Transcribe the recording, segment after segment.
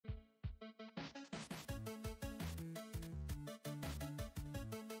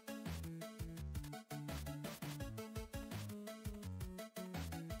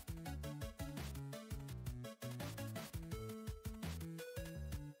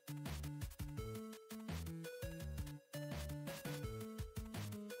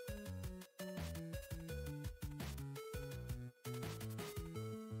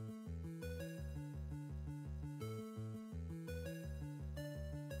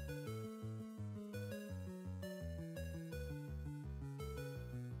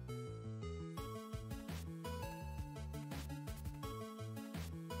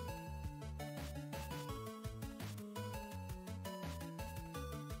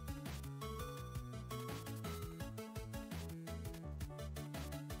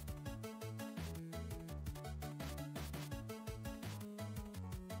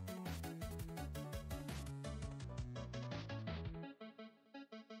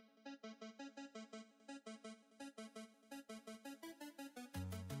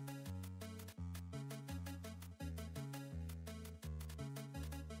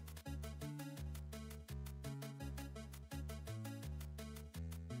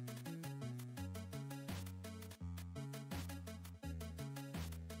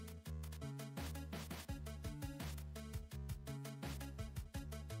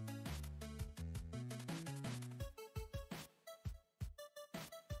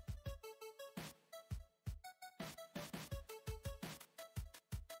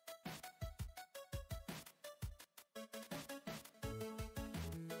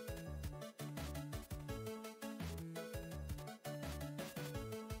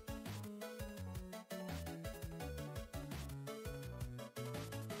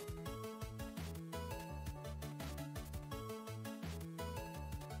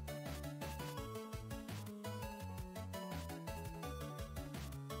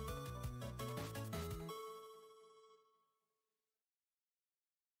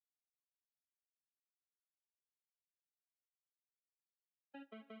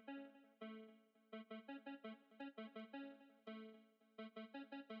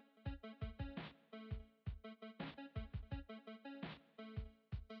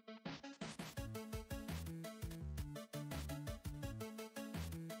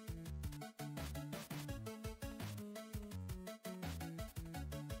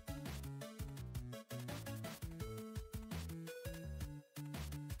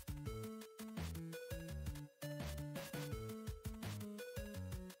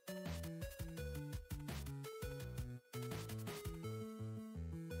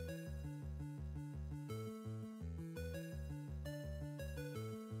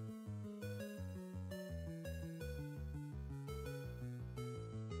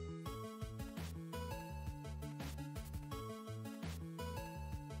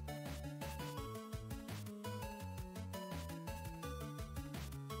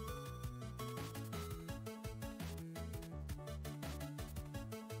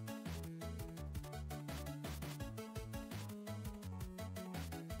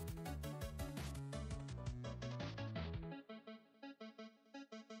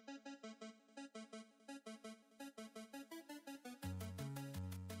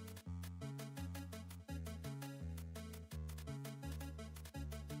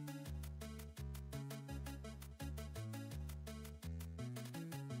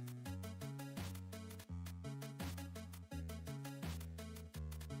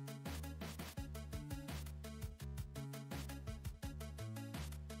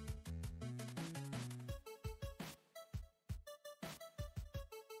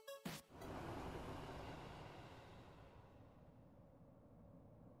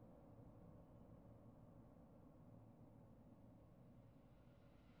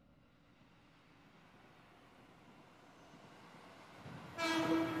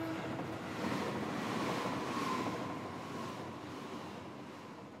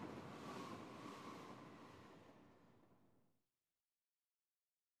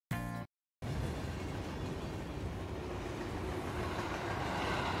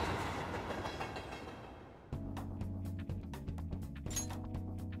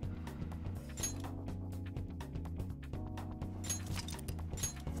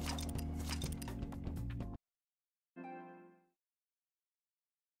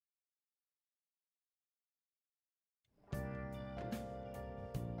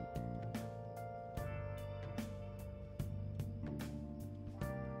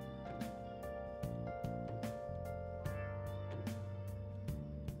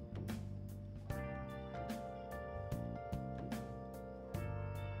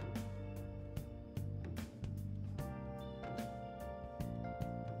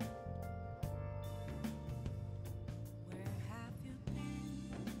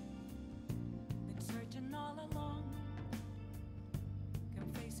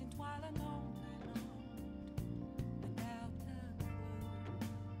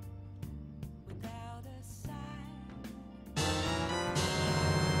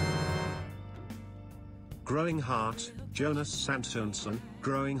Growing Heart, Jonas Santonsson,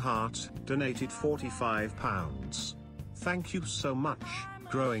 Growing Heart, donated £45. Thank you so much,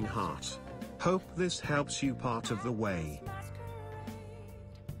 Growing Heart. Hope this helps you part of the way.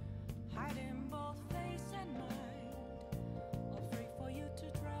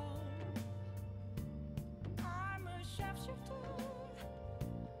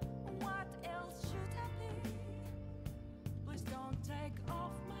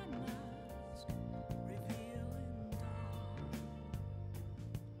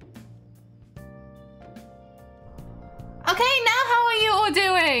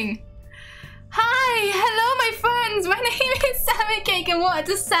 Hi, hello my friends, my name is SammiCake and what a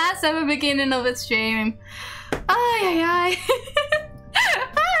disaster beginning of the stream. Hi.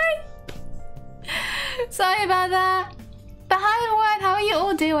 Sorry about that. But hi everyone, how are you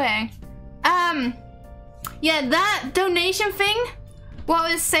all doing? Yeah, that donation thing, what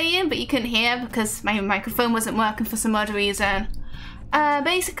I was saying, but you couldn't hear because my microphone wasn't working for some odd reason.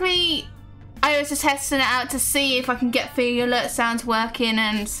 Basically, I was just testing it out to see if I can get the alert sounds working,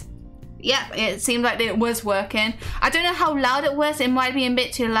 and yeah, it seemed like it was working. I don't know how loud it was, it might be a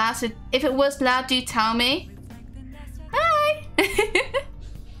bit too loud, so if it was loud, do tell me.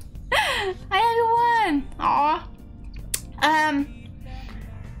 Hi everyone. Aw.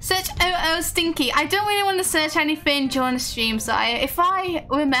 Search OO Stinky. I don't really want to search anything during the stream, so if I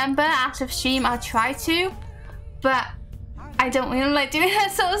remember after the stream, I'll try to. But I don't really like doing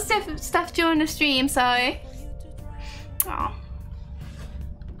that sort of stuff during the stream, sorry. Aw.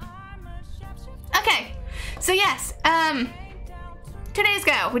 Okay, so yes, 2 days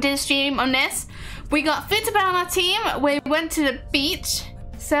ago we did a stream on this. We got food to burn on our team. We went to the beach.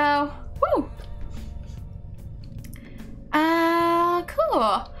 So, woo. Cool.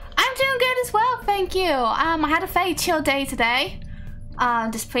 I'm doing good as well, thank you. I had a very chill day today.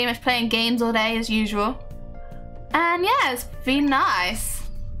 Just pretty much playing games all day as usual. And yeah, it's been nice.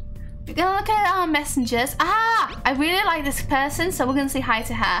 We're gonna look at our messengers. I really like this person, so we're gonna say hi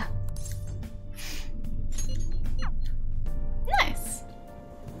to her. Nice.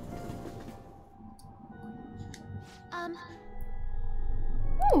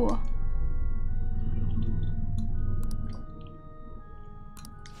 Ooh.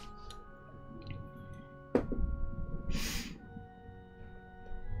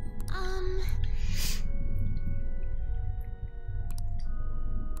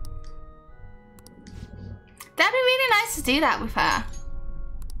 That'd be really nice to do that with her.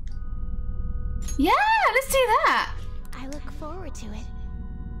 Yeah, let's do that. I look forward to it.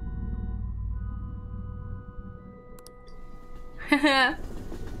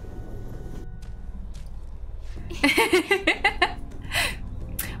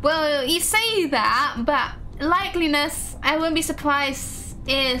 Well, you say that, but likeliness, I wouldn't be surprised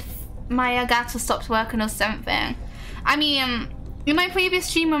if my Elgato stopped working or something. I mean, in my previous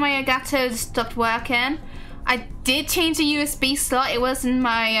stream when my Elgato stopped working, I did change the USB slot. It was in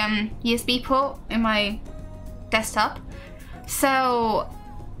my USB port in my desktop. So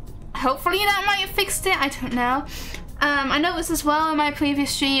hopefully that might have fixed it, I don't know. I noticed as well in my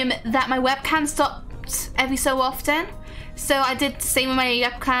previous stream that my webcam stopped every so often. So I did the same with my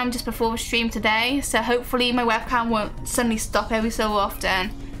webcam just before the stream today. So hopefully my webcam won't suddenly stop every so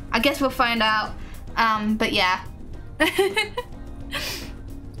often. I guess we'll find out. But yeah.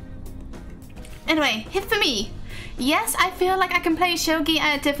 Anyway, hit for me. Yes, I feel like I can play shogi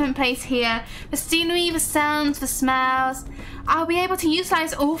at a different place here. The scenery, the sounds, the smells. I'll be able to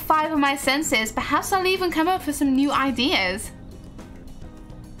utilize all 5 of my senses. Perhaps I'll even come up with some new ideas.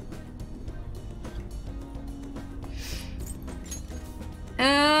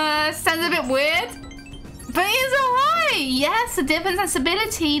 Sounds a bit weird, but it's alright. Yes, a different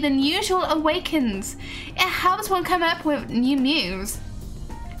sensibility than usual awakens. It helps one come up with new news.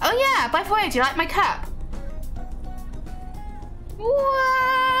 Oh yeah, by the way, do you like my cup?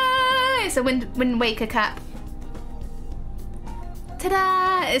 What? It's a Wind Waker cup.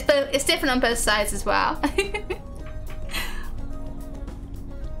 Ta-da! It's different on both sides as well.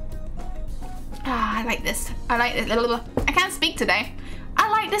 I like this. I like this. I can't speak today. I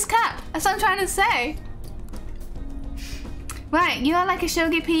like this cup. That's what I'm trying to say. Right, you are like a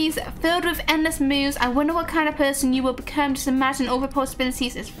shogi piece filled with endless moves. I wonder what kind of person you will become. Just imagine all the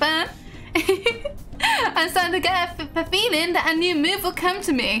possibilities. It's fun. I'm starting to get a feeling that a new move will come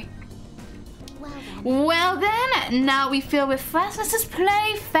to me. Well then, now we feel refreshed. Let's just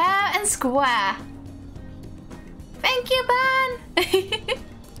play fair and square. Thank you, Ben.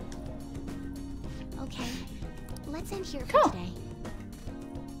 Okay, let's end here Cool. for today.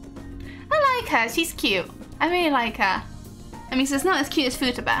 I like her. She's cute. I really like her. I mean, she's not as cute as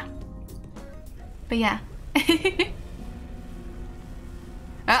Futaba. But yeah.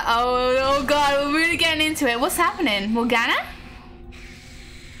 Uh-oh. Oh god, we're really getting into it. What's happening? Morgana?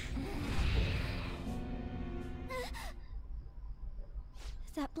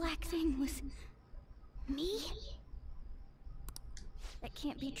 That black thing was... me? That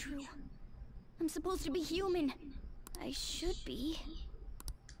can't be true. I'm supposed to be human. I should be.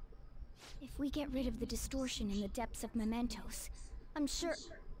 If we get rid of the distortion in the depths of mementos, I'm sure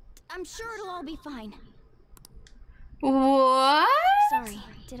it'll all be fine. What? Sorry,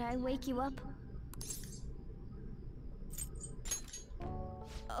 did I wake you up?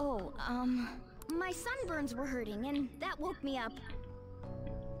 Oh, my sunburns were hurting and that woke me up.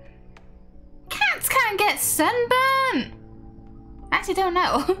 Cats can't get sunburn. I actually don't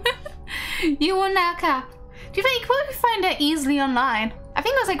know. You won that cap. Do you think you could find it easily online? I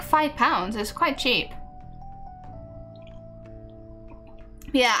think it was like £5. It's quite cheap.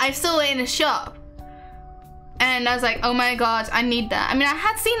 Yeah, I saw it in a shop. And I was like, oh my god, I need that. I mean, I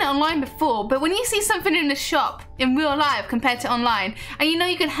had seen it online before, but when you see something in the shop in real life compared to online, and you know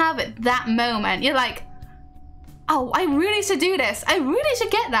you can have it that moment, you're like, oh, I really should do this. I really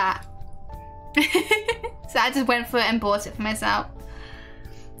should get that. So I just went for it and bought it for myself.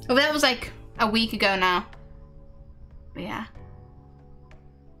 Well, that was like a week ago now. But yeah.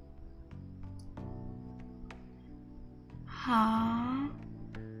 Huh.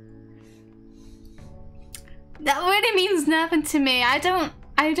 That really means nothing to me. I don't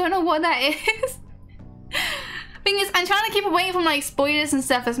know what that is. Thing is, I'm trying to keep away from like spoilers and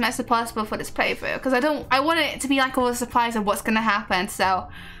stuff as much as possible for this playthrough because I want it to be like all a surprise of what's gonna happen. So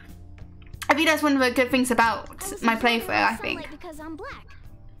I think that's one of the good things about my playthrough. I think. Because I'm black.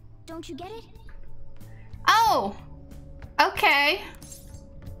 Don't you get it? Oh, okay.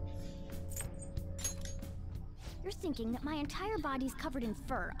 You're thinking that my entire body's covered in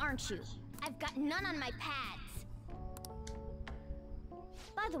fur, aren't you? I've got none on my pads.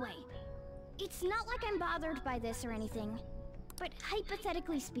 By the way, it's not like I'm bothered by this or anything, but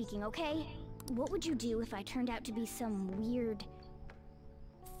hypothetically speaking, okay? What would you do if I turned out to be some weird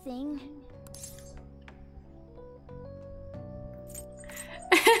thing?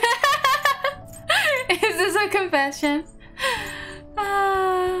 Is this a confession?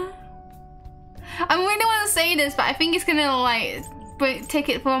 I really want to say this, but I think it's gonna like take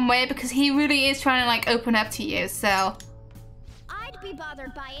it the wrong way because he really is trying to like open up to you, so. I'd be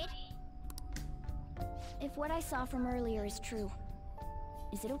bothered by it. If what I saw from earlier is true,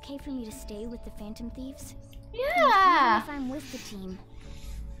 is it okay for me to stay with the Phantom Thieves? Yeah. Even if I'm with the team,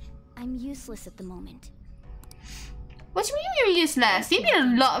 I'm useless at the moment. What do you mean you're useless? You need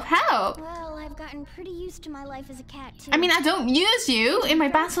a lot of help. Well, I've gotten pretty used to my life as a cat too. I mean, I don't use you in my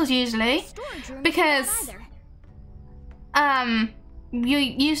battles usually because you're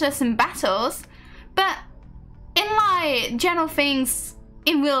useless in battles, but in my general things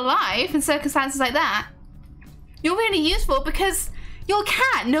in real life and circumstances like that, you're really useful because you're a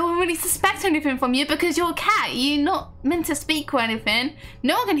cat. No one really suspects anything from you because you're a cat. You're not meant to speak or anything.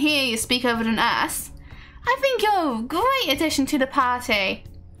 No one can hear you speak other than us. I think you're a great addition to the party.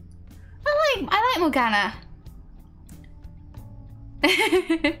 I like Morgana.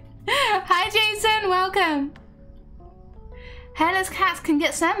 Hi Jason, welcome. Hairless cats can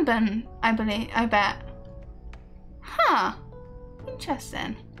get sunburn, I bet. Huh.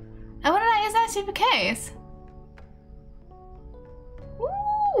 Interesting. I wonder if that is actually the case.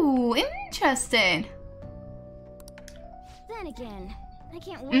 Ooh, interesting. Then again, I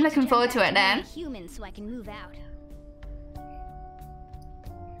can't wait. I'm looking forward to it then. Human, so I can move out.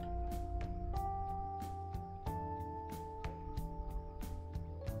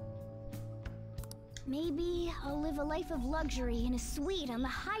 Maybe I'll live a life of luxury in a suite on the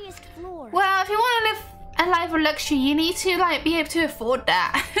highest floor. Well, if you want to live a life of luxury, you need to like be able to afford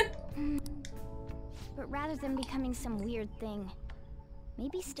that. But rather than becoming some weird thing,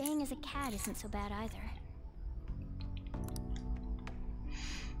 maybe staying as a cat isn't so bad either.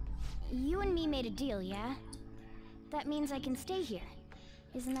 You and me made a deal, yeah? That means I can stay here.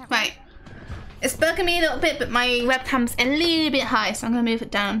 Isn't that right? It's bugging me a little bit, but my webcam's a little bit high, so I'm going to move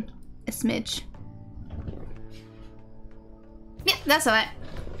it down a smidge. Yeah, that's alright.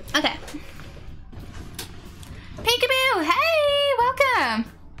 Okay. Peekaboo! Hey! Welcome!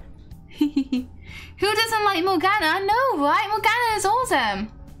 Who doesn't like Morgana? I know, right? Morgana is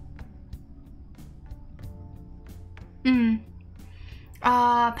awesome!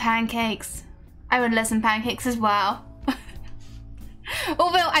 Ah, pancakes. I would love some pancakes as well.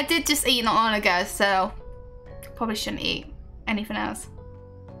 Although I did just eat not long ago, so probably shouldn't eat anything else.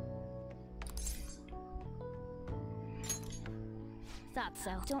 Thought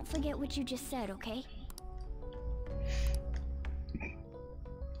so. Don't forget what you just said, okay?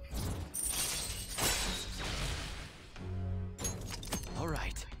 All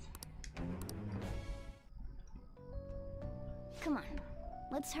right. Come on.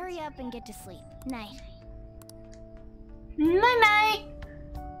 Let's hurry up and get to sleep. Night. Night-night.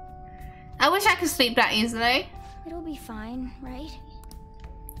 I wish I could sleep that easily. It'll be fine, right?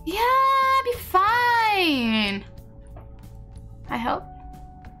 Yeah, it'll be fine. I hope.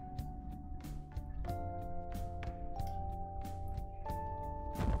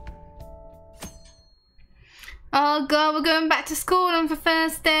 Oh god, we're going back to school on the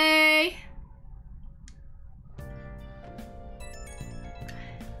Thursday.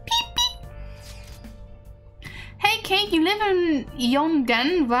 Beep, beep. Hey Kate, you live in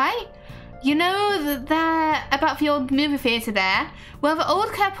Yongan, right? You know that about the old movie theatre there? Well, the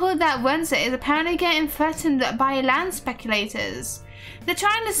old couple that runs it is apparently getting threatened by land speculators. They're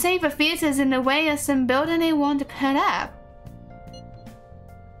trying to save the theatres in the way of some building they want to put up.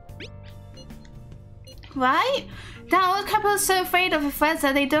 Right? That old couple is so afraid of the threats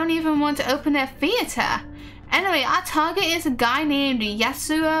that they don't even want to open their theatre. Anyway, our target is a guy named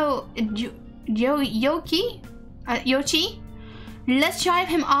Yasuo Yochi? Let's drive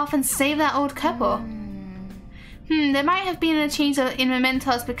him off and save that old couple. There might have been a change in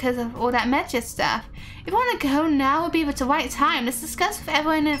mementos because of all that magic stuff. If you want to go now, would be the right time. Let's discuss with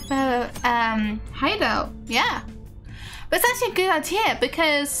everyone at the hideout. Yeah. But it's actually a good idea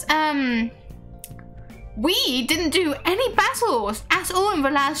because we didn't do any battles at all in the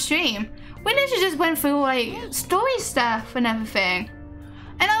last stream. We literally just went through like story stuff and everything.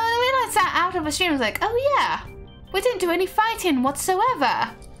 And I realized that out of the stream, I was like, oh yeah, we didn't do any fighting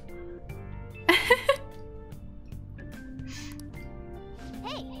whatsoever.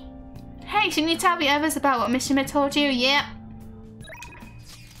 Hey, shouldn't you tell the others about what Mishima told you? Yep.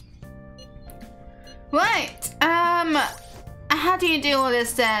 Right, how do you do all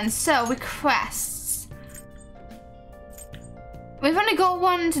this then? So, requests. We've only got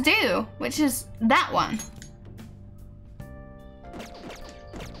one to do, which is that one.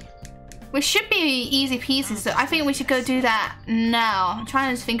 Which should be easy peasy, so I think we should go do that now. I'm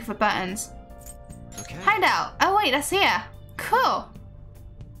trying to think of the buttons. Okay. Hideout. Oh wait, that's here. Cool.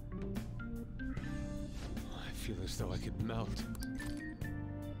 I feel as though I could melt.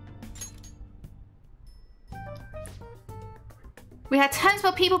 We had tons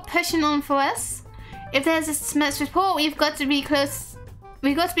of people pushing on for us. If there's a smash report, we've got to be close.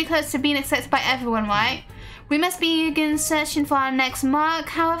 We've got to be close to being accepted by everyone, right? We must begin searching for our next mark.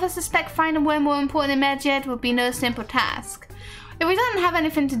 However, I suspect finding one more important than Medjed will be no simple task. If we don't have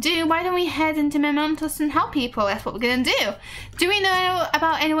anything to do, why don't we head into Mementos and help people? That's what we're gonna do. Do we know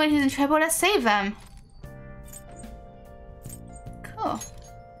about anyone who's in trouble? Let's save them. Cool.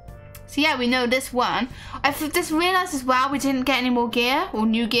 So yeah, we know this one. I've just realized as well we didn't get any more gear or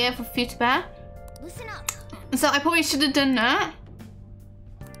new gear for Future Bear. Listen up. So I probably should have done that.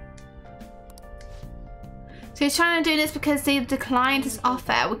 So he's trying to do this because they declined his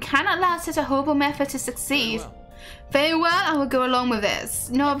offer. We cannot allow such a horrible method to succeed. Very well, I will go along with this.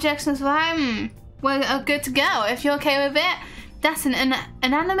 No objections, right? We're good to go. If you're okay with it, that's an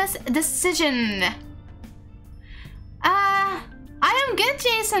unanimous decision. I am good,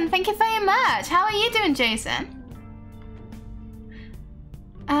 Jason. Thank you very much. How are you doing, Jason?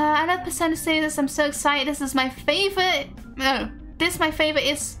 I love Persona Series. I'm so excited. This is my favorite. No, this my favorite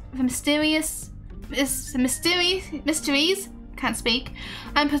is the mysteries. Can't speak.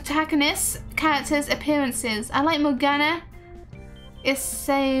 And protagonists, characters, appearances. I like Morgana.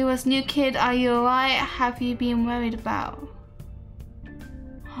 Issei was new kid. Are you alright? Have you been worried about?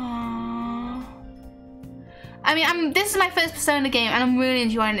 Aww. I mean, this is my first Persona game, and I'm really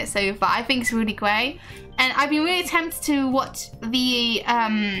enjoying it so far. I think it's really great, and I've been really tempted to watch the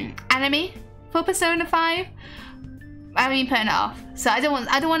anime for Persona 5. I've been putting it off, so I don't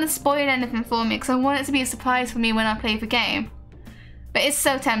want to spoil anything for me because I want it to be a surprise for me when I play the game. But it's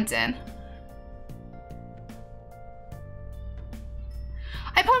so tempting.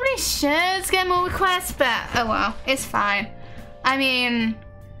 I probably should get more requests, but oh well, it's fine. I mean,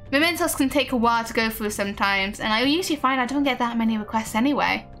 mementos can take a while to go through sometimes, and I usually find I don't get that many requests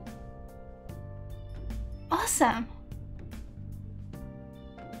anyway. Awesome.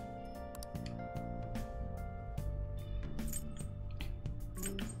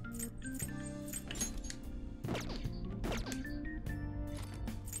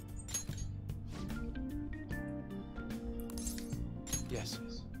 Yes,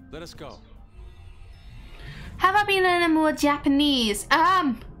 let us go. Have I been learning more Japanese?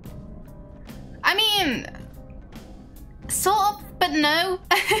 I mean, sort of, but no.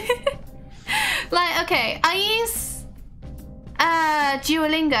 Like, okay, I use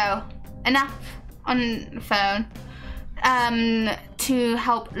Duolingo, an app on the phone, to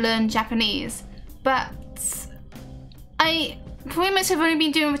help learn Japanese. But I pretty much have only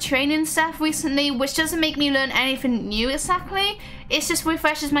been doing the training stuff recently, which doesn't make me learn anything new exactly. It just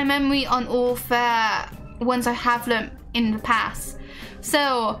refreshes my memory on all the ones I have learned in the past.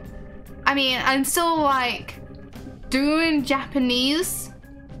 So, I mean, I'm still like doing Japanese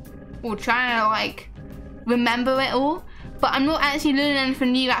or trying to like remember it all, but I'm not actually learning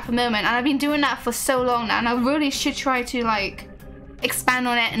anything new at the moment, and I've been doing that for so long now, and I really should try to like expand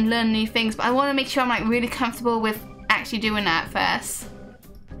on it and learn new things, but I want to make sure I'm like really comfortable with actually doing that first.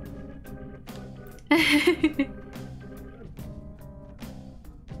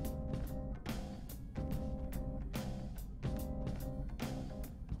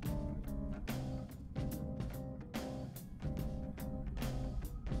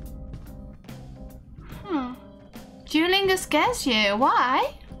 Duolingo scares you.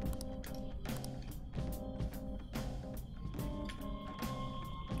 Why?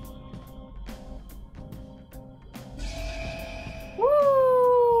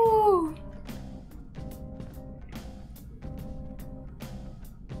 Woo!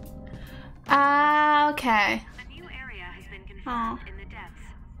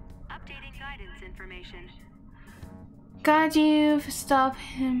 guidance information. Guide you, stop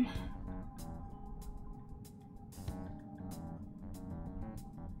him.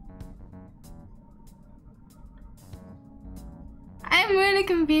 I'm really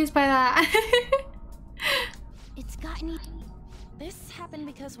confused by that. It's gotten... This happened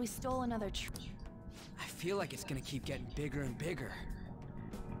because we stole another tree. I feel like it's gonna keep getting bigger and bigger.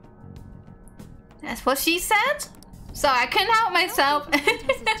 That's what she said? So I couldn't help myself.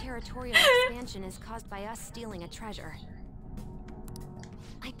 Mementos' territorial expansion is caused by us stealing a treasure.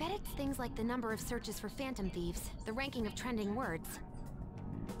 I bet it's things like the number of searches for phantom thieves, the ranking of trending words,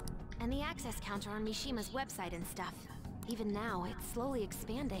 and the access counter on Mishima's website and stuff. Even now, it's slowly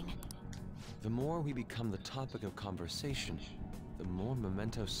expanding. The more we become the topic of conversation, the more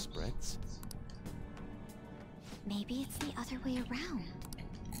Mementos spreads. Maybe it's the other way around.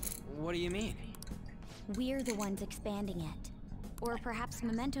 What do you mean? We're the ones expanding it. Or perhaps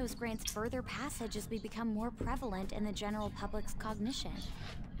Mementos grants further passage as we become more prevalent in the general public's cognition.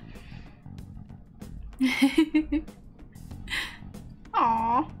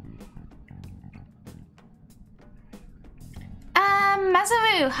 Aww.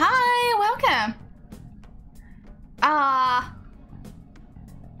 Masaru, hi, welcome. I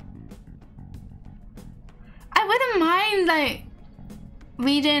wouldn't mind like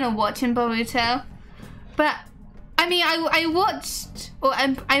reading or watching Boruto, but I mean, I watched or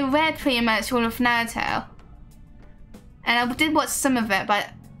I read pretty much all of Naruto, and I did watch some of it, but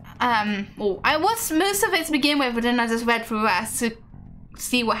well, I watched most of it to begin with, but then I just read through the rest to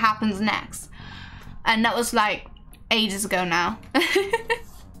see what happens next, and that was like ages ago now.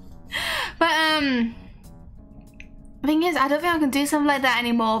 But the thing is, I don't think I can do something like that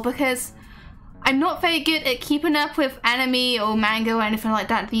anymore because I'm not very good at keeping up with anime or manga or anything like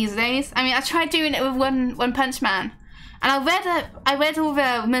that these days. I mean, I tried doing it with One Punch Man, and I read all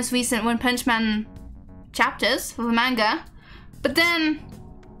the most recent One Punch Man chapters for the manga, but then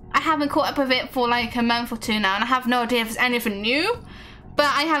I haven't caught up with it for like a month or two now, and I have no idea if there's anything new, but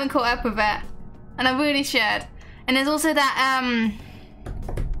I haven't caught up with it, and I really should. And there's also that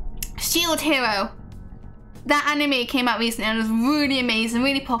Shield Hero. That anime came out recently and it was really amazing,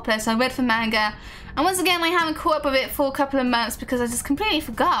 really popular, so I read the manga. And once again, I haven't caught up with it for a couple of months because I just completely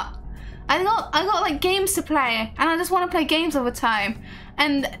forgot. I got like games to play, and I just want to play games all the time.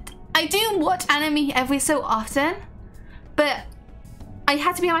 And I do watch anime every so often, but I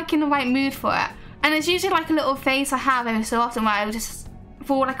had to be like in the right mood for it. And it's usually like a little phase I have every so often where I would just,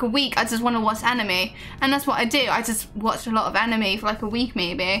 for like a week, I just want to watch anime. And that's what I do. I just watch a lot of anime for like a week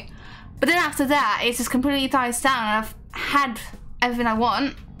maybe. But then after that, it just completely dies down, and I've had everything I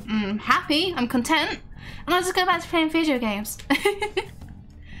want. I'm happy, I'm content, and I'll just go back to playing video games.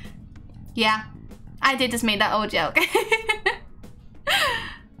 Yeah, I did just make that old joke.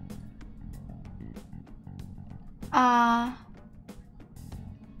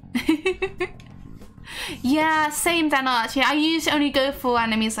 Yeah, same Dan Archie. I usually only go for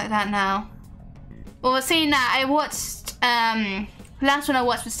animes like that now. Well, saying that, I watched, last one I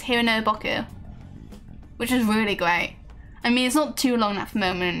watched was Hero no Boku, which is really great. I mean, it's not too long at the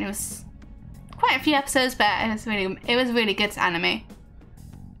moment. It was quite a few episodes, but it was really good anime.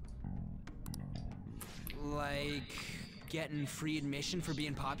 Like getting free admission for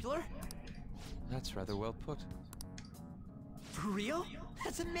being popular? That's rather well put. For real?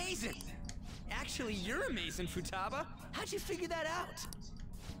 That's amazing. Actually, you're amazing, Futaba. How'd you figure that out?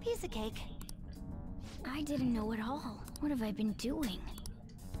 Piece of cake. I didn't know at all. What have I been doing?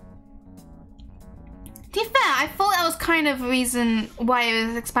 To be fair, I thought that was kind of the reason why it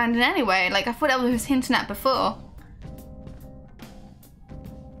was expanding anyway. Like, I thought that was hinting at before.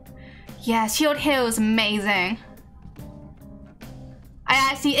 Yeah, Shield Hero is amazing.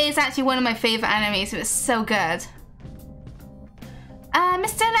 It's actually one of my favorite animes. It was so good.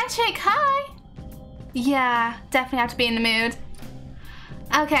 Mr. Electric, hi! Yeah, definitely have to be in the mood.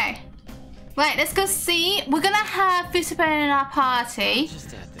 Okay. Right, let's go see. We're gonna have Futaba in our party.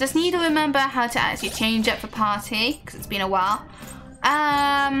 Just need to remember how to actually change up the party, because it's been a while.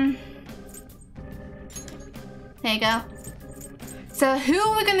 There you go. So who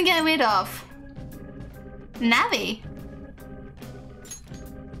are we gonna get rid of? Navi.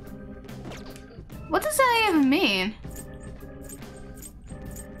 What does that even mean?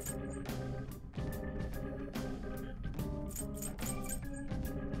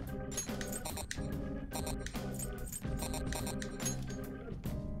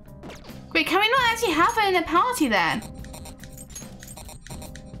 Wait, can we not actually have her in the party then?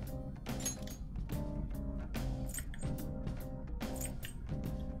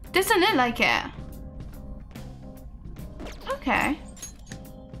 Doesn't look like it. Okay.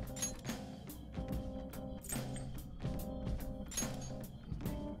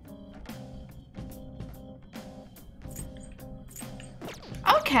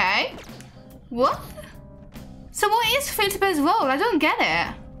 Okay. What? So what is Futterbird's role? I don't get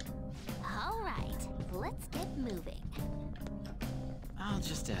it. Alright, let's get moving. I'll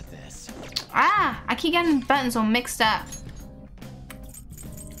just add this. Ah, I keep getting buttons all mixed up.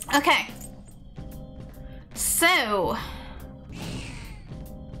 Okay. So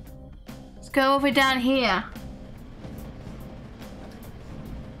let's go over down here.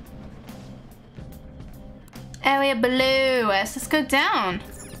 Area below us. Let's go down.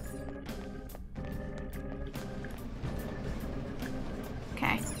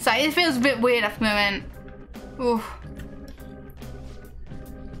 Okay. Sorry, it feels a bit weird at the moment. Oof.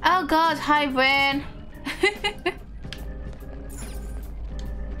 Oh god, hi Bran.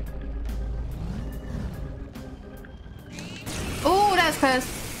 Oh, that's close.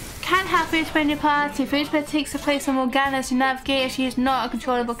 Can't have Futterbird in your party. Futterbird takes the place of Morgana to navigate. She is not a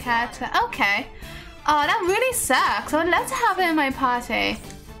controllable character. Okay. Oh, that really sucks. I would love to have her in my party. It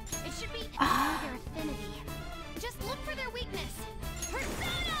should be know their affinity. Just look for their weakness.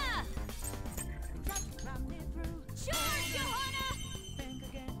 Persona! Sure, Johanna!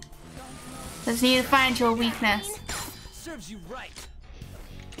 Just need to find your weakness. Serves you right.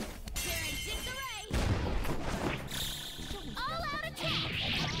 All out attack!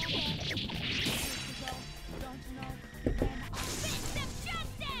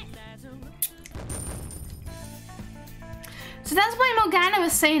 So that's why Morgana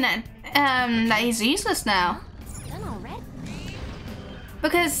was saying that he's useless now. Done already?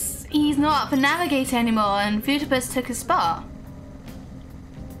 Because he's not the navigator anymore and Futterbird took his spot.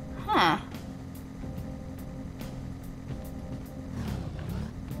 Huh.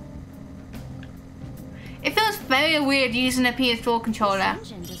 It feels very weird using a PS4 controller.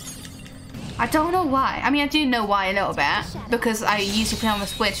 I don't know why. I mean, I do know why a little bit, because I usually play on the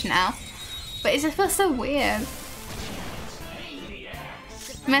Switch now. But it just feels so weird.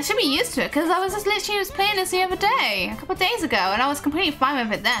 I mean, I should be used to it, because I was just literally playing this the other day, a couple of days ago, and I was completely fine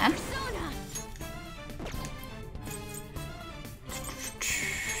with it then.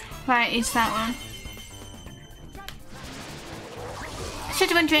 Right, it's that one. Should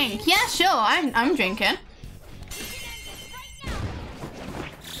have been drink. Yeah, sure, I'm drinking.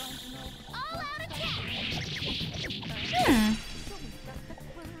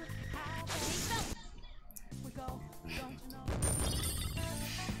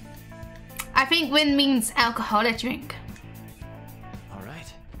 I think win means alcoholic drink. All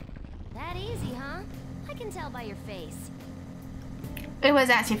right. That easy, huh? I can tell by your face. It was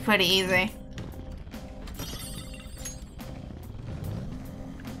actually pretty easy.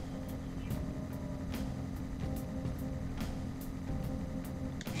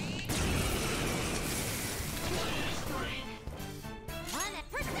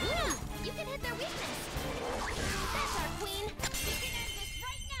 You can hit their weakness. That's our queen. You can end this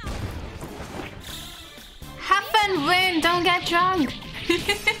right now. Have fun, win, don't get drunk.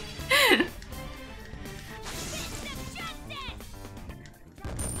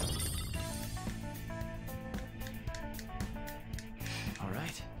 All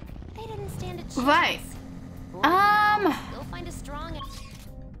right. They didn't stand a chance. Right. Go find a strong.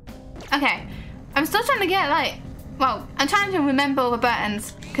 Okay. I'm still trying to get like, well, I'm trying to remember all the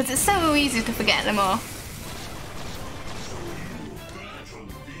buttons because it's so easy to forget them all.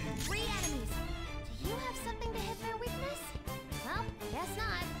 3 enemies. Do you have something to hit their weakness? Well, guess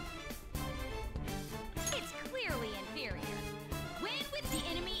not. It's clearly inferior. Win with the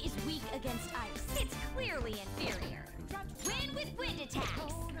enemy is weak against ice. It's clearly inferior. Win with wind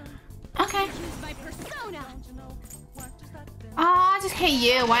attacks. Okay. Use my persona. Oh, I just hit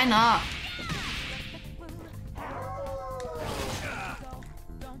you. Why not?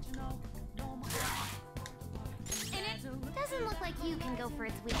 And it doesn't look like you can go for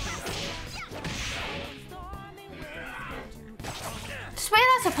its weakness. Just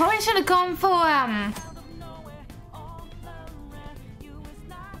realized I probably should have gone for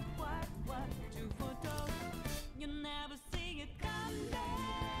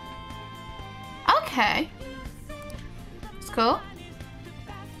Okay. It's cool.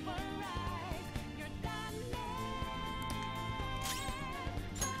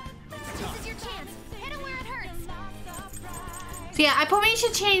 This is your chance. Hit him where it hurts. So yeah, I probably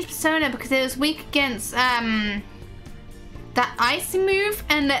should change persona because it was weak against that icy move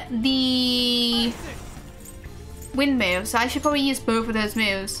and the wind move. So I should probably use both of those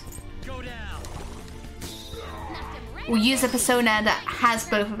moves. Go down. Or use a persona that has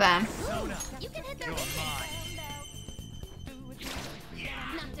both of them. You can hit their weakness.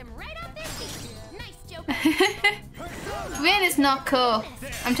 Knocked him right off their feet. Nice joke. Rin is not cool.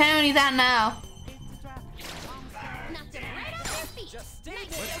 I'm telling you that now. Knocked him right off their feet.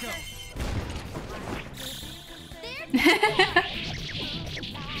 Nice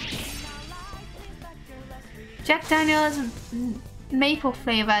Jack Daniels maple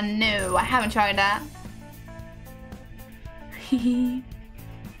flavor. No, I haven't tried that.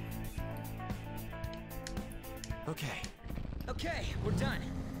 Okay, we're done.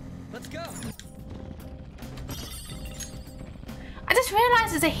 Let's go. I just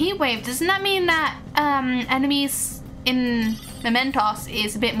realized it's a heat wave. Doesn't that mean that enemies in Mementos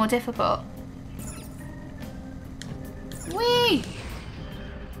is a bit more difficult? Whee!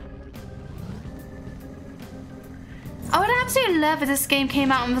 I would absolutely love if this game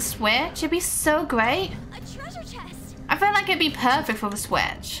came out on the Switch. It'd be so great. A treasure chest. I feel like it'd be perfect for the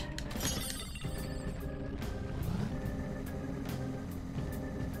Switch.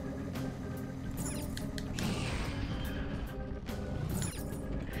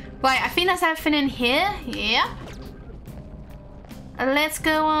 Right, I think that's everything in here. Yeah. Let's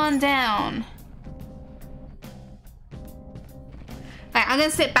go on down. Right, I'm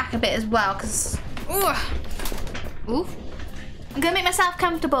gonna sit back a bit as well, because oof. I'm gonna make myself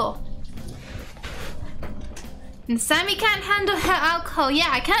comfortable. And Sammy can't handle her alcohol.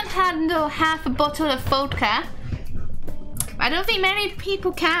 Yeah, I can't handle half a bottle of vodka. I don't think many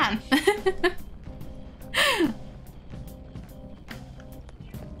people can.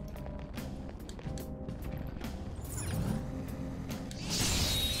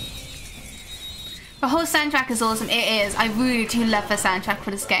 The whole soundtrack is awesome. It is. I really do love the soundtrack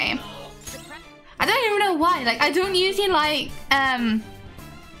for this game. I don't even know why. Like, I don't usually like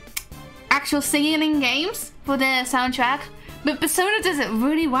actual singing in games for the soundtrack, but Persona does it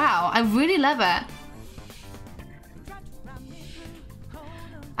really well. I really love it.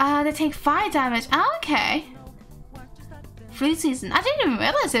 They take fire damage. Oh, okay. Flu season. I didn't even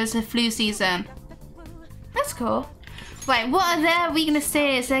realize it was a flu season. That's cool. Right, what are their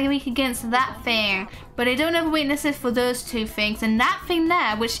weaknesses? They're weak against that thing, but they don't have weaknesses for those two things. And that thing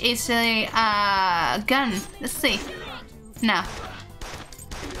there, which is a gun. Let's see. No.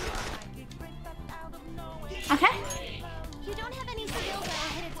 Okay. You don't have any skills that will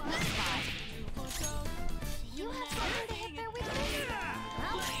hit its weak spot. Do you have something to hit their weakness?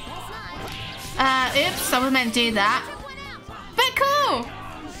 Well, guess not. Oops, I was meant to do that. But cool.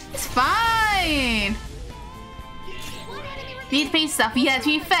 It's fine. Need to piece stuff. Yeah, to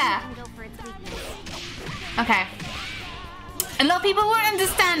be fair. Okay. A lot of people won't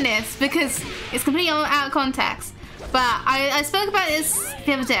understand this because it's completely out of context. But I spoke about this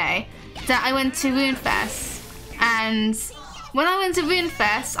the other day, that I went to RuneFest. And when I went to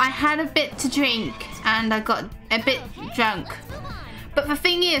RuneFest, I had a bit to drink and I got a bit drunk. But the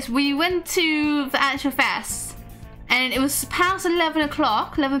thing is, we went to the actual fest and it was past 11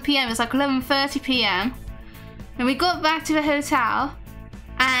 o'clock, 11 p.m. It was like 11:30 p.m. And we got back to the hotel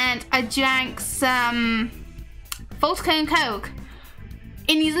and I drank some vodka and Coke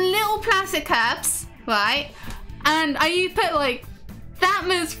in these little plastic cups, right? And I put like that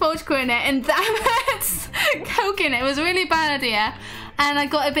much vodka in it and that much Coke in it. It was a really bad idea. And I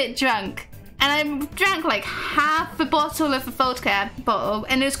got a bit drunk. And I drank like half a bottle of the vodka bottle,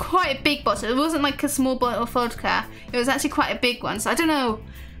 and it was quite a big bottle. It wasn't like a small bottle of vodka. It was actually quite a big one. So I don't know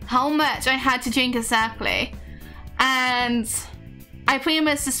how much I had to drink exactly. And I pretty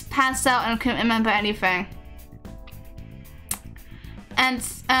much just passed out and couldn't remember anything. And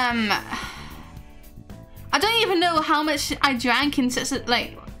I don't even know how much I drank in such a,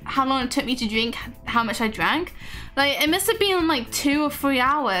 like, how long it took me to drink how much I drank. Like, it must have been like 2 or 3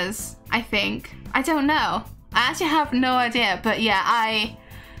 hours, I think. I don't know. I actually have no idea, but yeah, I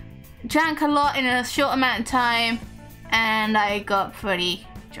drank a lot in a short amount of time and I got pretty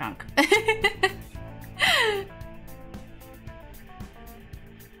drunk.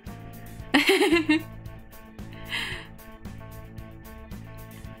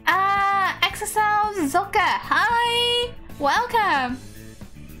 Exercise Zoka, hi, welcome.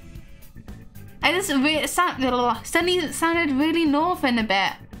 I just suddenly sounded really northern a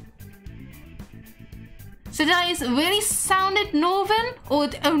bit. So did I really sounded northern or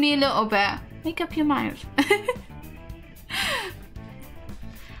only a little bit? Make up your mind.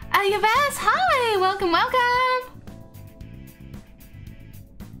 Yves, hi, welcome, welcome.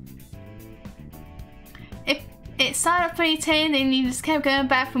 It started pretty tame, then you just kept going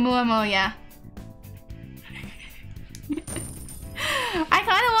back for more and more, yeah. I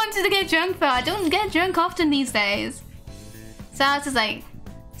kind of wanted to get drunk though. I don't get drunk often these days. So I was just like,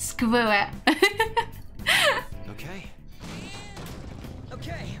 screw it. Okay.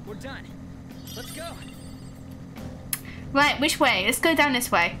 Okay, we're done. Let's go. Right, which way? Let's go down this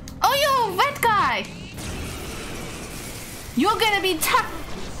way. Oh, you're a red guy! You're gonna be tough,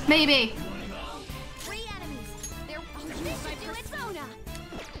 maybe.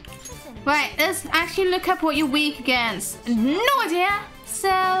 Right, let's actually look up what you're weak against. No idea. So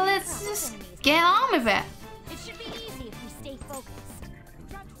let's just get on with it. It should be easy if we stay focused.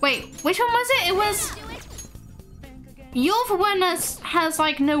 Wait, which one was it? It was... You're the one that has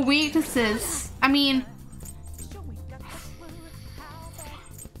like no weaknesses. I mean...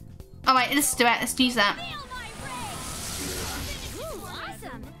 Alright, let's do it. Let's use that.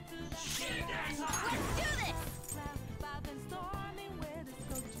 Awesome.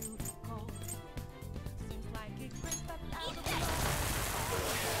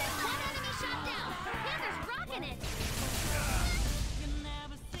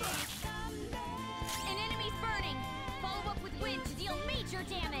 An enemy's burning. Follow up with wind to deal major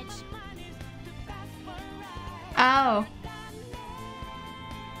damage. Oh.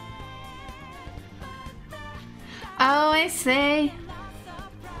 Oh, I see.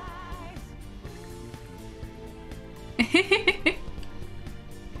 To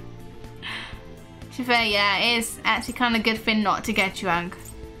be fair, yeah, it is actually kind of a good thing not to get drunk.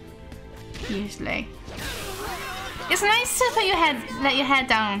 Usually. It's nice to put your head, let your head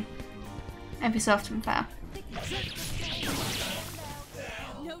down every so often, fair.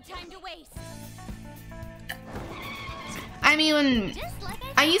 No time to waste. I mean,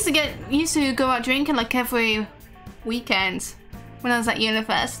 I used to go out drinking like every weekend when I was at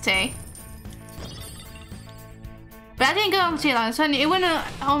university. But I didn't go on for too long. So it went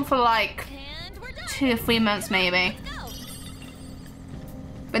on for like 2 or 3 months maybe.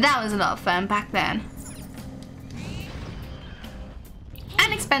 But that was a lot of fun back then.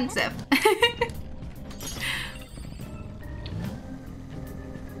 And expensive.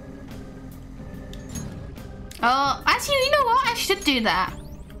 Oh, actually, you know what? I should do that.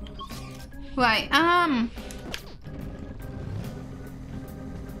 Right,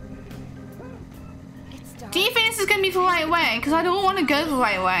 do you think this is gonna be the right way? Because I don't want to go the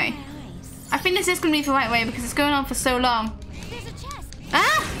right way. I think this is gonna be the right way because it's going on for so long.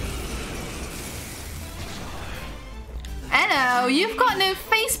 Ah! Hello, you've got no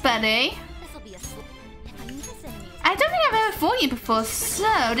face, buddy. I don't think I've ever fought you before,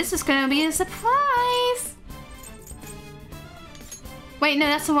 so this is gonna be a surprise. Wait, no,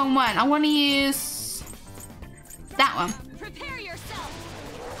 that's the wrong one. I want to use that one. Prepare yourself.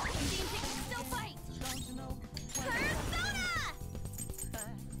 Still fight.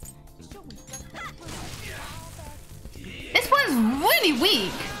 This one's really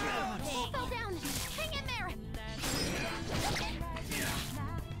weak. Fell down. Hang in there.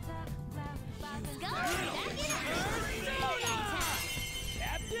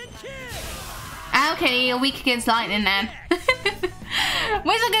 Okay, you're weak against lightning then.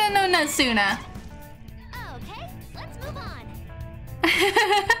 Where's I gonna know that sooner? Okay, let's move on.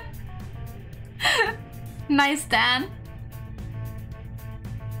 Nice, Dan.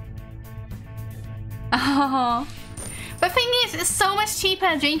 Oh. But the thing is, it's so much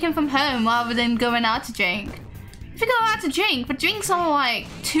cheaper drinking from home rather than going out to drink. If you go out to drink, the drinks are like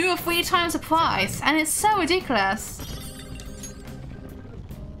 2 or 3 times the price, and it's so ridiculous.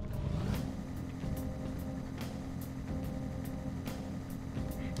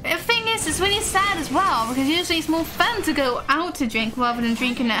 The thing is, it's really sad as well, because usually it's more fun to go out to drink rather than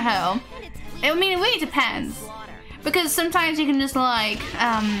drinking at home. I mean, it really depends. Because sometimes you can just like,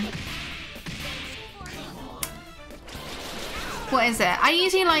 what is it? I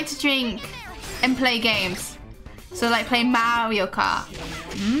usually like to drink and play games. So like play Mario Kart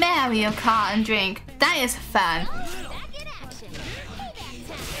and drink. That is fun.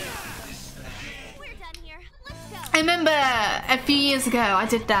 I remember a few years ago I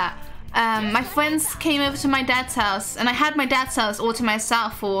did that. My friends came over to my dad's house and I had my dad's house all to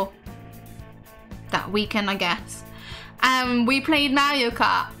myself for that weekend, I guess. We played Mario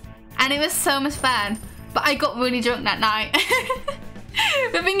Kart and it was so much fun, but I got really drunk that night.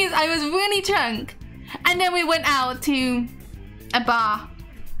 The thing is, I was really drunk and then we went out to a bar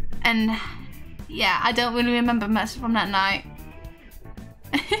and yeah, I don't really remember much from that night.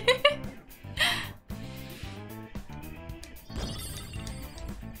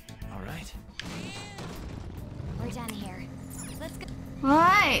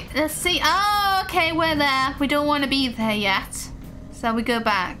 Right, let's see. Oh, okay, we're there. We don't want to be there yet. So we go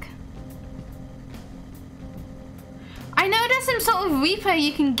back. I know there's some sort of reaper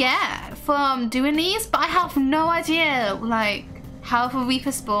you can get from doing these, but I have no idea, like, how the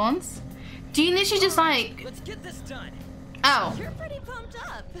reaper spawns. Do you literally just, like... Let's get this done. Oh. You're pretty pumped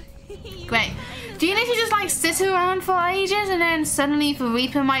up. Great. Do you literally just, like, sit around for ages and then suddenly the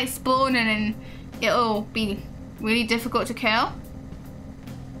reaper might spawn and then it'll be really difficult to kill?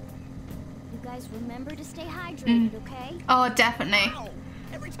 Remember to stay hydrated, okay? Oh, definitely. Ow!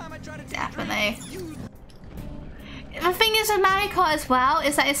 Every time I try Definitely. The thing is with Mario Kart as well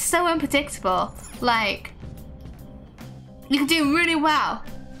is that it's so unpredictable. Like, you can do really well,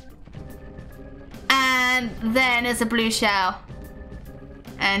 and then there's a blue shell,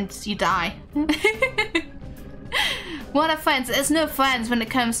 and you die. What are friends? There's no friends when it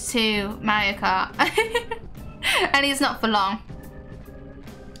comes to Mario Kart. At least not for long.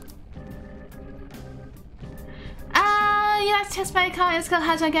 You like to test Mario Kart in school?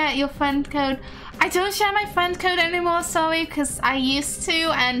 How do I get your friend code? I don't share my friend code anymore, sorry, because I used to,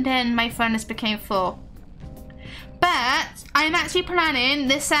 and then my friend just became full. But I'm actually planning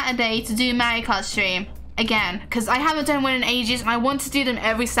this Saturday to do Mario Kart stream again, because I haven't done one in ages, and I want to do them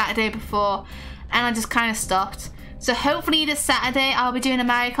every Saturday before, and I just kind of stopped. So hopefully this Saturday I'll be doing a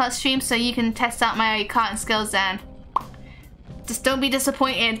Mario Kart stream, so you can test out my karting skills then. Just don't be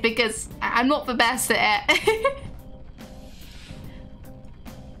disappointed, because I'm not the best at it.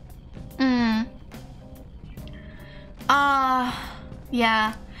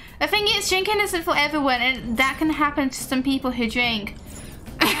 Yeah. The thing is, drinking isn't for everyone, and that can happen to some people who drink.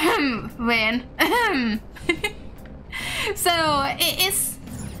 When. So, it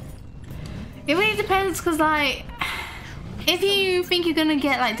really depends, because, like, if you think you're gonna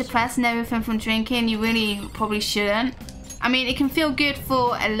get, like, depressed and everything from drinking, you really probably shouldn't. I mean, it can feel good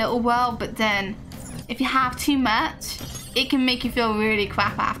for a little while, but then, if you have too much, it can make you feel really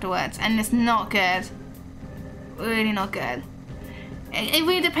crap afterwards, and it's not good. Really not good. It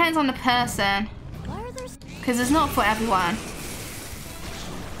really depends on the person, because it's not for everyone.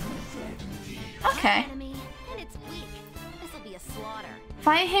 Okay.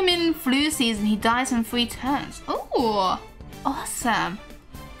 Fight him in flu season, he dies in 3 turns. Ooh, awesome.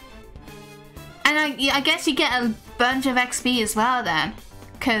 And I guess you get a bunch of XP as well then,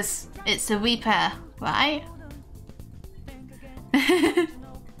 because it's a repair, right?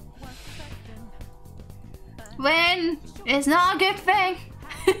 When it's not a good thing.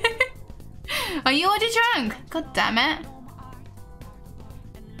 Are you already drunk? God damn it.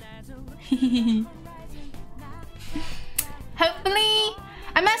 Hopefully,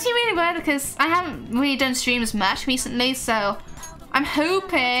 I'm actually really worried because I haven't really done streams much recently, so I'm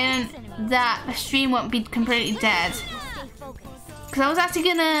hoping that the stream won't be completely dead. Because I was actually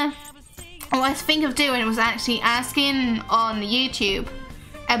gonna, what I was thinking of doing was actually asking on YouTube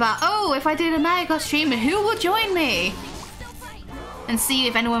about, oh, if I did a Mario Kart stream, who will join me? And see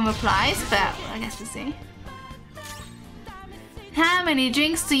if anyone replies, but I guess we'll see. How many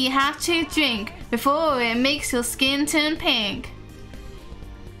drinks do you have to drink before it makes your skin turn pink?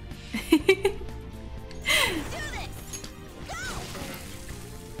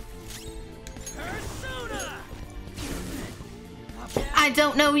 I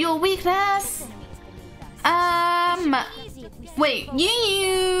don't know your weakness. Wait, you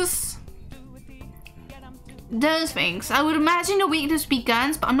use those things. I would imagine your weakness would be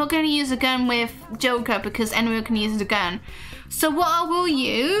guns, but I'm not going to use a gun with Joker because anyone can use the gun. So what I will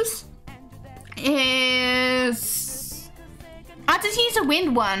use is, I'll just use a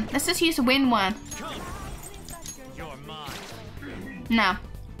wind one. Let's just use a wind one. No.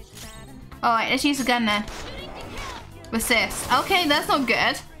 Alright, let's use a gun then. Resist. Okay, that's not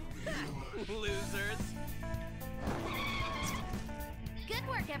good. Good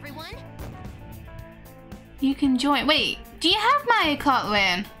work, everyone. You can join. Wait, do you have Mario Kart,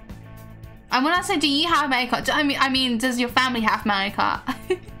 Lynn? And when I say do you have Mario Kart, I mean, does your family have Mario Kart?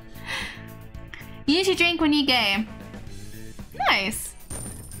 You usually drink when you game. Nice.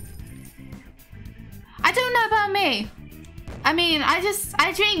 I don't know about me. I mean,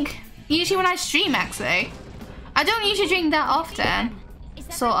 I drink usually when I stream, actually. I don't usually drink that often,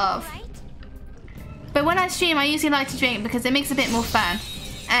 sort of. But when I stream, I usually like to drink because it makes it a bit more fun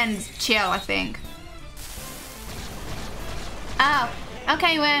and chill, I think. Oh,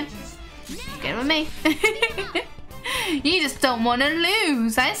 okay, well, good with me. You just don't want to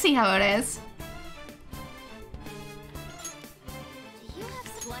lose. I see how it is.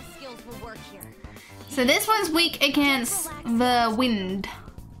 So this one's weak against the wind.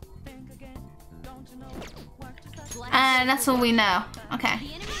 And that's all we know. Okay.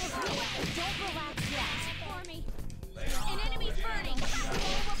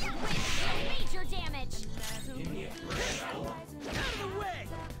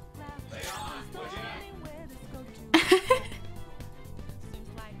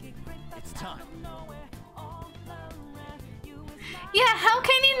 Yeah, how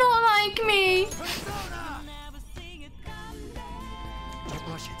can he not like me?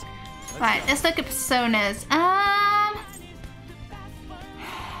 Right, let's look at personas.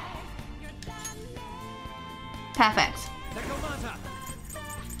 Perfect.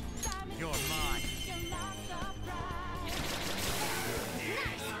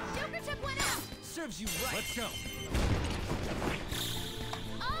 serves you right. Let's go.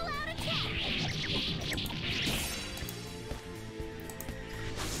 All out attack.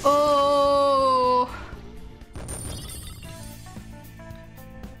 Oh.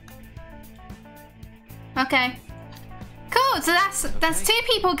 Okay. Cool. So that's 2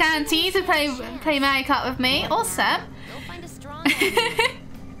 people guaranteed to play Mario Kart with me. Awesome. Go find a strong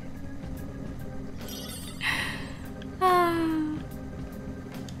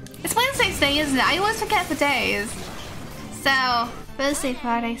It's Wednesday today, isn't it? I always forget the days. So Thursday,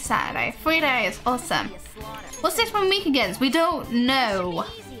 Friday, Saturday, 3 days. Awesome. What's this one week against? We don't know.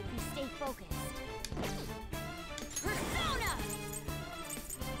 easy if you stay focused. Persona!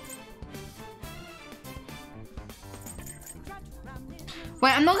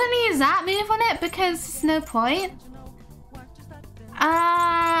 Wait, I'm not going to use that move on it because there's no point.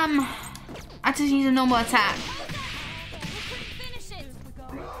 I just use a normal attack. Finish it.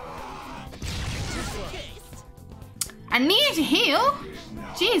 I need to heal.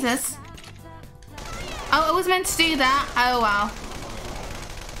 Jesus. Oh, I was meant to do that. Oh, wow.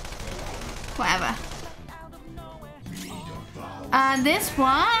 Whatever. This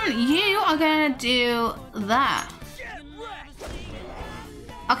one, you are going to do that.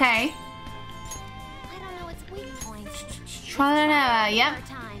 Okay. I don't know its weak points. Trial and error, yep.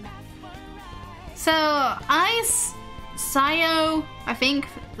 Time. So, Ice, Sio, I think,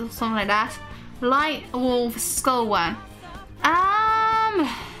 something like that. Light Wolf, Skull one.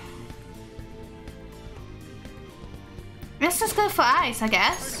 Let's just go for Ice, I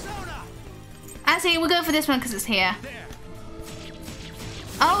guess. Actually, we'll go for this one because it's here.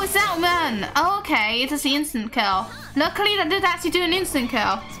 Oh, it's that one. Oh, okay, it is the instant kill. Luckily, that did actually do an instant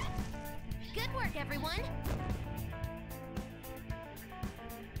kill. Good work, everyone.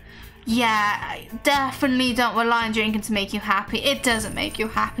 Yeah, definitely don't rely on drinking to make you happy. It doesn't make you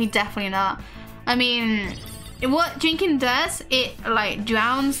happy, definitely not. I mean, what drinking does, it like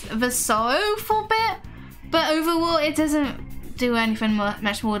drowns the sorrow for a bit, but overall it doesn't do anything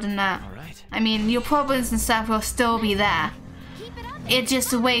much more than that. All right. I mean, your problems and stuff will still be there. Keep it up. It's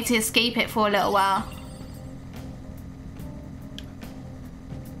just a way to escape it for a little while.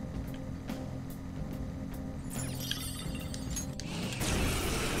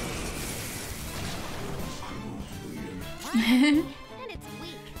 And it's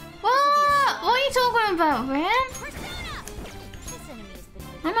weak. What are you talking about, Ren? Persona! This enemy has been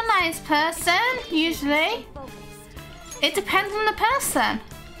I'm a nice person, usually. focused. It depends on the person.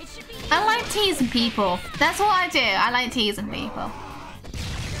 It should be I like teasing people. That's what I do. I like teasing people.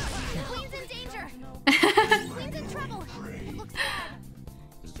 Queen's in danger. Queen's in trouble. It looks bad.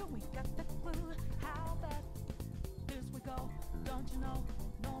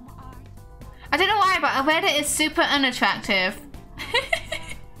 I don't know why, but I read it is super unattractive.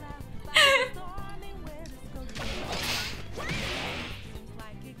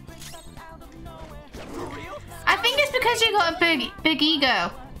 I think it's because you got a big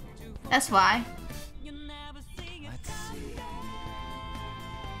ego. That's why. Let's see.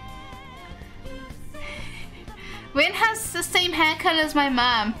 Rin has the same hair color as my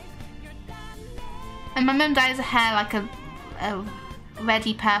mum. And my mum dyes her hair like a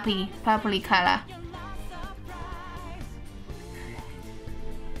reddy purpley color.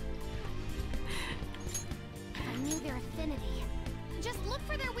 I knew their affinity. Just look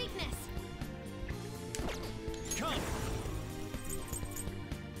for their weakness. Come.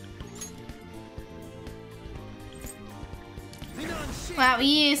 Well, we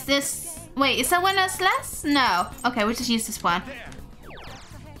use this. Wait, is that one that's less? No. Okay, we'll just use this one.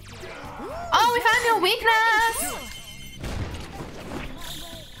 Oh, we found your weakness!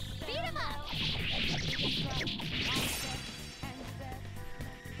 Beat him up.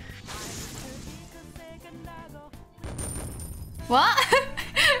 What?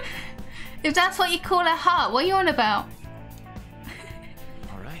 If that's what you call a heart, what are you on about?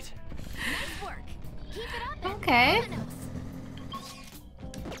 All right. Nice work. Keep it up. and Okay. on the nose.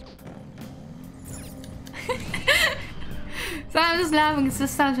 So I'm just laughing because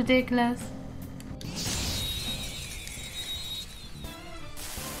this sounds ridiculous.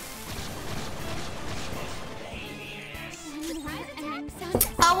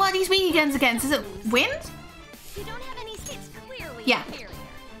 Oh, what are these weak against? Is it wind? You don't have any skits clearly Yeah. inferior.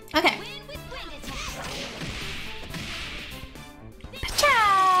 Okay. Win with wind attack.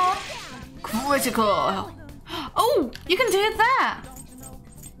 Ciao! Critical. Oh, you can do that.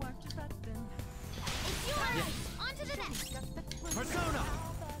 It's yours. On to the next. Persona.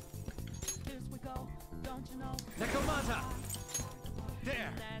 Nekomata.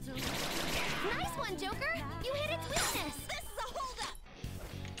 There. Nice one, Joker. You hit its weakness. This is a holdup.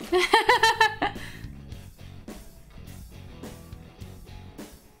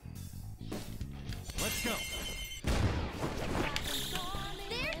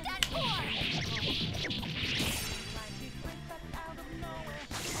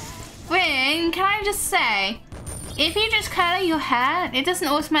 And can I just say, if you just color your hair, it doesn't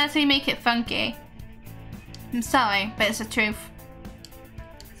automatically make it funky. I'm sorry, but it's the truth.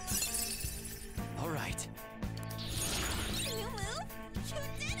 All right. Can you move? You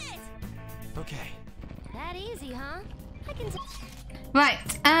did it! Okay. That easy, huh? I can. Right,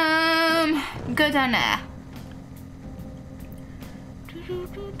 go down there.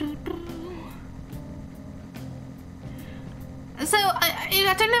 So,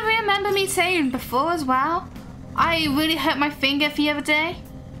 I don't know if you remember me saying before as well, I really hurt my finger the other day,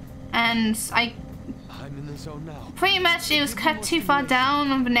 and I'm in the zone now. pretty much it was cut too far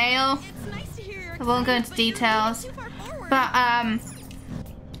down on the nail. It's nice to hear you're I won't go into details, but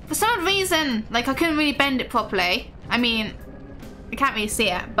for some reason, like I couldn't really bend it properly. I mean, I can't really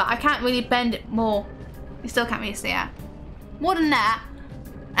see it, but I can't really bend it more. You still can't really see it. More than that,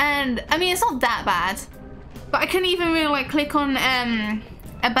 and I mean it's not that bad, but I couldn't even really like click on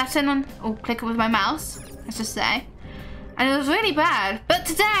a button on or click it with my mouse. Let's just say, and it was really bad. But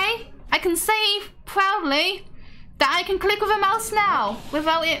today, I can say proudly that I can click with a mouse now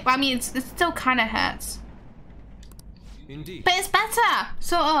without it. I mean, it still kind of hurts. Indeed. But it's better,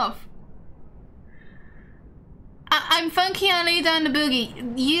 sort of. I'm funky and I lay down the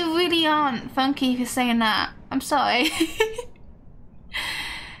boogie. You really aren't funky if you're saying that. I'm sorry.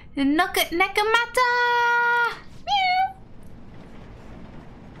 Nakamata! Meow.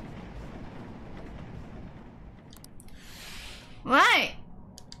 Right.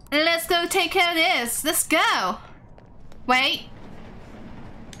 Let's go take care of this. Let's go. Wait.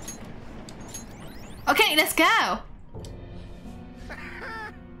 Okay, let's go.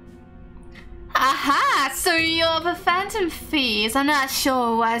 Aha! So you're the Phantom Thieves. I'm not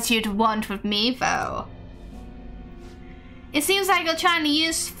sure what you'd want with me, though. It seems like you're trying to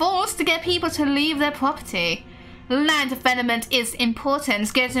use force to get people to leave their property. Land development is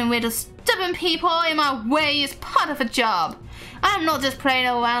important. Getting rid of stubborn people in my way is part of the job. I'm not just playing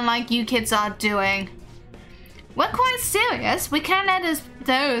around like you kids are doing. We're quite serious. We can't let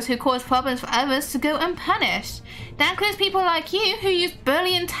those who cause problems for others to go unpunished. That includes people like you who use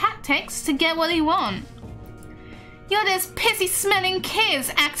bullying tactics to get what they want. You're just pissy smelling kids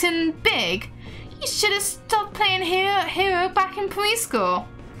acting big. You should have stopped playing hero back in preschool.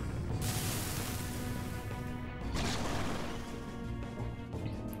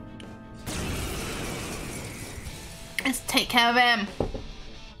 Let's take care of him.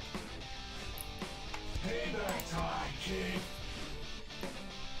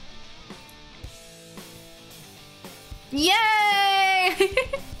 Yay!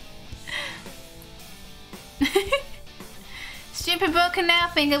 Stupid broken nail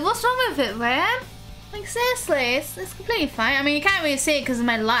finger. What's wrong with it, man? Like seriously, it's completely fine. I mean, you can't really see it because of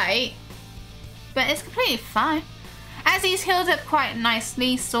my light, but it's completely fine. As he's healed up quite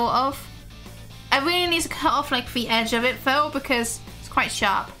nicely, sort of. I really need to cut off like the edge of it though because it's quite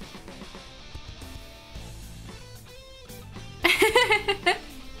sharp.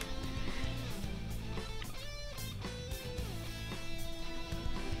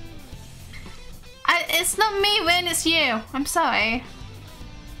 It's not me, Ren, it's you. I'm sorry.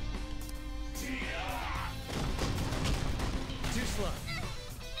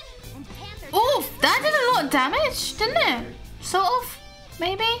 Ooh, that did a lot of damage, didn't it? Sort of,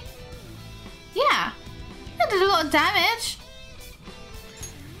 maybe? Yeah, that did a lot of damage.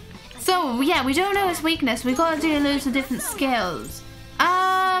 So, yeah, we don't know his weakness. We gotta do loads of different skills.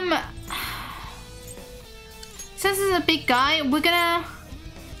 Since he's a big guy, we're gonna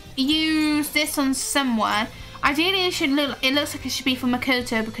use this on someone. Ideally, it looks like it should be for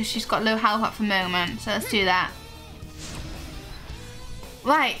Makoto because she's got low health at the moment. So let's do that.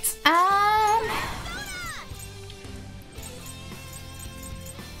 Right.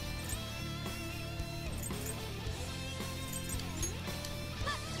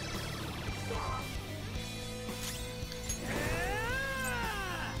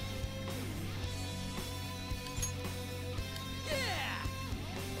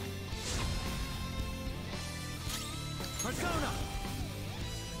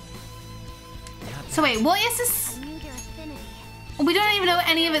 So wait, what is this? We don't even know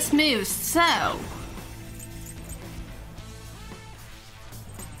any of its moves, so...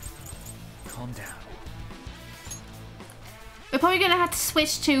 Calm down. We're probably gonna have to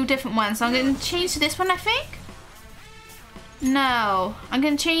switch to different ones. So I'm gonna change to this one, I think? No, I'm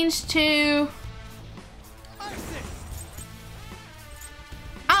gonna change to...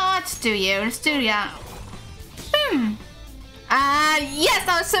 Oh, let's do you. Let's do that. Boom. Yes,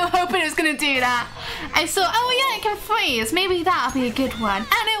 I was so hoping it was gonna do that. I saw, oh yeah, it can freeze. Maybe that'll be a good one. And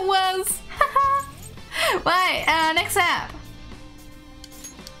it was. Right, next up.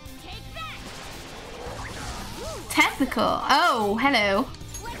 Technical. Oh, hello.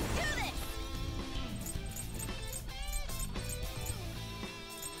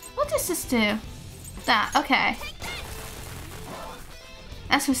 What does this do? That, okay.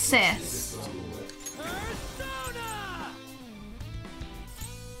 That's assist.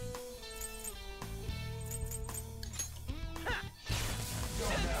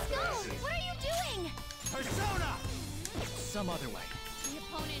 What are you doing? Persona! Some other way. The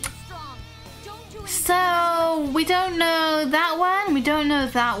opponent is strong. Don't do anything. So, we don't know that one, we don't know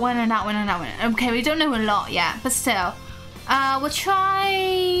that one, and that one, and that one. Okay, we don't know a lot yet, but still. We'll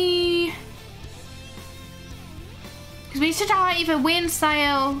try... Because we should try either wind,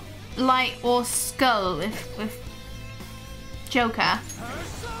 sail, light, or skull with Joker.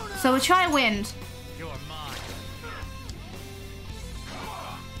 So we'll try wind. You're mine.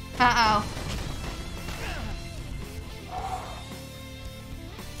 Uh-oh.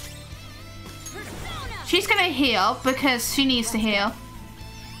 She's gonna heal because she needs to heal.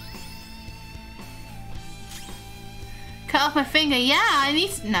 Cut off my finger. Yeah, I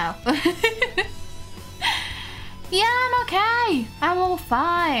need to... No. Yeah, I'm okay. I'm all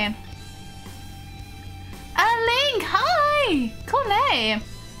fine. Link, hi! Cool name.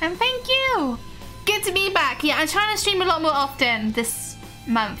 And thank you. Good to be back. Yeah, I'm trying to stream a lot more often this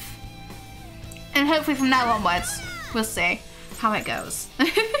month. And hopefully from now onwards, we'll see how it goes.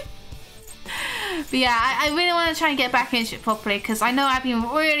 But yeah, I really want to try and get back into it properly because I know I've been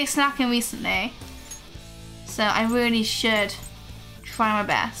really slacking recently. So I really should try my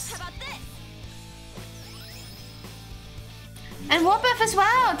best. And Wobbuff as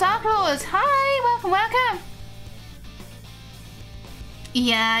well, Dark Lords, hi, welcome, welcome.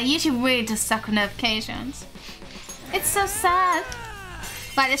 Yeah, YouTube really does suck with notifications. It's so sad.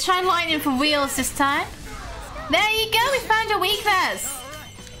 Right, let's try lightning for wheels this time. There you go, we found your weakness.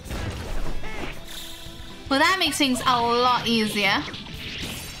 Well, that makes things a lot easier.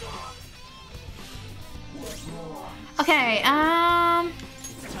 Okay, I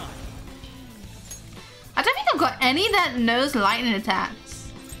don't think I've got any that knows lightning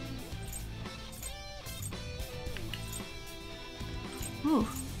attacks. Ooh.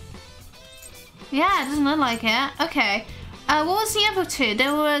 Yeah, it doesn't look like it. Okay. What was the other two?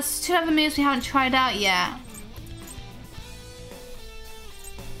 There was two other moves we haven't tried out yet.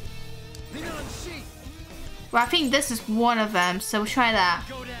 Well, I think this is one of them, so we'll try that.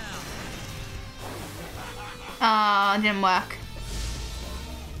 Oh, it didn't work.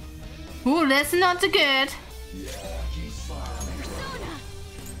 Ooh, that's not too good.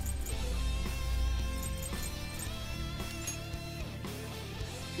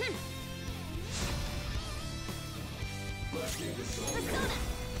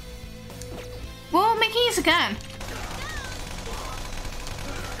 Well, make use again.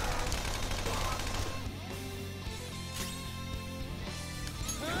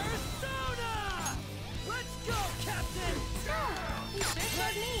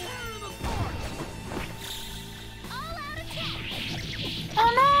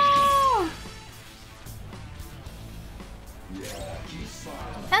 Oh no!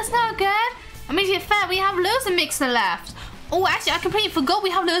 That's not good. I mean, to be fair, we have loads of mixer left. Oh, actually, I completely forgot we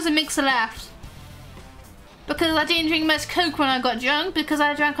have loads of mixer left. Because I didn't drink much Coke when I got drunk, because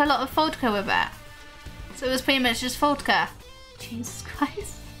I drank a lot of vodka with it. So it was pretty much just vodka. Jesus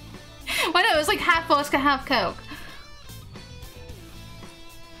Christ. Well, no, it was like half vodka, half Coke.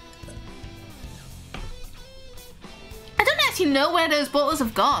 I don't actually know where those bottles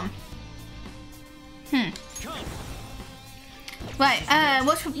have gone. Right,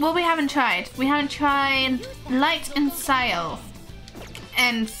 what we haven't tried? We haven't tried light and sail.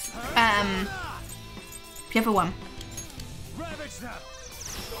 And, the other one.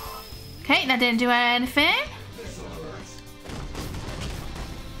 Okay, that didn't do anything.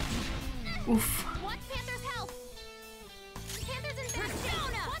 Oof.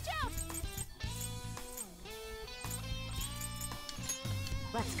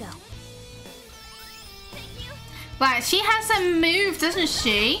 Let's go. Right, she has a move, doesn't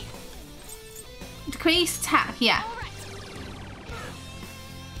she? Decrease attack, yeah.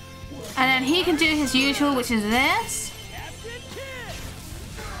 And then he can do his usual, which is this.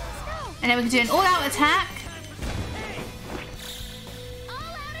 And then we can do an all-out attack.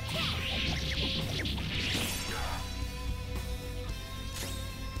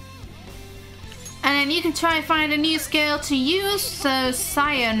 And then you can try and find a new skill to use, so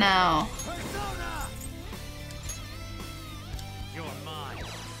Sire now.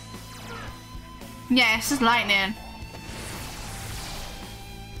 Yeah, it's just lightning.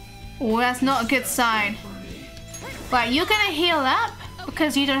 Oh, that's not a good sign. Right, you're gonna heal up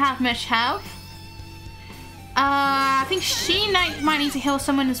because you don't have much health. I think she might need to heal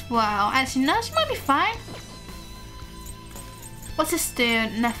someone as well. Actually, no, she might be fine. What's this do?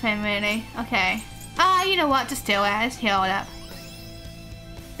 Nothing really. Okay. You know what? Just do it. Let's heal it up.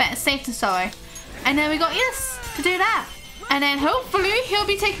 Better safe than sorry. And then we got this to do that. And then hopefully he'll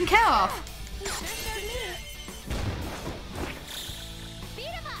be taken care of.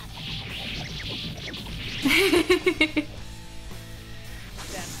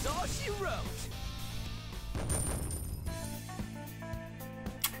 That's all she wrote.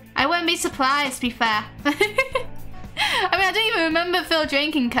 I wouldn't be surprised, to be fair. I mean, I don't even remember Phil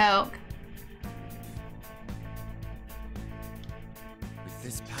drinking Coke. With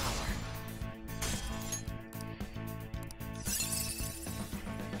this power,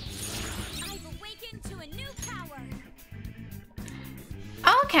 I've awakened to a new power.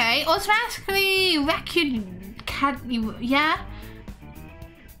 Okay, automatically yeah.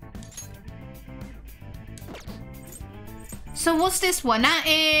 So what's this one? That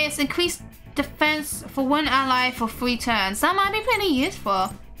is increased defense for one ally for 3 turns. That might be pretty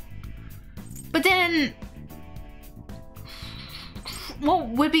useful. But then, what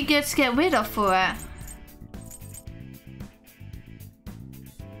would be good to get rid of for it?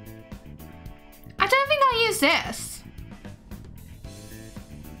 I don't think I'll use this.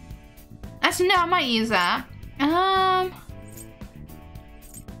 Actually, no, I might use that.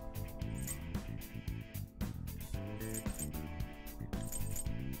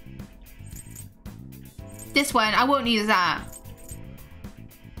 This one, I won't use that.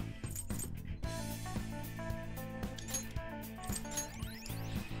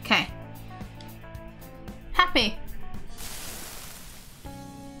 Okay. Happy.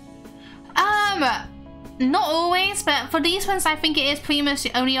 Not always, but for these ones, I think it is pretty much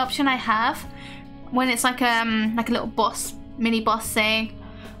the only option I have when it's like a little boss, mini boss thing.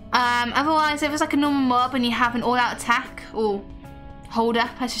 Otherwise, if it's like a normal mob and you have an all-out attack or hold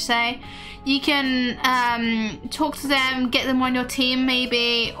up, I should say, you can talk to them, get them on your team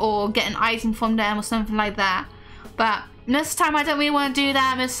maybe, or get an item from them or something like that. But most of the time, I don't really want to do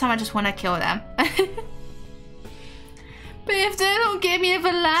that. Most of the time, I just want to kill them. But if they don't give me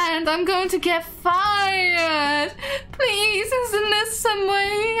the land, I'm going to get fired. Please, isn't there some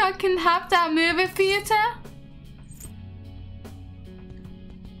way I can have that movie theater?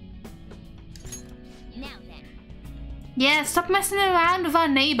 Now then. Yeah, stop messing around with our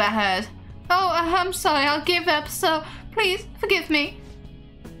neighborhood. Oh, I'm sorry, I'll give up, so please forgive me.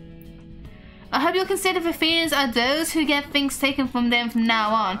 I hope you'll consider the feelings of those who get things taken from them from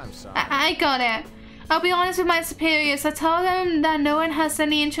now on. I got it. I'll be honest with my superiors. I told them that no one has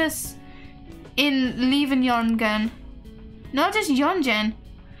any interest in leaving Yongen. Not just Yongen.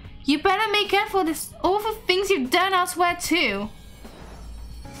 You better make up for this, all the things you've done elsewhere too.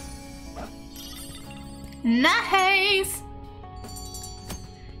 Nice!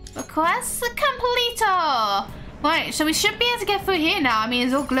 Request complete. Right, so we should be able to get through here now. I mean,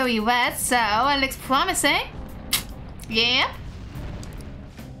 it's all glowy red, so it looks promising. Yeah.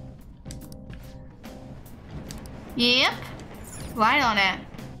 Yep. Right on it.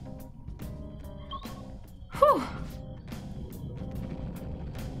 Whew.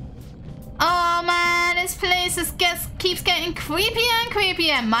 Oh man, this place keeps getting creepier and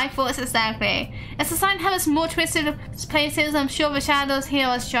creepier. My thoughts exactly. As the sign has more twisted places, I'm sure the shadows here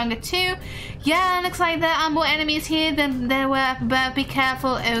are stronger too. Yeah, looks like there are more enemies here than there were, but be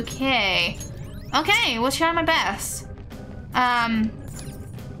careful, okay. Okay, we'll try my best.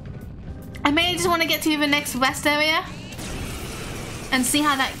 I may just want to get to the next rest area and see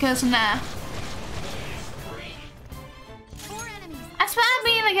how that goes from there. I swear I've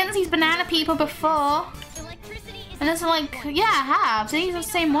been against these banana people before. And it's like, yeah, I have. These are the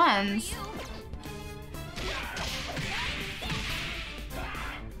same ones.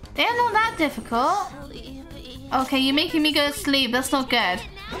 They're not that difficult. Okay, you're making me go to sleep. That's not good.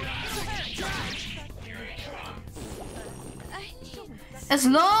 As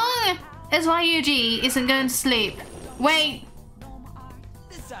long as YUG isn't going to sleep. Wait.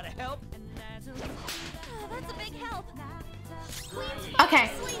 This ought to help. That's a big help. Okay.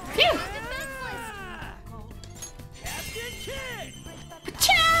 Phew. Captain Kid!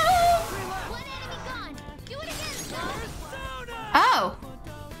 Ciao. One enemy gone. Do it again, Persona. Oh.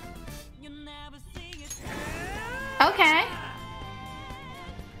 Okay.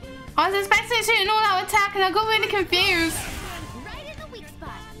 I was expecting to shoot an all-out attack and I got really confused. Right in the weak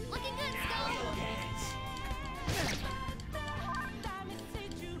spot. Looking good, Skull.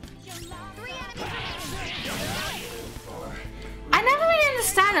 3 enemies remaining. I never really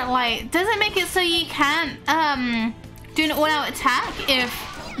understand it. Like, does it make it so you can't do an all-out attack if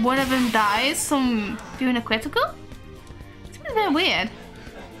one of them dies from doing a critical? It's a bit weird.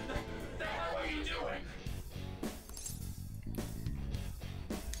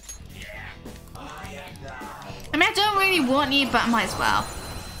 I mean, I don't really want you, but I might as well.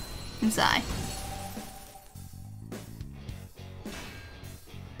 Inside.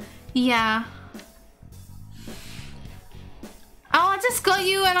 Yeah. Oh, I just got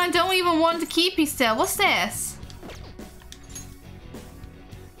you and I don't even want to keep you still. What's this?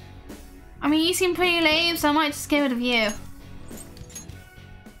 I mean, you seem pretty lame, so I might just get rid of you. We're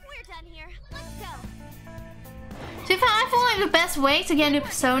done here. Let's go. To be fair, I feel like the best way to get new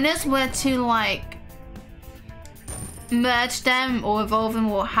personas were to, like, merge them or evolve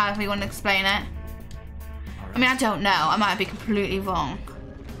them or however you want to explain it. I mean, I don't know. I might be completely wrong.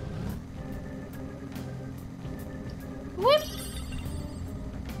 Whoop.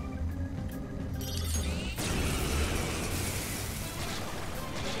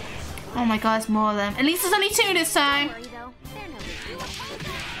 Oh my god, it's more of them. At least there's only 2 this time. Don't worry, though. They're no big deal.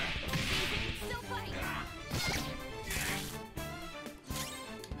 So funny.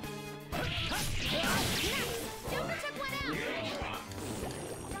 Joker took one out.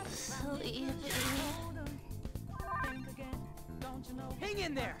 Hang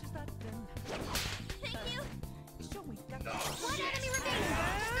in there. Thank you. One enemy remaining.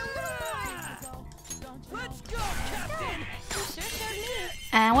 Just a little more. Let's go, Captain. You sure showed me.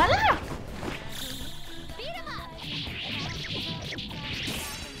 And voila! Beat him up.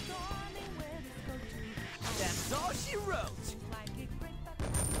 That's all she wrote.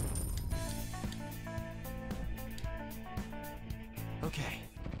 Okay.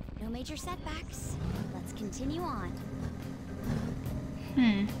 No major setbacks. Let's continue on.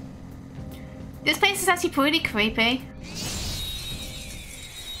 This place is actually pretty creepy.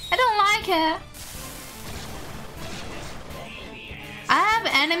 I don't like it. I have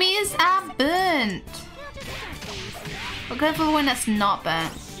enemies are burnt. We'll go for one that's not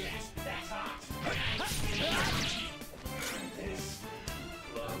burnt.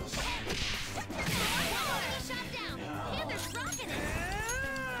 Shot down. Panther's rocking it.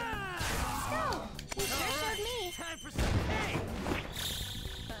 So, you sure showed me. Time for some pay.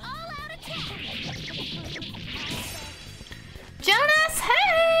 All out attack. Jonas,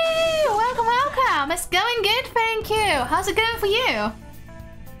 hey! Welcome, welcome. It's going good, thank you. How's it going for you?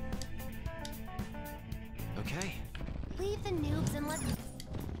 Okay. Leave the noobs and let's.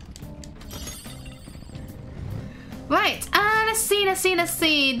 Right, let's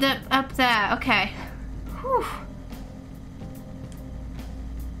see. Up there, okay. Whew.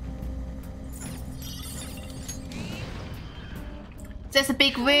 There's a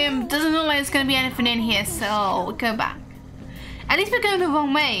big room. Doesn't look like there's gonna be anything in here, so we'll go back. At least we're going the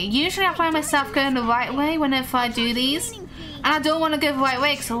wrong way. Usually I find myself going the right way whenever I do these. And I don't want to go the right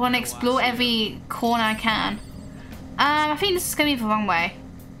way because I want to explore every corner I can. I think this is going to be the wrong way.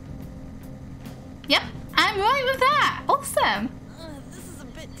 Yep, I'm right with that. Awesome. This is a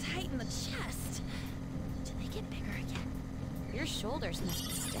bit tight in the chest. Do they get bigger again? Your shoulders must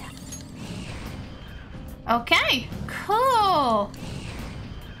be stiff. Okay, cool.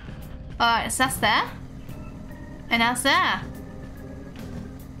 Alright, so that's there. And that's there.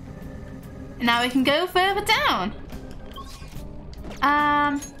 And now we can go further down.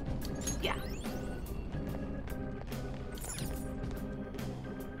 Yeah.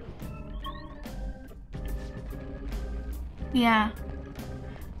 Yeah.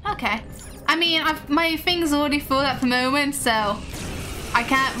 Okay. I mean, my thing's already full at the moment, so I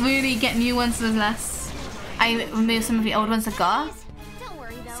can't really get new ones unless I remove some of the old ones I got. Don't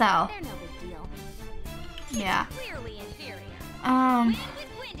worry though. So. They're no big deal. Yeah. Clearly inferior. Um. With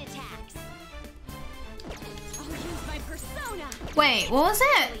wind attacks. I'll use my persona. Wait, what was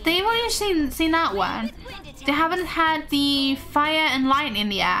it? They've already seen that one. With wind attacks. They haven't had the fire and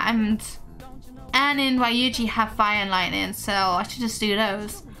lightning yet, and in Ryuji have fire and lightning, so I should just do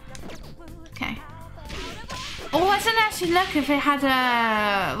those. Okay. Oh, I didn't actually look if it had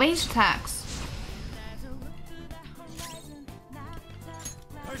range attacks.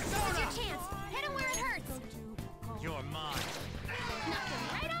 Now's your chance. Hit him where it hurts. You're mine. Knock him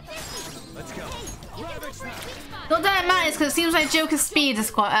right off their feet. Let's go. Hey, you can go for a sweet spot. Not that it matters, because it seems like Joker's speed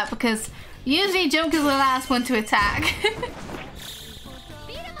is quite up, because usually Joker's the last one to attack.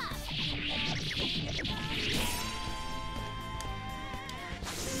 Beat him up.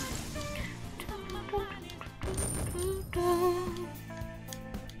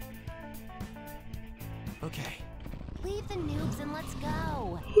 Okay. Leave the noobs and let's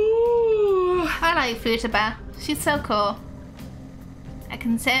go. Ooh, I like Futaba. She's so cool. I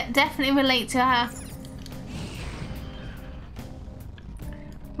can definitely relate to her.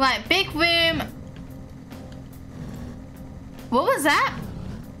 Right, big room. What was that?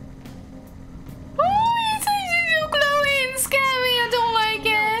 Oh, it's so glowing, scary. I don't like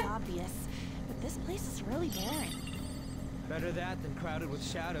it. Obvious, but this place is really barren. Better that than crowded with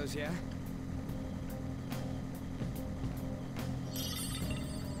shadows, yeah?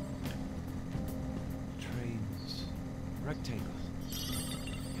 Trains. Rectangles.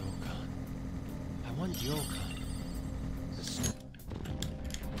 Yokan. I want Yokan.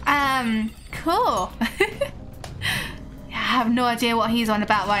 Cool. I have no idea what he's on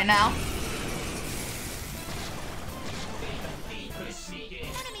about right now.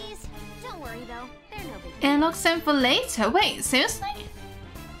 Enemies! Don't worry though, they're no big It unlocks them for later. Wait, seriously?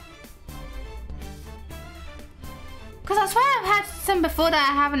 Because I swear I've had some before that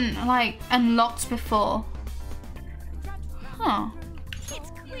I haven't like unlocked before. Huh.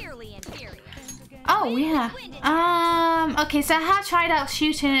 It's clearly inferior. Oh yeah. Okay, so I have tried out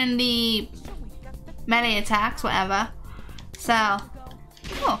shooting in the melee attacks, whatever. So,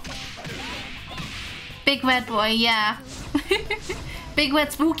 cool. Big red boy, yeah. Big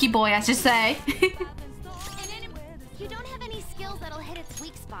red spooky boy, I should say. You don't have any skills that'll hit its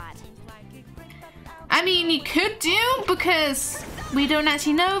weak spot. I mean, you could do, because we don't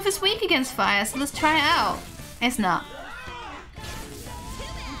actually know if it's weak against fire, so let's try it out. It's not.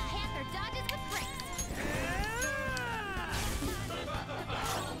 Panther dodges with bricks.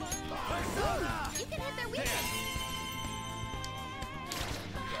 You can hit their weakness.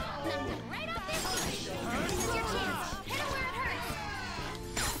 Knock them right off their feet. This is your chance. Hit them where it hurts.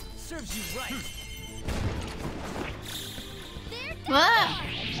 Serves you right. They're done. What?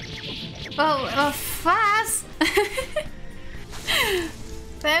 Oh, fast.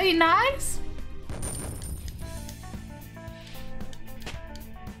 Very nice.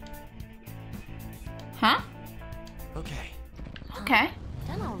 Huh? Okay. Okay.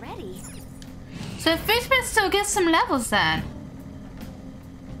 Done already. So Foosman still gets some levels then.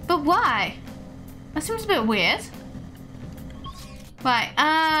 But why? That seems a bit weird. Right,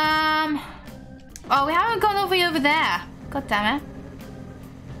 oh, we haven't gone over there. God damn it.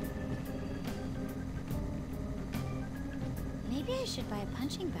 Maybe I should buy a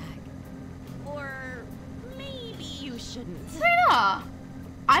punching bag. Or maybe you shouldn't. Why not?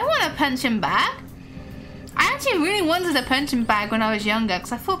 I want a punching bag. I actually really wanted a punching bag when I was younger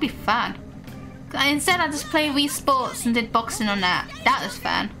because I thought it'd be fun. Instead, I just played Wii Sports and did boxing on that. That was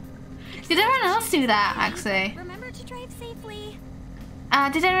fun. Did everyone else do that, actually? Remember to drive safely.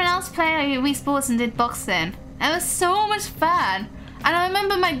 Did everyone else play Wii Sports and did boxing? It was so much fun. And I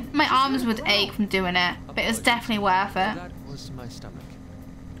remember my arms would ache from doing it. But it was definitely worth it. That was my stomach.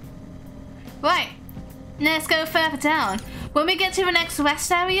 Right. Let's go further down. When we get to the next rest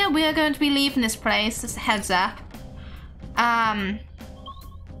area, we are going to be leaving this place. Just a heads up.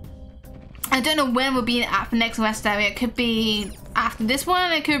 I don't know when we'll be at the next rest area. It could be after this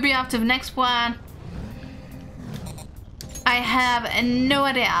one. It could be after the next one. I have no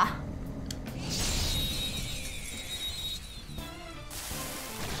idea.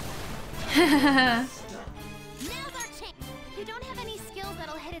 Now's our chance. You don't have any skills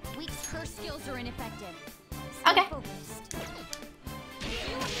that'll hit its weak. Her skills are ineffective. Stay Okay. focused.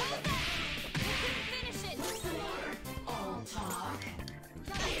 You oppose that. You couldn't finish it. All talk.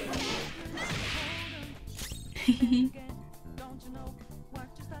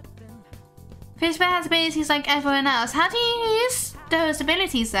 Fishman has abilities like everyone else. How do you use those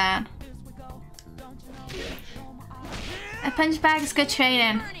abilities then? A punch bag is good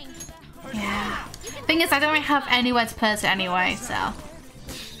training. Yeah. Thing is, I don't really have anywhere to put it anyway, so. Knocked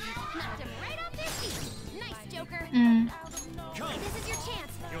him right off their feet. Nice, Joker. This is your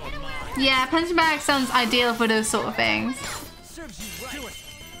chance. Hit him where it Yeah, punch bag sounds ideal for those sort of things. Serves you right. Do it.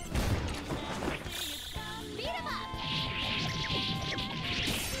 beat him up.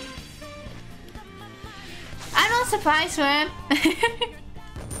 I'm not surprised for him.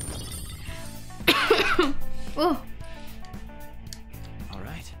 Ooh. All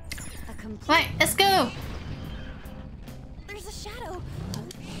right. A complete. Right, let's go. There's a shadow.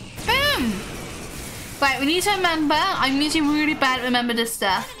 Boom. Right, we need to remember. I'm usually really bad at remember this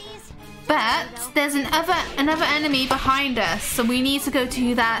stuff. Enemies. But there's another enemy behind us, so we need to go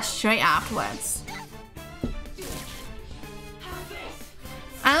to that straight afterwards.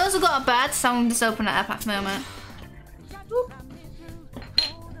 I also got a bird, so I'm just open it up at the moment. Whoop.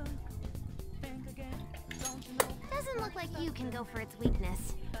 Doesn't look like you can go for its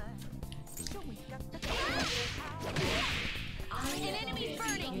weakness. An enemy's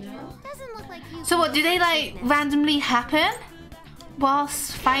burning. Doesn't look like you. So what, do they like randomly happen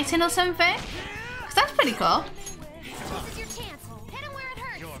whilst fighting or something? 'Cause that's pretty cool. This is your chance. Hit him where it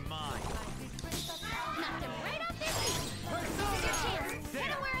hurts.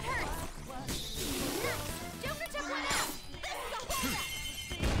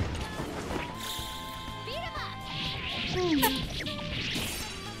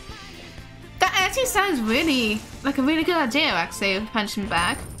 That actually sounds really like a really good idea, actually, of punching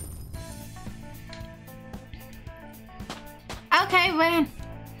bag. Okay, Rain.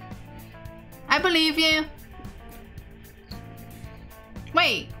 I believe you.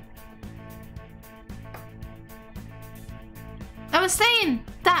 Wait. I was saying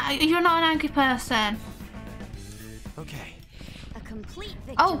that you're not an angry person. Okay. A complete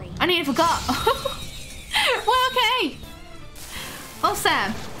victory. Oh, I nearly forgot. Well, okay.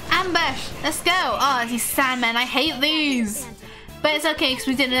 Awesome. Ambush. Let's go. Oh, these sandmen. I hate these. But it's okay because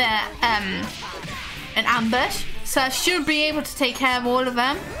we did an ambush. So I should be able to take care of all of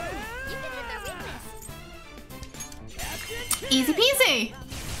them. Easy peasy.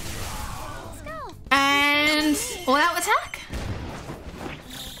 Let's go. And all out attack.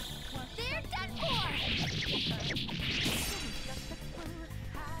 They're done for.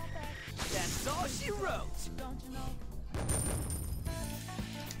 That's all she wrote.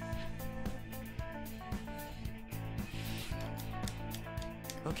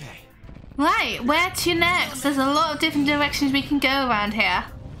 Okay. Right, where to next? There's a lot of different directions we can go around here.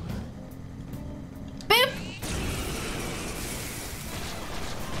 Boop!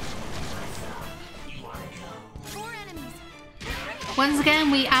 Four enemies. Once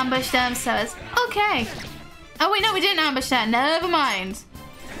again, we ambushed them, so it's okay. Oh wait, no, we didn't ambush them. Never mind.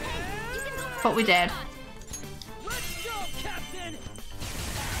 Thought we did. Let's go, Captain.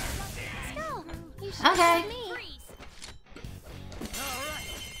 Let's go. You should Okay. follow me. All right,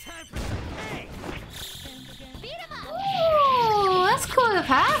 time for some cake. Beat 'em up. Ooh, that's cool of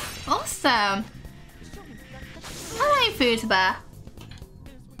her. Awesome. I like food bar.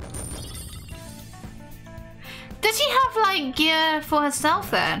 Does she have like gear for herself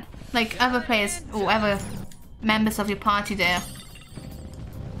then? Like other players or other members of your party do?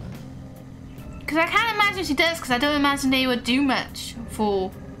 Because I can't imagine she does, because I don't imagine they would do much for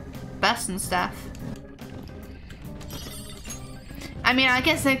busts and stuff. I mean, I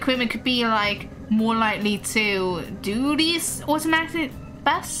guess the equipment could be like more likely to do these automatic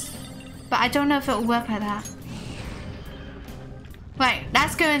busts, but I don't know if it will work like that. Right,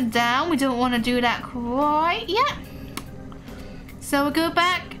 that's going down. We don't want to do that quite yet. So we'll go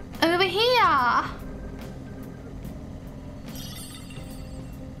back over here.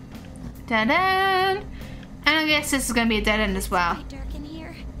 Dead end. And I guess this is going to be a dead end as well. Quite dark in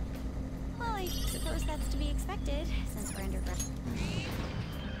here. Well, I suppose that's to be expected since we're underground.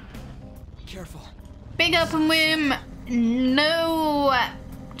 Careful. Big open room. No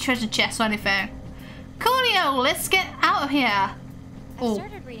treasure chest or anything. Coolio, let's get out of here. I Oh,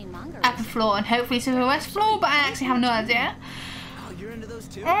 started reading manga. upper floor and hopefully to the west floor, but I actually have no idea. Oh, you're into those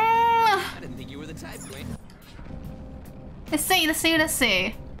too? Mm, I didn't think you were the type, Queen. let's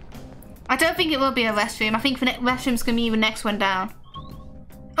see. I don't think it will be a restroom. I think the restroom's going to be the next one down.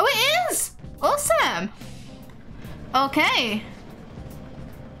 Oh, it is! Awesome! Okay.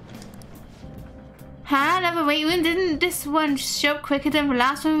 Huh? Another wait room? Didn't this one show up quicker than the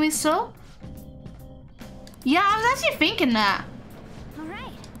last one we saw? Yeah, I was actually thinking that. All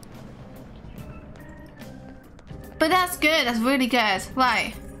right. But that's good. That's really good.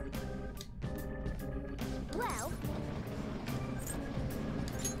 Right. Well,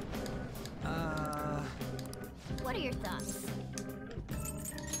 what are your thoughts?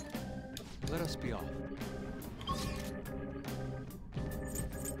 Let us be off.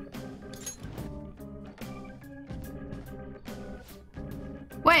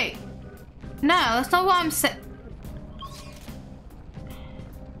 Wait. No, that's not what I'm saying.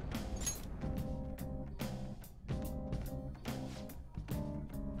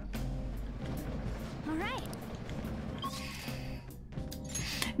 All right.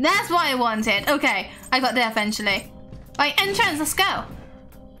 That's what I wanted. Okay, I got there eventually. Right, entrance, let's go.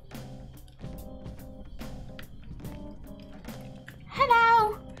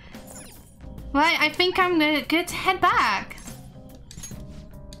 Hello. Right, I think I'm good to head back.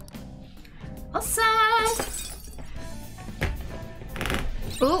 Awesome.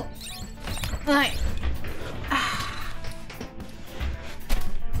 Oh. Right.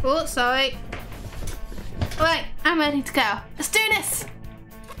 Oh, sorry. Right, I'm ready to go. Let's do this.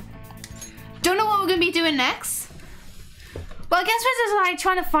 Don't know what we're gonna be doing next. Well, I guess we're just like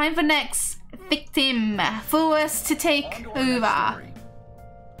trying to find the next victim for us to take over.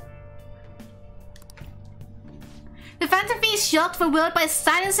 The Phantom Thieves shocked the world by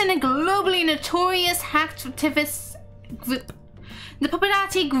silencing a globally notorious hacktivist group. The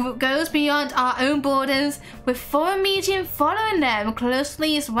popularity goes beyond our own borders, with foreign media following them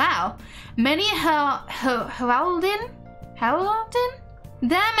closely as well. Many heralding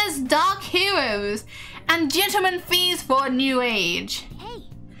them as dark heroes and gentlemen fees for a new age. Hey,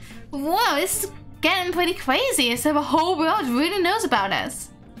 Whoa, this is getting pretty crazy. So the whole world really knows about us.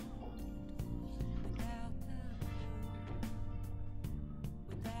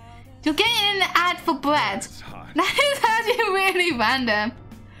 You're getting an ad for bread. That is actually really random.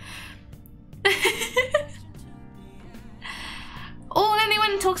 All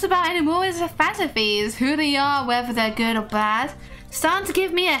anyone talks about anymore is the Phantom fees, who they are, whether they're good or bad. Starting to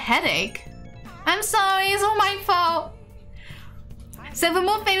give me a headache. I'm sorry, it's all my fault. So the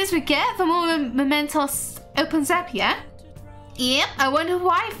more famous we get, the more Mementos opens up, yeah? Yep, I wonder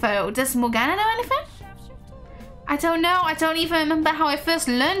why though. Does Morgana know anything? I don't know, I don't even remember how I first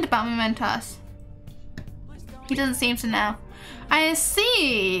learned about Mementos. He doesn't seem to know. I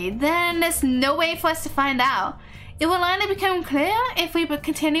see, then there's no way for us to find out. It will only become clear if we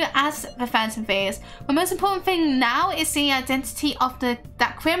continue as the Phantom phase. The most important thing now is the identity of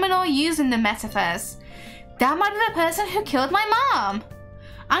that criminal using the metaverse. That might be the person who killed my mom.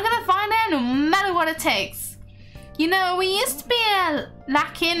 I'm gonna find her no matter what it takes. You know, we used to be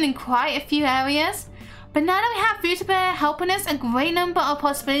lacking in quite a few areas, but now that we have Futaba helping us, a great number of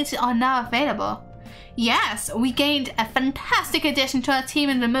possibilities are now available. Yes, we gained a fantastic addition to our team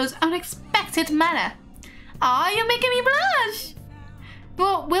in the most unexpected manner. Aw, you're making me blush!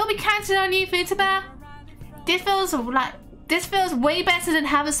 Well, we'll be counting on you, Futaba. This feels way better than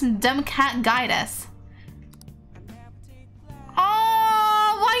having some dumb cat guide us.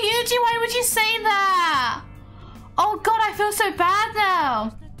 Oh, Ryuji, why would you say that? Oh god, I feel so bad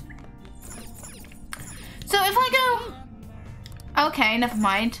now. So if I go... Okay, never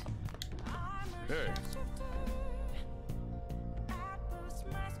mind. Hey.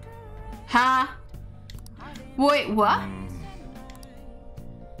 Huh? Wait, what?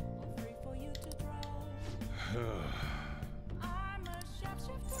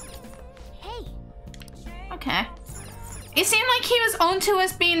 hey, Okay. It seemed like he was onto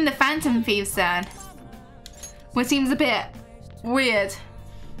us being the Phantom Thieves then. Which seems a bit weird.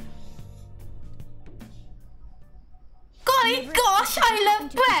 Golly gosh, I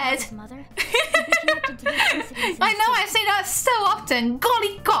love bread! Mother. I know, I say that so often.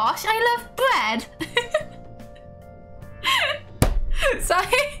 Golly gosh, I love bread! Sorry,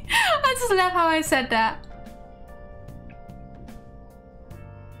 I just love how I said that.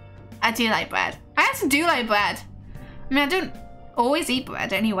 I do like bread. I actually do like bread. I mean, I don't always eat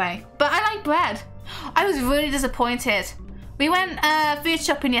bread anyway, but I like bread. I was really disappointed. We went food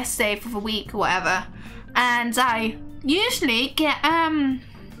shopping yesterday for the week or whatever, and I usually get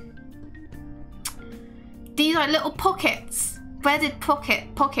these like little pockets, breaded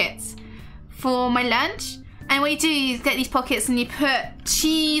pockets for my lunch. And what you do is get these pockets and you put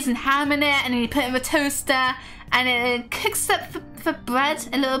cheese and ham in it, and then you put it in the toaster, and it cooks up the bread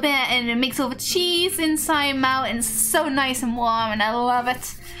a little bit, and it makes all the cheese inside melt, and it's so nice and warm, and I love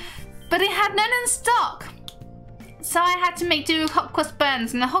it. But it had none in stock, so I had to make do with hot cross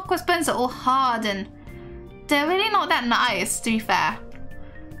buns, and the hot cross buns are all hard, and they're really not that nice, to be fair.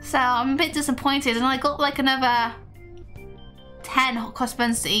 So I'm a bit disappointed, and I got like another 10 hot cross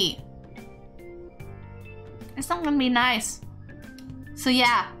buns to eat. It's not gonna be nice. So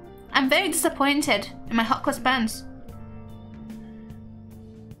yeah, I'm very disappointed in my hot cross buns.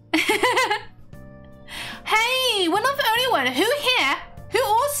 Hey, we're not the only one. Who here who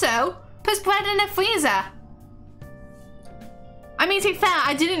also puts bread in a freezer? I mean, to be fair,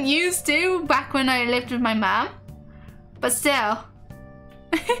 I didn't used to back when I lived with my mom, but still.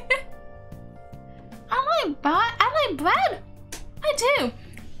 I like bread. I do.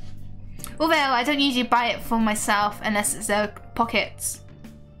 Although I don't usually buy it for myself unless it's pockets.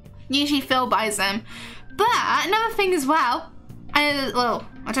 Usually Phil buys them. But another thing as well, I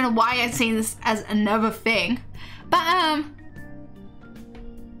don't know why I'd say this as another thing, but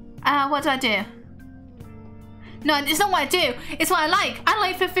what do I do? No, it's not what I do. It's what I like. I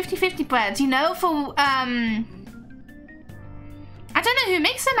like the 50-50 bread, you know, for I don't know who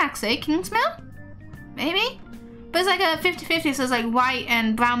makes them actually. Kingsmill? Maybe? But it's like a 50-50, so it's like white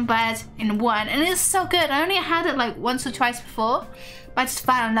and brown bread in one, and it's so good. I only had it like once or twice before, but I just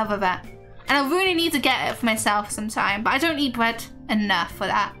fell in love with it. And I really need to get it for myself sometime, but I don't eat bread enough for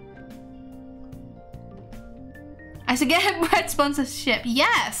that. I should get a bread sponsorship,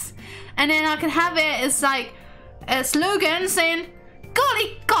 yes! And then I can have it as like a slogan saying,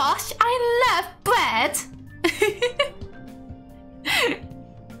 golly gosh, I love bread!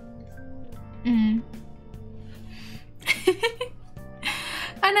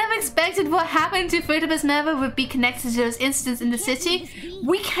 I never expected what happened to Futaba's mother would be connected to those incidents in the city.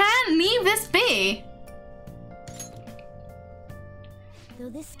 We can't leave this be! Though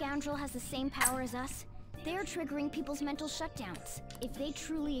this scoundrel has the same power as us, They're triggering people's mental shutdowns. If they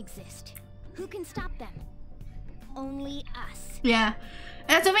truly exist, who can stop them? Only us. Yeah.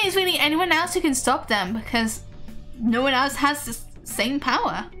 And I don't think it's really anyone else who can stop them because no one else has the same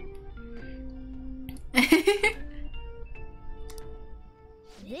power.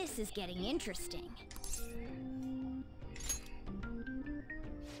 This is getting interesting.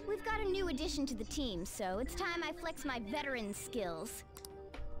 We've got a new addition to the team, so it's time I flex my veteran skills.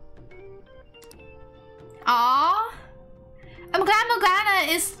 Aww. I'm glad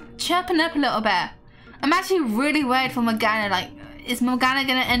Morgana is chirping up a little bit. I'm actually really worried for Morgana. Like, is Morgana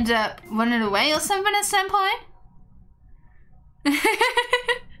gonna end up running away or something at some point?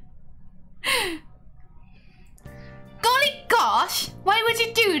 Golly gosh! Why would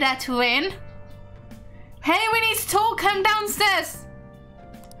you do that, Win? Hey, we need to talk. Come downstairs.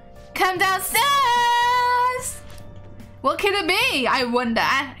 Come downstairs! What could it be? I wonder.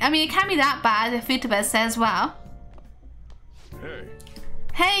 I mean, it can't be that bad if Futaba says well. Hey.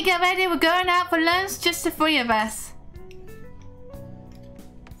 Hey, get ready. We're going out for lunch, just the three of us.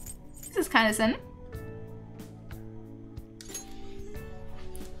 This is kind of fun.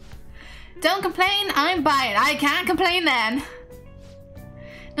 Don't complain, I'm buying. I can't complain then.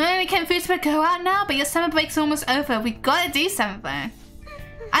 Not only can Futaba go out now, but your summer break's almost over. We gotta do something.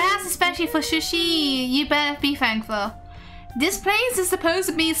 I asked especially for sushi. You better be thankful. This place is supposed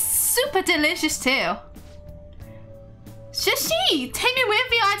to be super delicious too. Sushi! Take me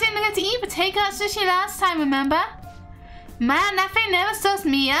with you. I didn't get to eat potato sushi last time, remember? Man, that thing never stops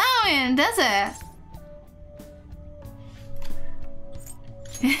meowing, does it?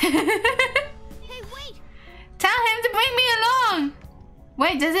 Hey, wait! Tell him to bring me along!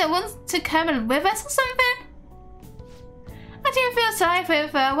 Wait, does it want to come with us or something? I do feel sorry for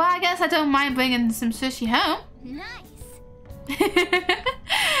it, well, I guess I don't mind bringing some sushi home. Nice!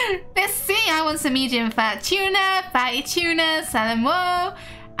 Let's see, I want some medium fat tuna, fatty tuna, salmon roll,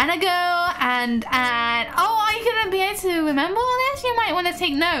 and a go, and oh, are you gonna be able to remember all this? You might want to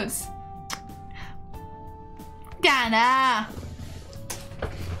take notes. Ghana.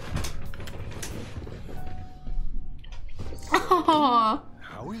 Oh,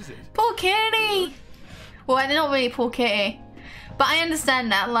 How is it? poor kitty. Well, they're not really poor kitty, but I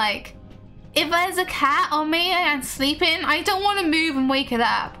understand that. Like, if there's a cat on me and sleeping, I don't want to move and wake it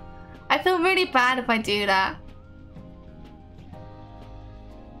up. I feel really bad if I do that.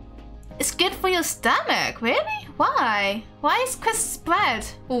 It's good for your stomach, really? Why? Why is crisp bread?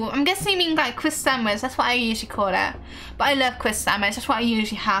 Oh, I'm guessing you mean like crisp sandwich. That's what I usually call it. But I love crisp sandwich. That's what I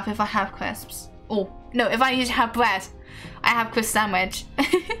usually have if I have crisps. Oh, no, if I usually have bread, I have crisp sandwich.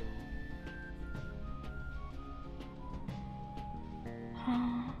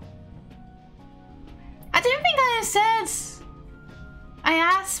 I don't think I said... I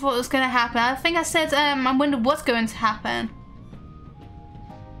asked what was going to happen. I think I said, I wonder what's going to happen.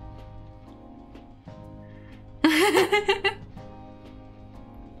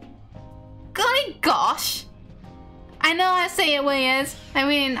 Golly gosh! I know I say it weird. I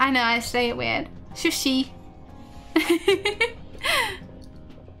mean, I know I say it weird. Sushi.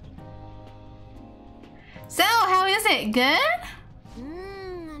 So, how is it? Good?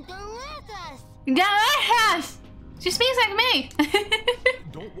 Delicious! Delicious! She speaks like me.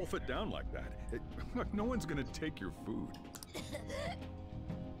 Don't wolf it down like that. Look, no one's gonna take your food.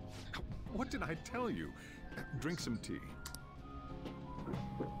 What did I tell you? Drink some tea.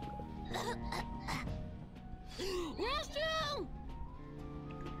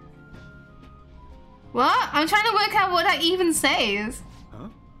 What? I'm trying to work out what that even says. Huh?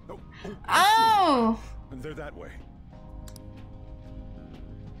 Oh! They're that way.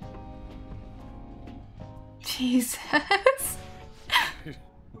 Jesus.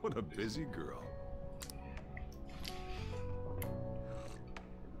 What a busy girl.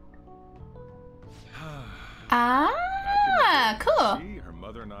 Ah, cool. See, her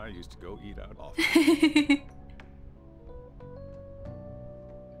mother and I used to go eat out often.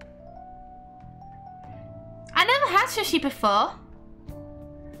 I never had sushi before.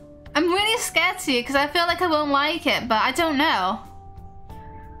 I'm really scared to because I feel like I won't like it, but I don't know.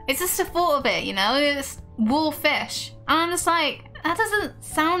 It's just the thought of it, you know? It's raw fish. And I'm just like, that doesn't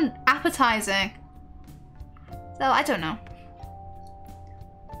sound appetizing. So I don't know.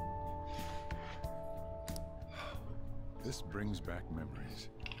 This brings back memories.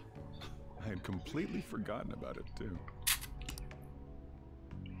 I had completely forgotten about it too.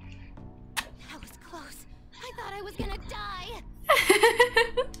 That was close. I thought I was gonna die.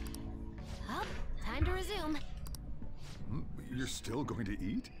 Oh, time to resume. You're still going to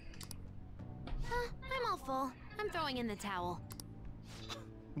eat? I'm all full. I'm throwing in the towel.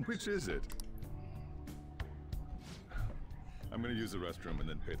 Which is it? I'm gonna use the restroom and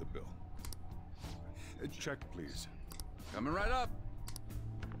then pay the bill. Check, please. Coming right up.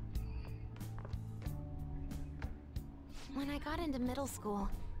 When I got into middle school,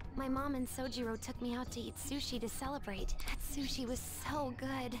 my mom and Sojiro took me out to eat sushi to celebrate. That sushi was so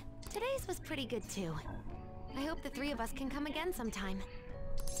good. Today's was pretty good too. I hope the three of us can come again sometime.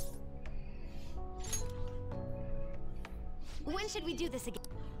 When should we do this again?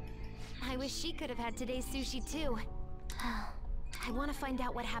 I wish she could have had today's sushi too. I want to find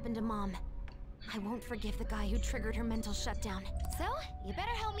out what happened to Mom. I won't forgive the guy who triggered her mental shutdown. So, you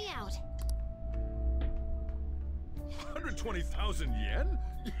better help me out. 120,000 yen?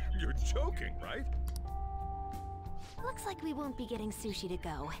 You're joking, right? Looks like we won't be getting sushi to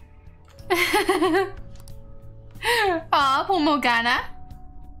go. Aw, poor Morgana.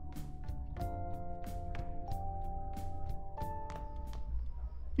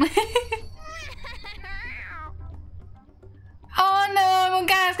 Oh no,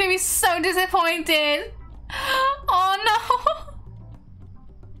 Morgana's gonna be so disappointed. Oh no.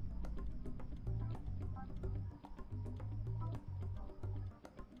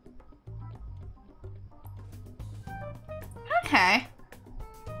 Okay.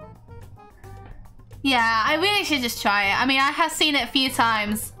 Yeah, I really should just try it. I mean, I have seen it a few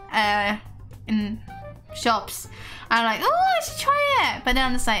times in shops. I'm like, oh, I should try it. But then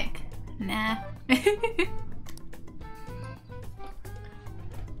I'm just like, nah.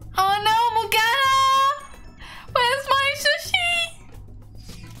 Oh no, Morgana! Where's my sushi?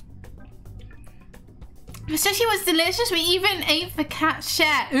 The sushi was delicious. We even ate the cat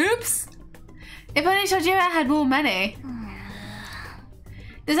share. Oops. If only Sojiro had more money.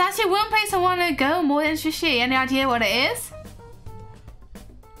 There's actually one place I want to go more than sushi. Any idea what it is?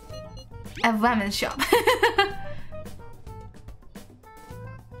 A ramen shop.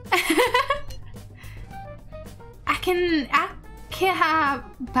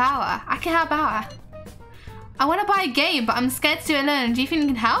 Akihabara. I want to buy a game, but I'm scared to do it alone. Do you think you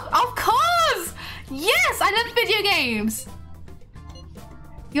can help? Of course! Yes! I love video games!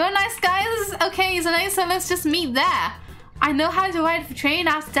 You're a nice guy. Okay, so nice, so let's just meet there. I know how to ride the train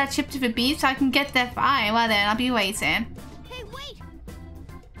after that trip to the beach, so I can get there fine. Well then, I'll be waiting. Hey, wait!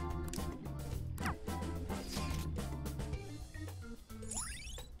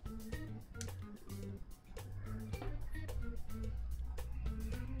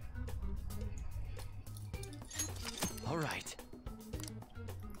 All right.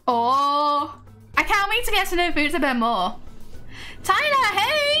 Oh, I can't wait to get to know Boots a bit more. Tyler,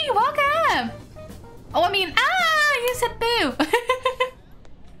 hey, welcome. Oh, I mean, you said boo.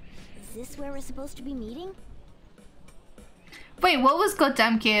 Is this where we're supposed to be meeting? Wait, what was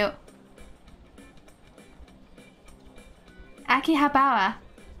goddamn cute? Akihabara.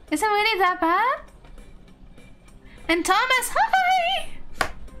 Is it really that bad? And Thomas, hi!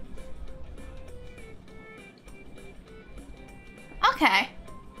 Okay.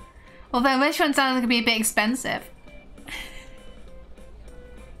 Although this one sounds like it'd be a bit expensive.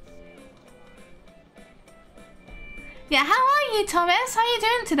 Yeah, how are you, Thomas? How are you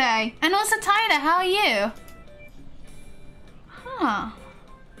doing today? And also Tyler, how are you? Huh.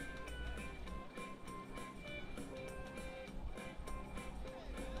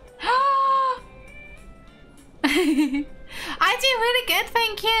 I do really good,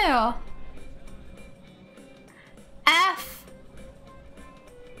 thank you. F.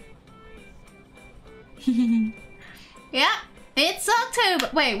 Yeah, it's October.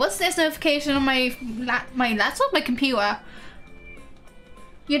 Wait, what's this notification on my laptop? My computer.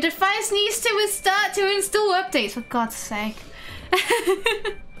 Your device needs to restart to install updates, for God's sake.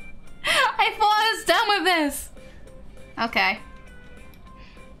 I thought I was done with this. Okay.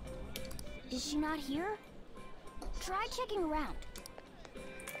 Is she not here? Try checking around.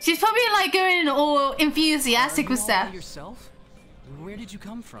 She's probably like going all enthusiastic with stuff. By yourself? Where did you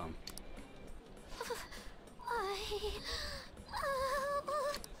come from?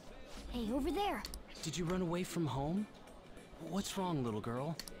 Hey, over there. Did you run away from home? What's wrong, little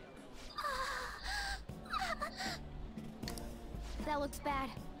girl? That looks bad.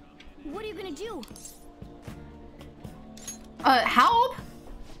 What are you gonna do? Help?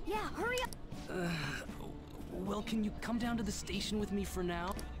 Yeah, hurry up. Well, can you come down to the station with me for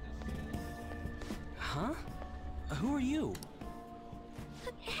now? Huh? Who are you?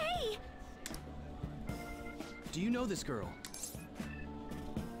 Hey! Do you know this girl?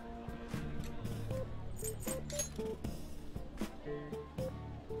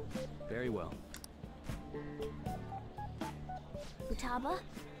 Very well. Futaba,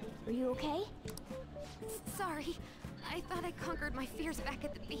 are you okay? Sorry. I thought I conquered my fears back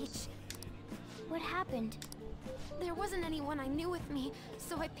at the beach. What happened? There wasn't anyone I knew with me,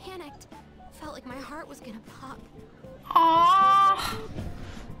 so I panicked. Felt like my heart was gonna pop. Aww.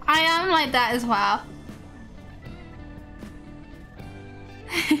 I am like that as well.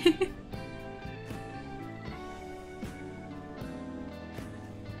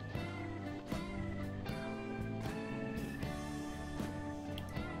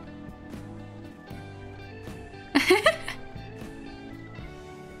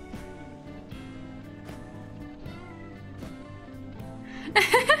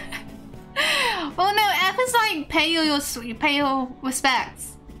 Well, no, F is like pay your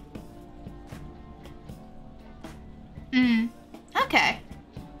respects. Okay.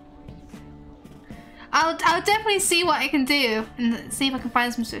 I'll definitely see what I can do and see if I can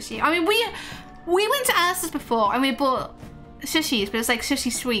find some sushi. I mean, we went to Alice's before and we bought sushis, but it's like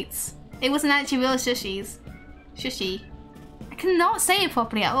sushi sweets. It wasn't actually real sushis. Sushi. I cannot say it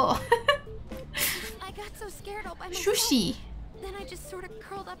properly at all. I got so scared all by myself. Sushi. Then I just sort of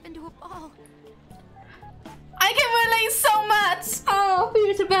curled up into a ball. I can relate so much. Oh,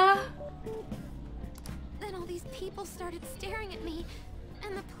 beautiful. Then all these people started staring at me,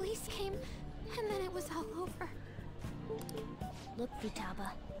 and the police came, and then it was all over. Look,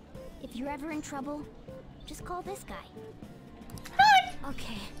 Futaba, if you're ever in trouble, just call this guy. Hi.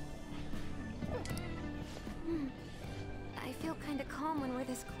 Okay. I feel kinda calm when we're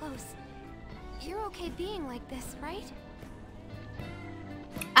this close. You're okay being like this, right?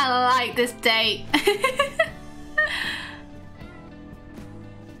 I like this date.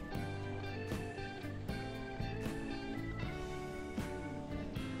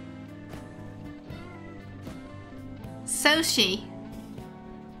 Sushi.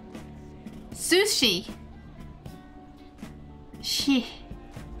 Sushi. Sushi.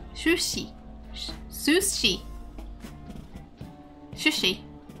 Sushi. Sushi.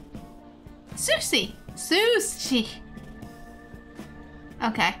 Sushi. Sushi.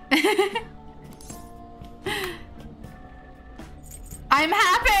 Okay. I'm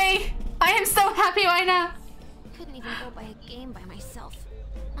happy! I am so happy right now. Couldn't even go by a game by myself.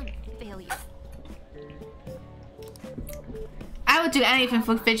 I'm a failure. I would do anything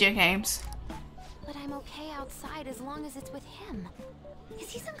for video games. But I'm okay outside as long as it's with him. Is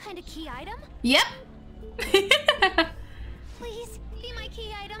he some kind of key item? Yep. Please, be my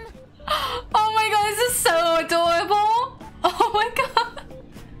key item. Oh my god, this is so adorable. Oh my god.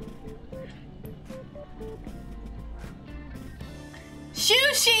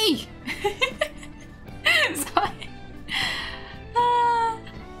 Sushi! Sorry.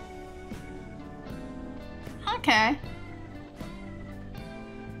 Okay.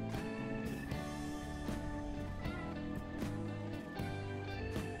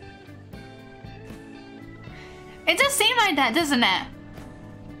 It does seem like that, doesn't it?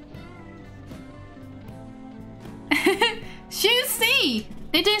 Shoes see!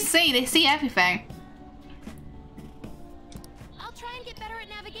 They do see, they see everything. I'll try and get better at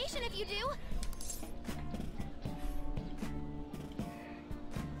navigation if you do.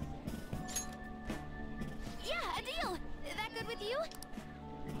 Yeah, a deal. That good with you?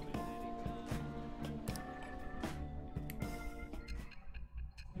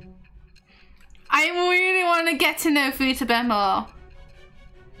 I really want to get to know Futaba more.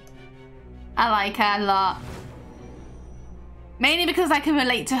 I like her a lot. Mainly because I can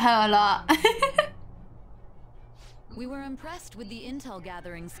relate to her a lot. We were impressed with the intel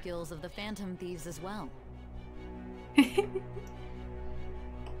gathering skills of the Phantom Thieves as well.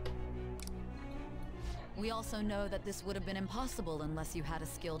 We also know that this would have been impossible unless you had a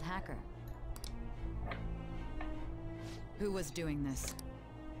skilled hacker. Who was doing this?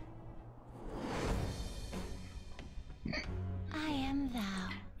 I am Val.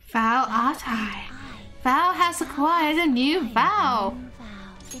 Val art I. Val has acquired a new Val.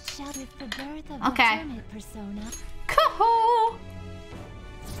 It shouted the birth of Okay. the hermit persona. Cool.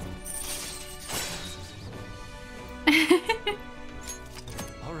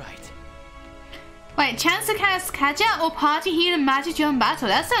 Alright. Wait, chance to cast Kaja or party healer magic during battle.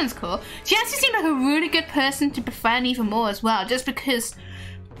 That sounds cool. She actually seemed like a really good person to befriend even more as well, just because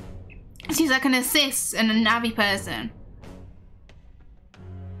she's like an assist and a Navi person.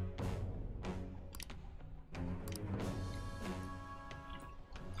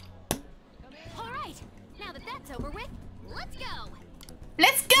 Alright, now that that's over with, let's go!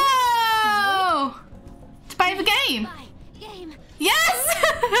 Let's go! To buy the game. Bye, game. Yes!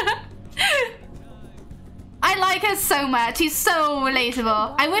 I like her so much. He's so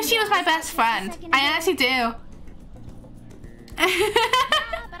relatable. I wish he was my best friend. I actually do. Yeah,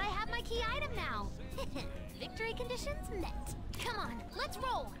 but I have my key item now. Victory conditions met. Come on, let's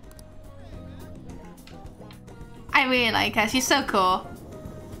roll. I really like her. She's so cool.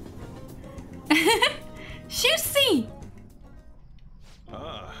 Juicy!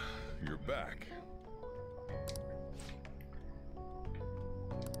 Ah, you're back.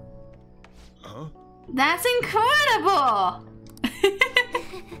 Huh? That's incredible!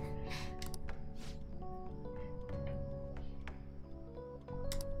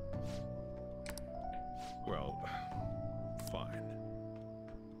 Well, fine.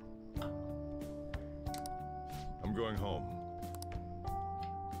 I'm going home.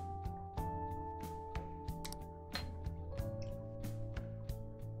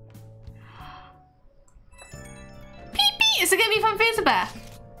 Pee-pee! Is it gonna be from Fusabear?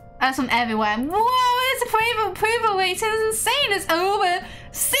 That's from everywhere. Whoa, it's approval rate is insane. It's over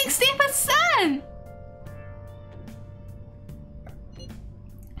 60%.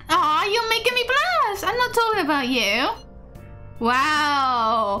 Aw, you're making me blush. I'm not talking about you.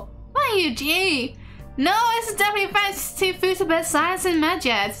 Wow. Why you G? No, it's definitely thanks to Fusabear's science and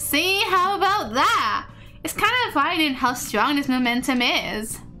magic. See, how about that? It's kind of finding how strong this momentum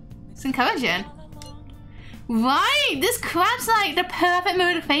is. It's encouraging. Right, this crab's like the perfect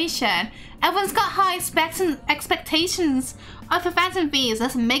motivation. Everyone's got high expectations of the Phantom Thieves.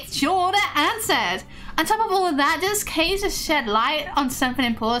 Let's make sure they're answered. On top of all of that, this case has shed light on something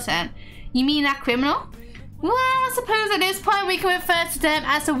important. You mean that criminal? Well, I suppose at this point we can refer to them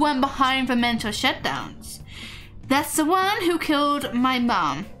as the one behind the mental shutdowns. That's the one who killed my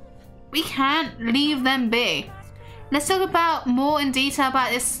mom. We can't leave them be. Let's talk about more in detail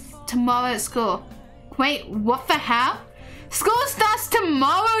about this tomorrow at school. Wait, what the hell? School starts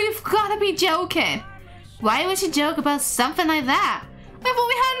tomorrow? You've got to be joking. Why would you joke about something like that? I thought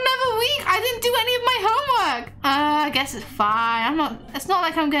we had another week. I didn't do any of my homework. I guess it's fine. I'm not. It's not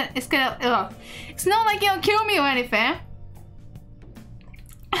like I'm gonna. It's gonna. Ugh. It's not like you'll kill me or anything.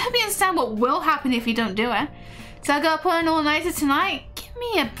 I hope you understand what will happen if you don't do it. So I gotta put an all-nighter tonight. Give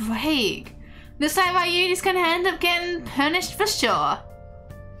me a break. Looks like Ryuji's gonna end up getting punished for sure.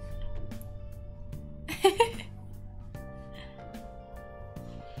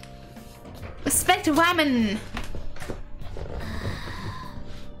 Respect ramen.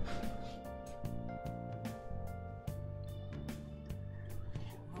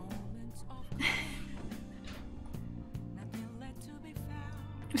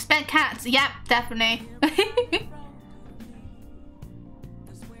 Respect cats. Yep, definitely.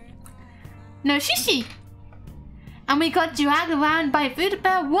 No shishi. And we got dragged around by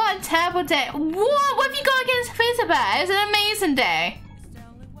Fusabear. What a terrible day. What have you got against Fusabear? It's an amazing day.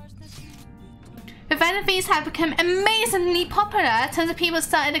 The Phantom Thieves have become amazingly popular. Tons of people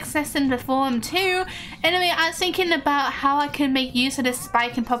started accessing the forum too. Anyway, I was thinking about how I could make use of this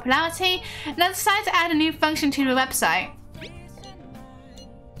spike in popularity, and I decided to add a new function to the website.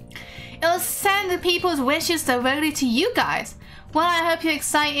 It'll send the people's wishes directly to you guys. Well, I hope you're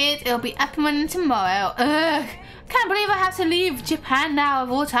excited. It'll be up and running tomorrow. Ugh. Can't believe I have to leave Japan now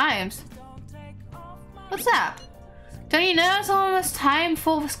of all times. What's that? Don't you know it's almost time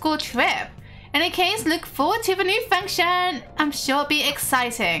for the school trip? In any case, look forward to the new function. I'm sure it'll be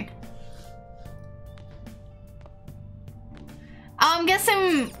exciting. I'm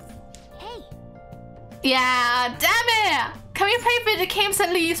guessing... Hey. Yeah, damn it! Can we play video games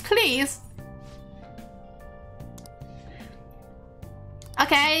at least, please?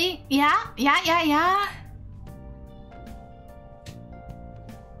 Okay, yeah.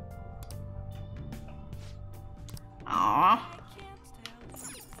 Aww.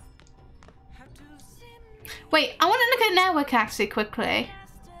 Wait, I want to look at network actually quickly.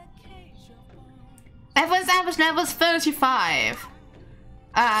 Everyone's average level is 35.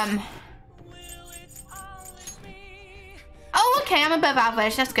 Oh, okay, I'm above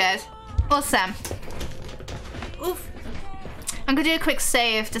average. That's good. Awesome. Oof. I'm gonna do a quick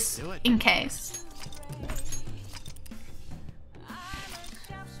save just in case.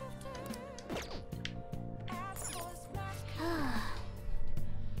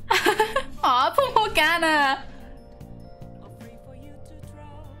 Aw, poor Morgana.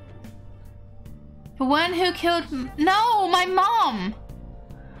 The one who killed... No, my mom.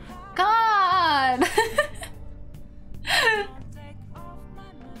 God.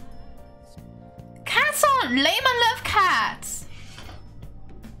 Cats aren't lame. I love cats.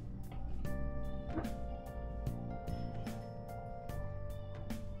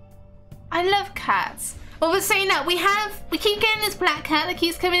 I love cats. Well, we're saying that we keep getting this black cat that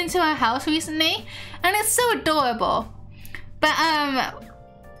keeps coming into our house recently, and it's so adorable. But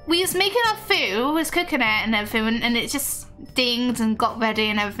we was making our food, we was cooking it and everything, and it just dinged and got ready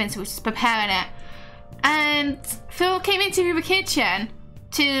and everything, so we was just preparing it. And Phil came into the kitchen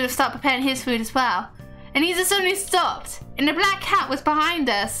to start preparing his food as well. And he just suddenly stopped. And the black cat was behind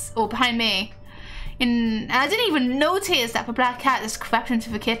us, or behind me. And I didn't even notice that the black cat just crept into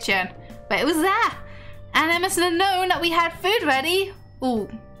the kitchen. But it was there. And I must have known that we had food ready. Or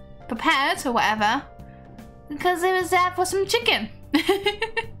prepared, or whatever. Because it was there for some chicken.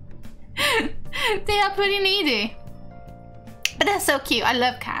 They are pretty needy. But they're so cute. I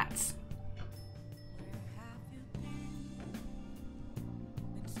love cats.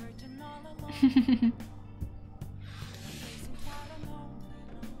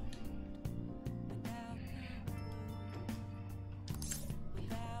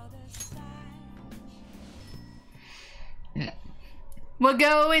 We're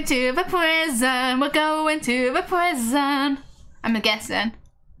going to the prison. We're going to the prison. I'm guessing.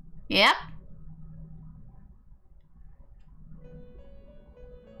 Yep.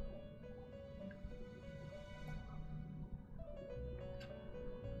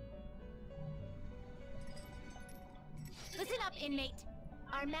 Listen up, inmate.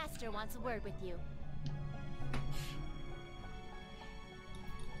 Our master wants a word with you.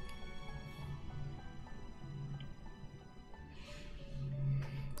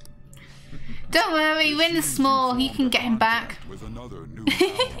 Don't worry, Rin is small. You can get him back. With another new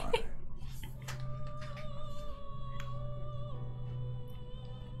ally.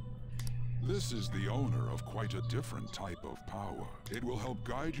 This is the owner of quite a different type of power. It will help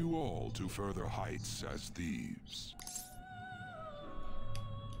guide you all to further heights as thieves.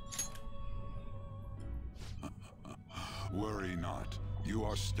 Worry not. You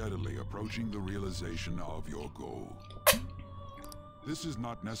are steadily approaching the realization of your goal. This is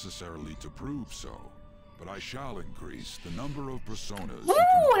not necessarily to prove so, but I shall increase the number of personas.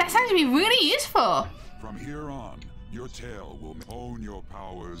 Ooh, that sounds to be really useful. From here on, your tale will hone your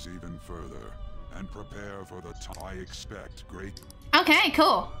powers even further and prepare for the time. I expect great. Okay,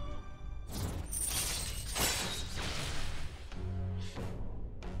 cool.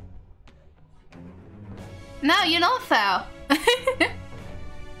 No, you're not foul.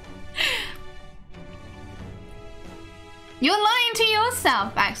 You're lying to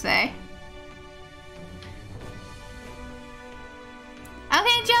yourself, actually.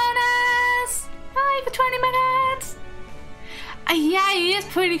 Okay, Jonas! Hi for 20 minutes! Yeah, he is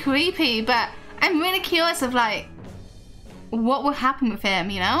pretty creepy, but I'm really curious of, like, what will happen with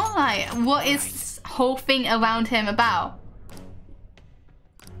him, you know? Like, what is this whole thing around him about?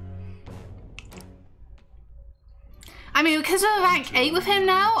 I mean, because we're rank 8 with him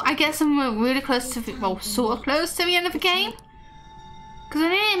now, I guess we're really close to the, well, sort of close to the end of the game. Because we're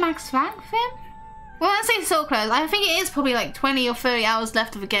nearly max rank with him. Well, I say so close. I think it is probably like 20 or 30 hours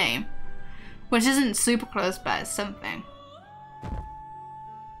left of the game. Which isn't super close, but it's something.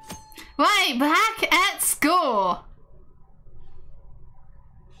 Right, back at school.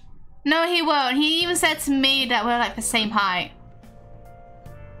 No, he won't. He even said to me that we're like the same height.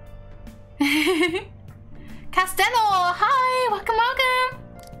 Castello, hi, welcome, welcome.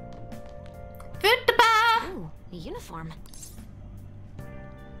 Goodbye. Ooh, a uniform.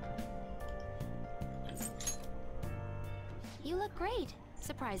 You look great,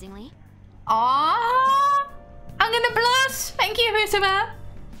 surprisingly. Aww, I'm gonna blush. Thank you, Futaba.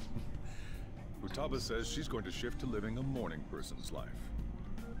 Futaba says she's going to shift to living a morning person's life.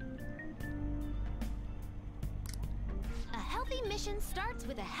 A healthy mission starts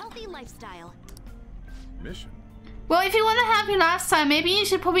with a healthy lifestyle. Mission? Well, if you want to have your last time, maybe you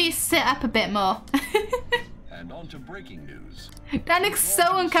should probably sit up a bit more. And on to breaking news. That looks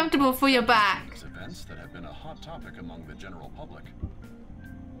so uncomfortable for your back. Events that have been a hot topic among the general public.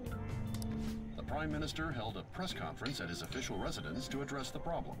 The Prime Minister held a press conference at his official residence to address the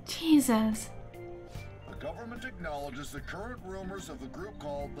problem. Jesus. The government acknowledges the current rumors of the group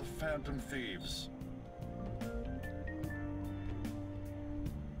called the Phantom Thieves.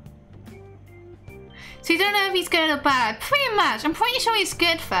 So you don't know if he's good or bad. Pretty much. I'm pretty sure he's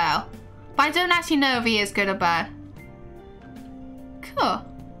good, though. But I don't actually know if he is good or bad. Cool.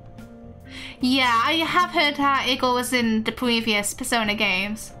 Yeah, I have heard that Igor was in the previous Persona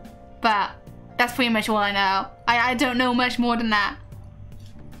games. But that's pretty much all I know. I don't know much more than that.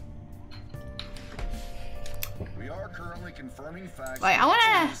 We are currently confirming facts. Wait, I want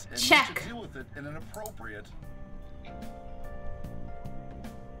to check. Deal with it in an appropriate.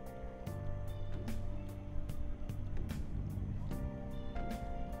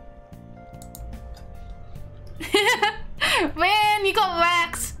 Man, you got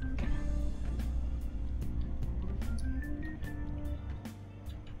wrecked.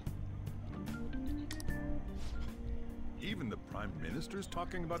 Even the Prime Minister's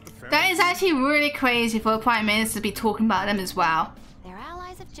talking about the family. That is actually really crazy for a Prime Minister to be talking about them as well. They're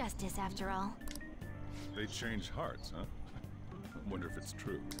allies of justice, after all. They change hearts, huh? I wonder if it's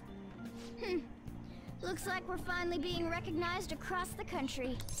true. Looks like we're finally being recognized across the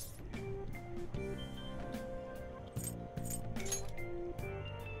country.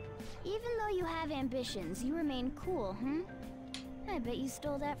 Even though you have ambitions, you remain cool, I bet you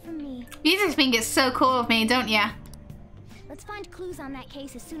stole that from me. You just think it's so cool of me, don't ya? Let's find clues on that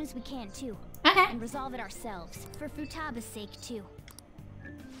case as soon as we can, too. Okay. And resolve it ourselves, for Futaba's sake, too.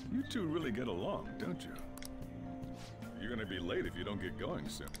 You two really get along, don't you? You're gonna be late if you don't get going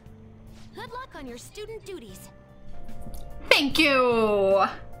soon. Good luck on your student duties. Thank you!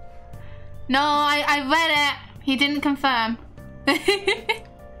 No, I read it. He didn't confirm.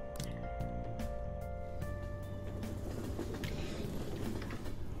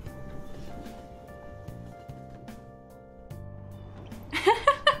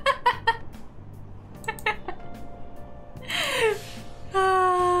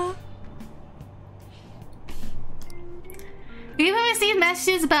 We even received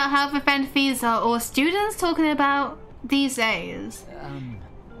messages about how the fantasies are all students talking about these days.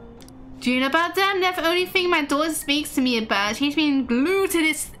 Do you know about them? They're the only thing my daughter speaks to me about. She's been glued to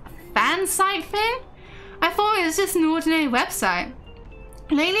this fan site thing. I thought it was just an ordinary website.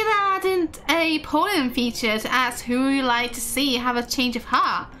 Lately they added a polling feature to ask who you'd like to see have a change of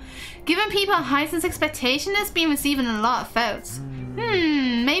heart. Given people a heightened expectation, it's been receiving a lot of votes.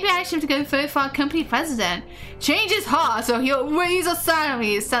 Maybe I should go vote for our company president. Change his heart or he'll raise our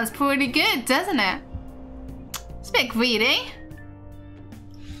salaries. Sounds pretty good, doesn't it? It's a bit greedy.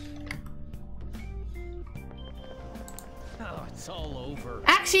 Oh, it's all over.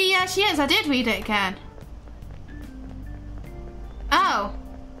 Actually, yeah, she is. I did read it again. Oh.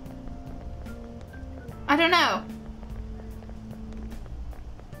 I don't know.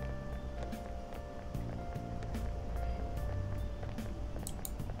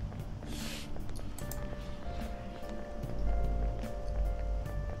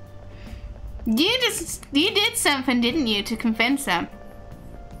 You did something, didn't you, to convince him?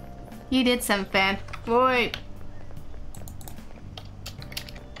 You did something. Right.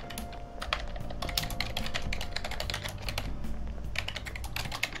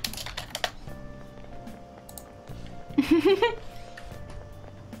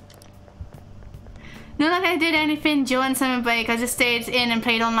 Not like I did anything during summer break. I just stayed in and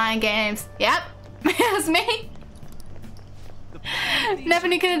played online games. Yep, that was me.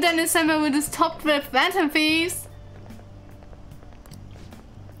 Nothing he could have done this summer would have stopped the Phantom Thieves.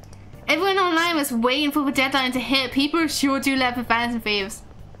 Everyone online was waiting for the deadline to hit. People sure do love the Phantom Thieves.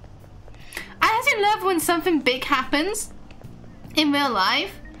 I actually love when something big happens in real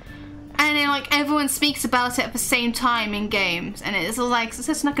life and then like everyone speaks about it at the same time in games, and it's all like it's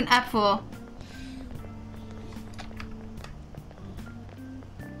just like an uproar.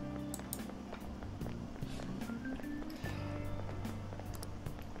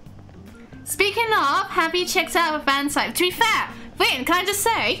 Speaking of, have you checked out a fan site? To be fair, wait, can I just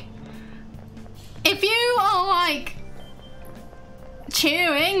say, if you are like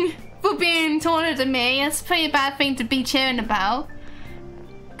cheering for being taller than me, it's a pretty bad thing to be cheering about.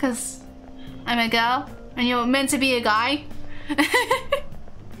 Cause I'm a girl and you're meant to be a guy.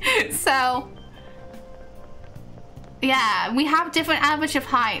 So yeah, we have different average of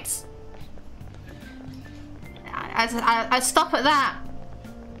heights. I stop at that.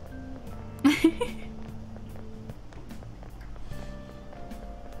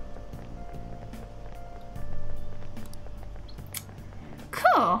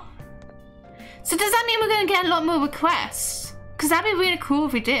 Cool. So does that mean we're gonna get a lot more requests? Because that'd be really cool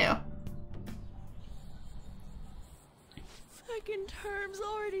if we do. Second term's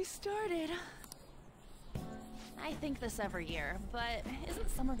already started. I think this every year, but isn't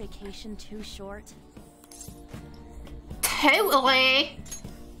summer vacation too short? Totally.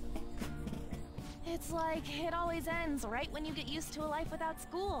 It's like it always ends right when you get used to a life without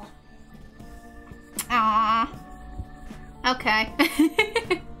school. Aww. Okay.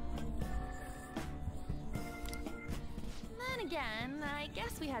 Then again, I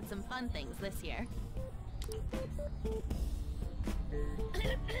guess we had some fun things this year.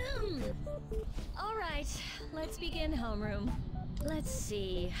 Alright, let's begin homeroom. Let's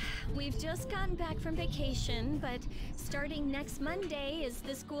see. We've just gotten back from vacation, but starting next Monday is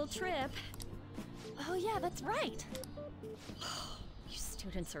the school trip. Oh yeah, that's right. You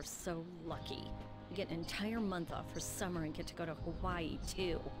students are so lucky. You get an entire month off for summer and get to go to Hawaii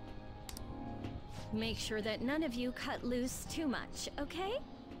too. Make sure that none of you cut loose too much, okay?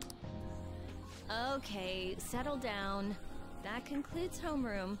 Okay, settle down. That concludes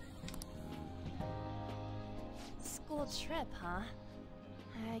homeroom. School trip, huh?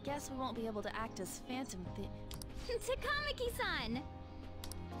 I guess we won't be able to act as Phantom Takamaki-san!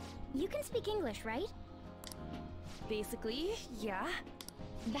 You can speak English, right? Basically, yeah.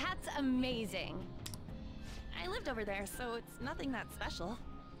 That's amazing. I lived over there, so it's nothing that special.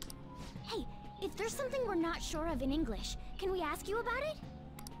 Hey, if there's something we're not sure of in English, can we ask you about it?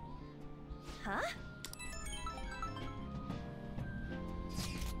 Huh?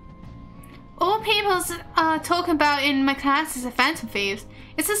 All people are talking about in my class is the Phantom Thieves.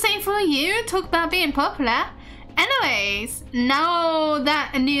 It's the same for you, talk about being popular. Anyways, now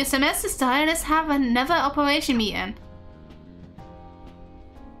that a new semester started, let's have another operation meeting.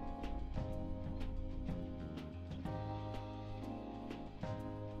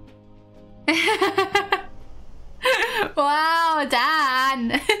 Wow,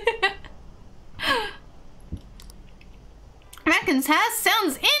 Dan! Rankin's house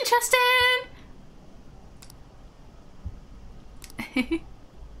sounds interesting!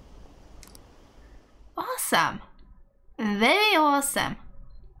 Awesome. Very awesome.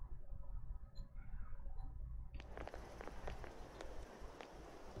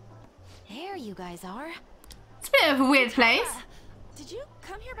 There you guys are. It's a bit of a weird place. Did you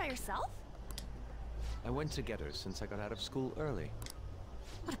come here by yourself? I went to get her since I got out of school early.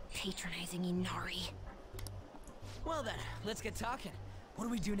 What a patronizing Inari. Well then, let's get talking. What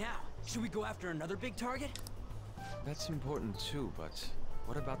do we do now? Should we go after another big target? That's important too, but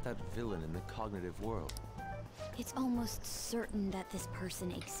what about that villain in the cognitive world? It's almost certain that this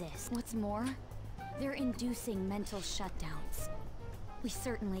person exists. What's more, they're inducing mental shutdowns. We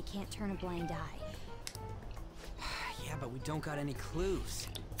certainly can't turn a blind eye. Yeah, but we don't got any clues.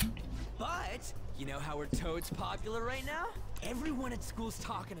 But, you know how we're toads popular right now? Everyone at school's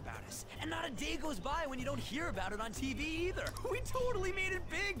talking about us. And not a day goes by when you don't hear about it on TV either. We totally made it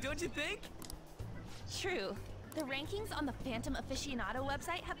big, don't you think? True. The rankings on the Phantom Aficionado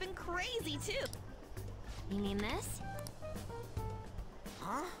website have been crazy too. You mean this?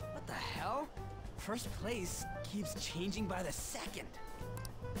 Huh? What the hell? First place keeps changing by the second.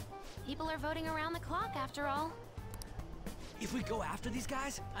 People are voting around the clock after all. If we go after these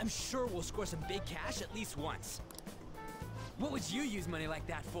guys, I'm sure we'll score some big cash at least once. What would you use money like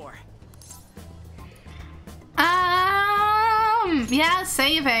that for? Yeah,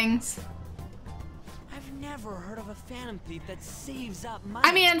 savings. I've never heard of a Phantom Thief that saves up money.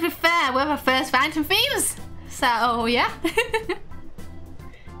 I mean, to be fair, we're the first Phantom Thieves. So, yeah.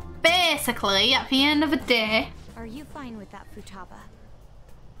 Basically, at the end of the day. Are you fine with that, Futaba?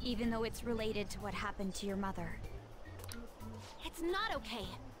 Even though it's related to what happened to your mother? It's not okay.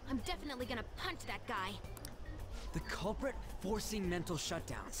 I'm definitely gonna punch that guy. The culprit forcing mental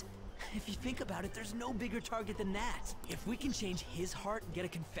shutdowns. If you think about it, there's no bigger target than that. If we can change his heart and get a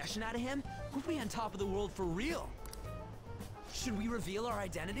confession out of him, we'll be on top of the world for real. Should we reveal our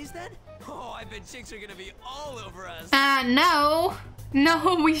identities then? Oh, I bet chicks are gonna be all over us. No.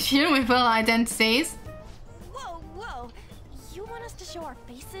 No, we shouldn't reveal our identities. Whoa, whoa. You want us to show our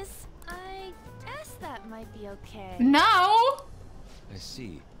faces? I guess that might be okay. No! I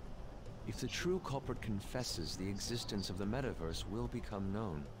see. If the true culprit confesses, the existence of the metaverse will become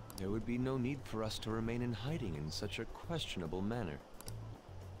known. There would be no need for us to remain in hiding in such a questionable manner.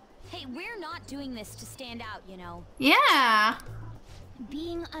 Hey, we're not doing this to stand out, you know. Yeah.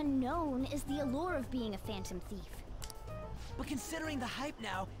 Being unknown is the allure of being a Phantom Thief. But considering the hype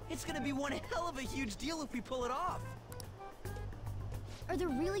now, it's gonna be one hell of a huge deal if we pull it off. Are there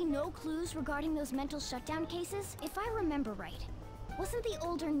really no clues regarding those mental shutdown cases? If I remember right, wasn't the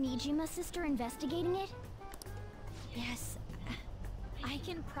older Nijima sister investigating it? Yes. I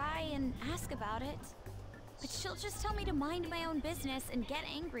can pry and ask about it. But she'll just tell me to mind my own business and get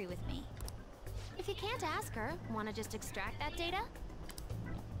angry with me. If you can't ask her, wanna just extract that data?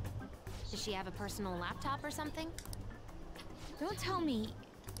 Does she have a personal laptop or something? Don't tell me.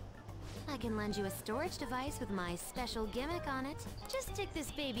 I can lend you a storage device with my special gimmick on it. Just stick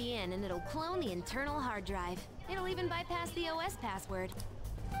this baby in and it'll clone the internal hard drive. It'll even bypass the OS password.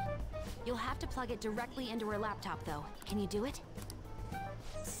 You'll have to plug it directly into her laptop though. Can you do it?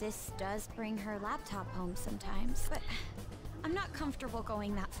 Sis does bring her laptop home sometimes, but I'm not comfortable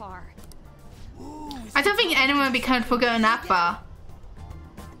going that far. I don't think anyone would be comfortable going that far.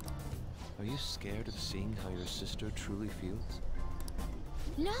 Are you scared of seeing how your sister truly feels?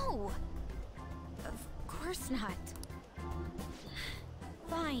 No! Of course not.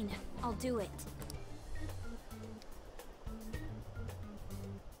 Fine, I'll do it.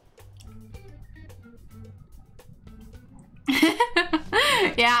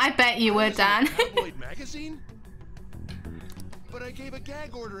 Yeah, I bet you would, Dan. Tabloid magazine? But I gave a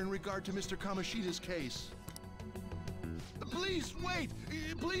gag order in regard to Mr. Kamoshida's case. Please, wait!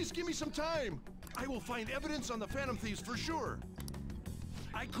 Please give me some time! I will find evidence on the Phantom Thieves for sure.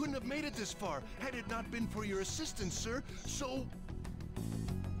 I couldn't have made it this far had it not been for your assistance, sir, so...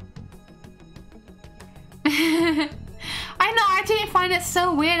 I know, I didn't find it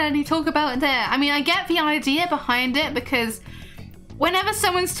so weird that he talk about it there. I mean, I get the idea behind it because whenever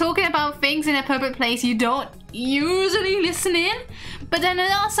someone's talking about things in a public place, you don't usually listen in. But then there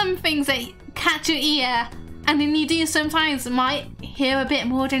are some things that catch your ear, and then you do sometimes might hear a bit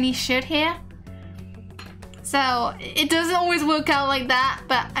more than you should hear. So it doesn't always work out like that,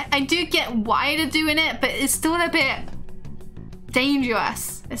 but I do get why they're doing it, but it's still a bit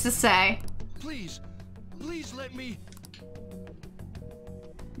dangerous, let's just say. Please let me...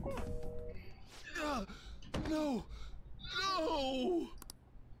 No!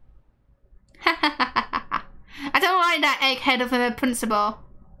 I don't like that egghead of a principal.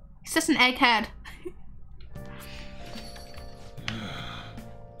 He's just an egghead.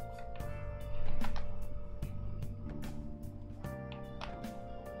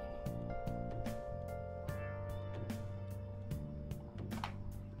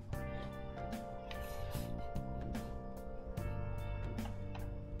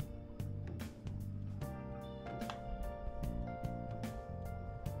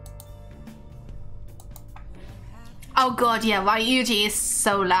 Oh god, yeah, Ryuji is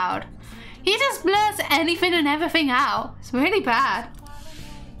so loud. He just blurs anything and everything out. It's really bad.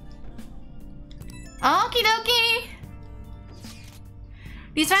 Okie dokie.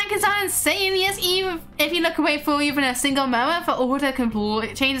 These rankings are insane, yes, even if you look away for even a single moment, the order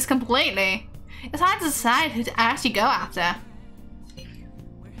changes completely. It's hard to decide who to actually go after.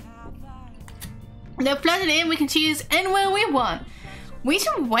 They're flooded in, we can choose anywhere we want. We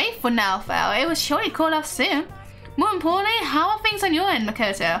should wait for now, though. It will surely call off soon. More importantly, how are things on your end,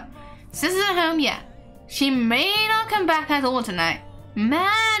 Makoto? Sis isn't home yet. She may not come back at all tonight.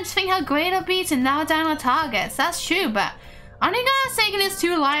 Man, just think how great it'll be to narrow down our targets. That's true, but aren't you guys taking this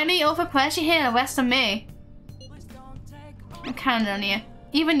too lightly or for pressure here the rest of me? I'm counting on you.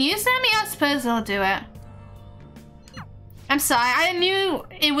 Even you, Sammy? I suppose I'll do it. I'm sorry, I knew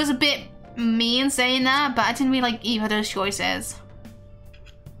it was a bit mean saying that, but I didn't really like either of those choices.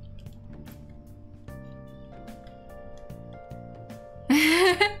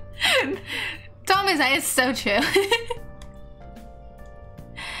 Thomas, that is so true.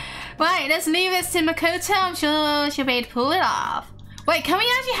 Right, let's leave this to Makoto. I'm sure she'll be able to pull it off. Wait, can we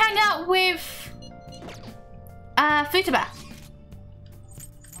actually hang out with Futaba?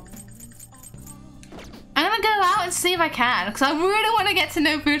 I'm gonna go out and see if I can, because I really want to get to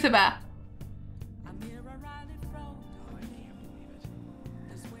know Futaba.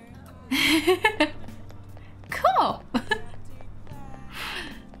 Cool.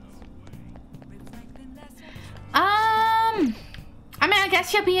 I mean, I guess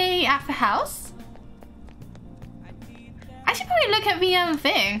she'll be at the house. I should probably look at the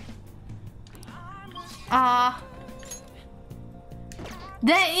thing.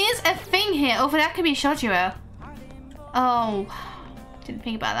 There is a thing here. Oh, but that could be Shojiro. Oh, didn't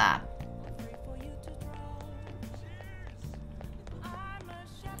think about that.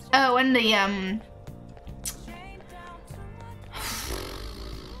 Oh, and the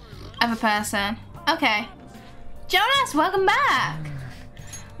other person. Okay. Jonas, welcome back!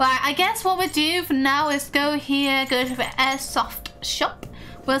 Right, I guess what we'll do for now is go here, go to the airsoft shop.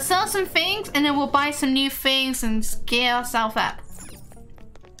 We'll sell some things and then we'll buy some new things and gear ourselves up.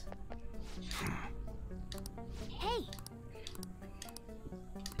 Hey!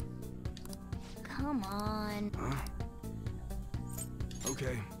 Come on. Huh?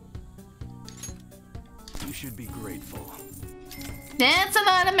 Okay. You should be grateful. That's a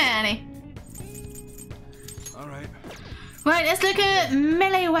lot of money. Alright. Right, let's look at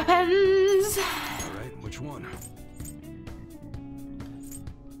melee weapons. Alright, which one?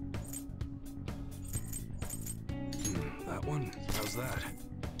 That one? How's that?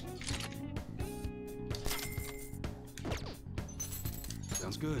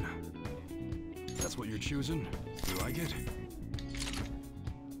 Sounds good. That's what you're choosing? You like it?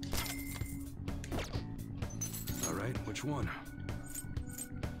 Alright, which one?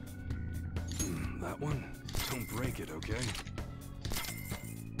 That one? Don't break it, okay?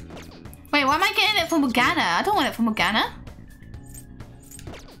 Wait, why am I getting it from Morgana? I don't want it from Morgana.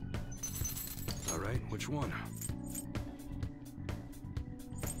 Alright, which one?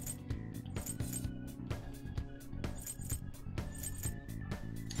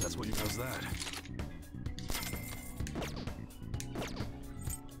 That's what you... How's that?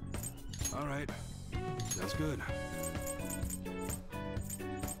 Alright. Sounds good.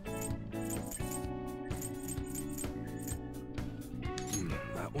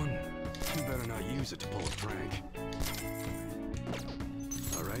 not use it to pull a prank.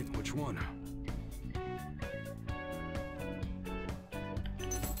 All right, which one?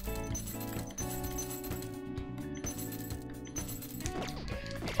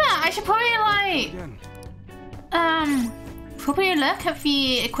 Yeah, I should probably like probably look at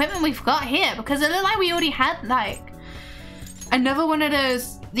the equipment we've got here, because it looked like we already had like another one of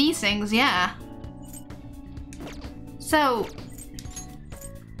these things, yeah. So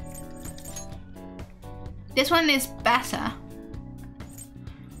this one is better.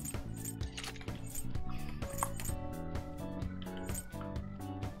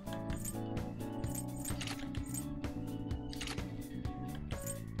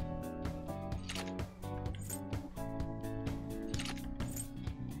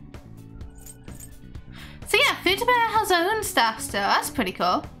 So yeah, Food Bear has her own stuff still. That's pretty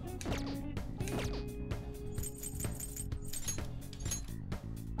cool.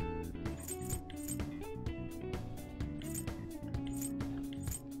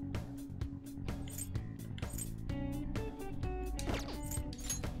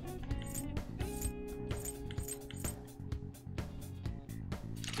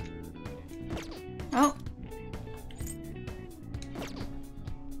 Oh.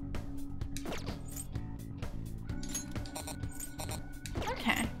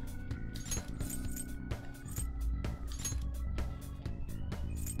 Okay.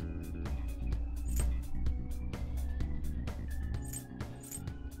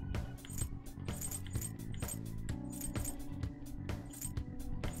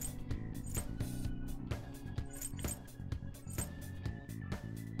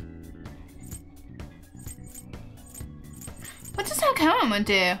 What does that camera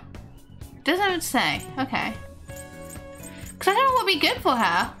do? Doesn't say. Okay. Because I don't know what would be good for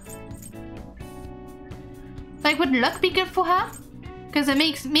her. Like, would luck be good for her? Because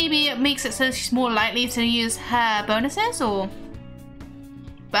maybe it makes it so she's more likely to use her bonuses or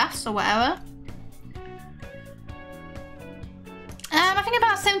buffs or whatever. I think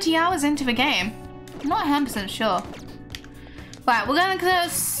about 70 hours into the game. I'm not 100% sure. Right, we're gonna go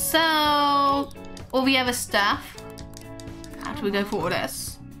sell all the other stuff after we go through all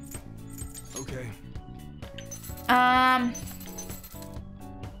this. Okay. I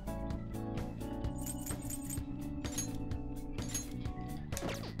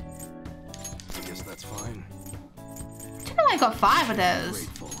guess that's fine. I think I got 5 of those.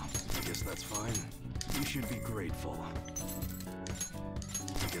 Grateful. I guess that's fine. You should be grateful.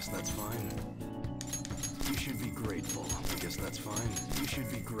 I guess that's fine. You should be grateful. I guess that's fine. You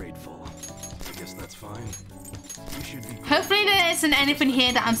should be grateful. I guess that's fine. You should be. Hopefully there isn't anything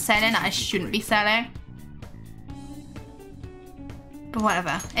here that I'm selling that I shouldn't be selling. But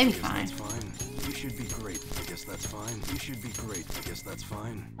whatever, it'll be fine. You should be grateful. I guess that's fine. You should be grateful. I guess that's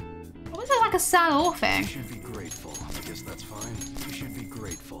fine. What is it, like a sell all thing? You should be grateful. I guess that's fine. You should be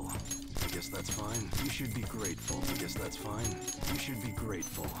grateful. I guess that's fine. You should be grateful. I guess that's fine. You should be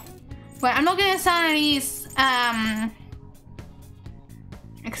grateful. Wait, I'm not gonna sell any of these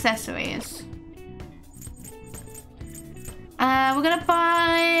accessories. We're gonna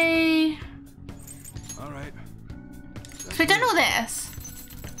buy. All right. So we've done all this.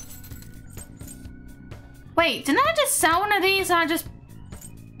 Wait, didn't I just sell one of these and I just...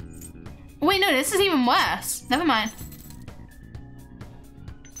 Wait, no, this is even worse. Never mind.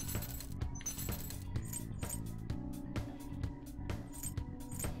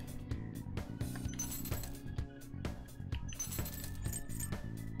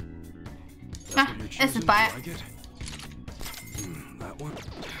 Ah, this is buy it. Like it? That one.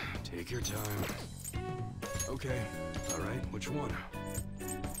 Take your time. Okay. All right. Which one?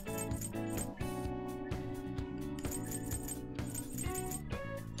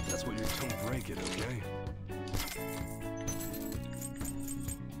 That's what you don't break it, okay?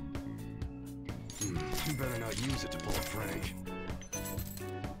 You better not use it to pull a prank.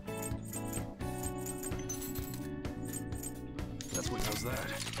 That's what does that.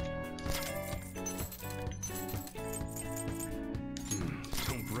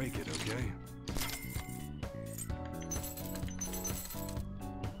 Don't break it, okay?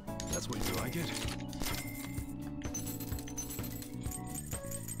 That's what you like it?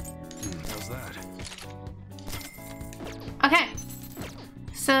 How's that? Okay.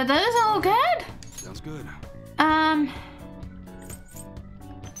 So those are all good? Sounds good.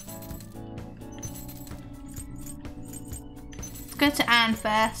 Let's go to Anne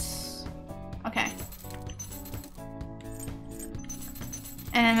first. Okay.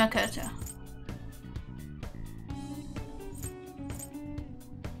 And then Makoto.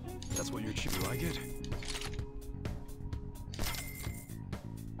 That's what you're chewing. Like it?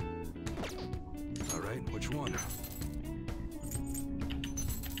 right. Which one?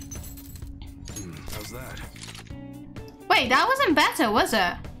 How's that? Wait, that wasn't better, was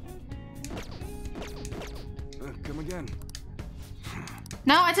it? Come again.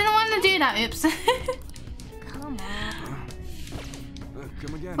 No, I didn't want to do that. Oops. Come on.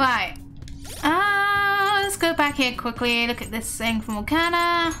 Come again. Right. Let's go back here quickly. Look at this thing from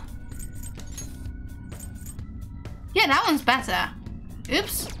Volcana. Yeah, that one's better.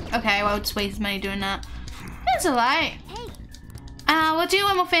 Oops. Okay, well, I'll just waste money doing that. That's alright. We'll do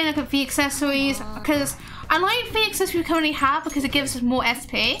one more thing, look at the accessories, because I like the accessories we currently have because it gives us more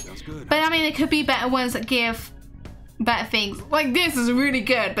SP. But I mean, it could be better ones that give better things. Like this is really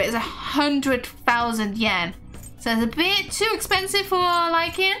good, but it's 100,000 yen. So it's a bit too expensive for our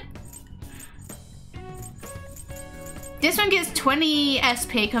liking. This one gets 20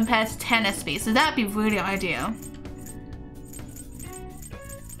 SP compared to 10 SP, so that'd be really ideal.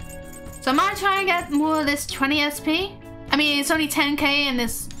 So I might try and get more of this 20 SP. I mean, it's only 10k and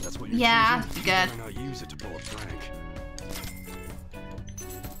this. Yeah, that's good. Not use it to pull a prank.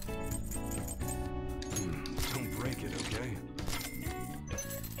 Don't break it, okay?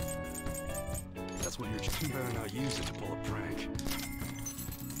 That's what you're. You better not use it to pull a prank.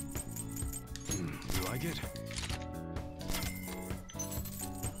 You like it?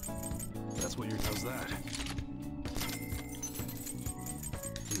 That's what you're. How's that?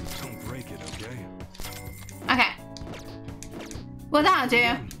 Don't break it, okay? Okay. Well, that'll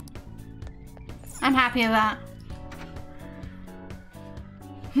do. I'm happy with that.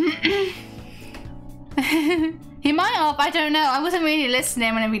 He might have, I don't know. I wasn't really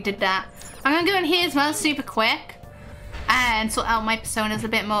listening whenever he did that. I'm gonna go in here as well super quick and sort out my personas a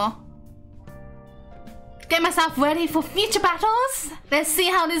bit more. Get myself ready for future battles. Let's see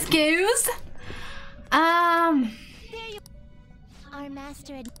how this goes. There you our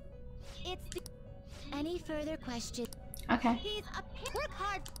master. It's the any further questions? Okay. He's a work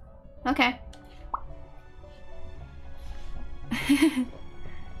hard. Okay.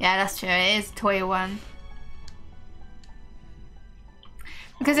 Yeah, that's true. It is a toy one.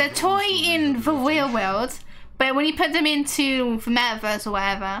 Because they're toy in the real world, but when you put them into the metaverse or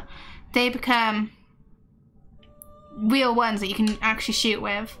whatever, they become real ones that you can actually shoot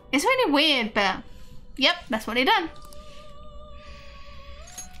with. It's really weird, but yep, that's what they done.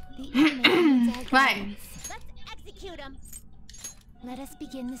 Right. Let's execute him. Let us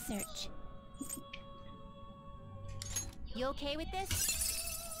begin the search. You okay with this?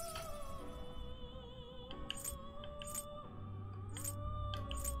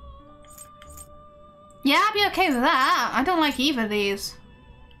 Yeah, I'd be okay with that. I don't like either of these.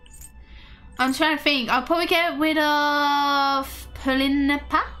 I'm trying to think. I'll probably get rid of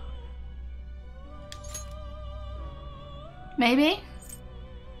Pulinapa. Maybe.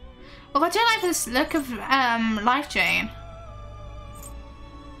 Well, I do like this look of Life Drain.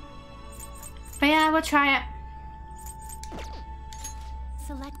 But yeah, we'll try it.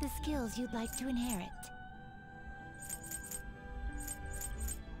 Select the skills you'd like to inherit.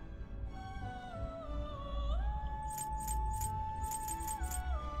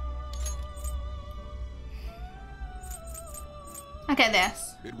 I'll get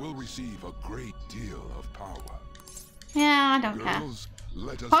this. It will receive a great deal of power. Yeah, I don't Girls, care.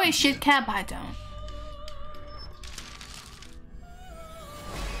 let us Probably should care, but I don't.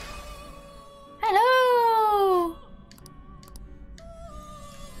 Hello!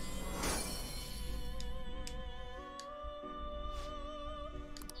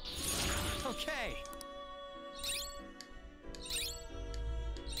 Okay.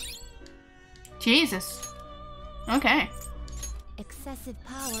 Jesus. Okay. Excessive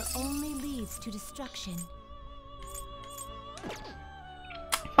power only leads to destruction.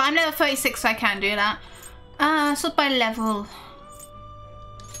 But I'm level 36, so I can't do that. Sort by level.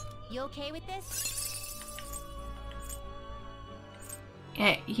 You okay with this?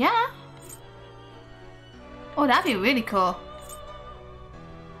 Yeah. Oh, that'd be really cool.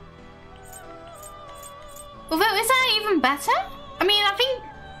 Although, is that even better? I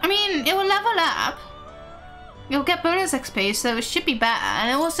mean, it will level up. You'll get bonus XP, so it should be better. And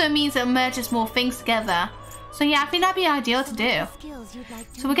it also means it merges more things together. So yeah, I think that'd be ideal to do.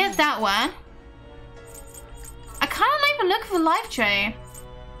 So we'll get that one. I kind of like the look of the Life Train.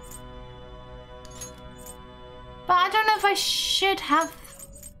 But I don't know if I should have...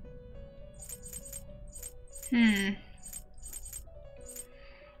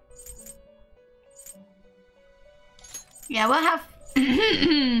 Yeah, we'll have...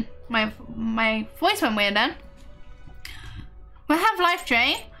 my voice went weird then. We'll have Life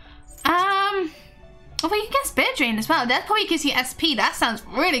Drain. Oh, Although you can get Spirit Drain as well. That probably gives you SP. That sounds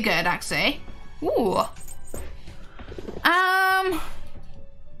really good, actually. Ooh. I'm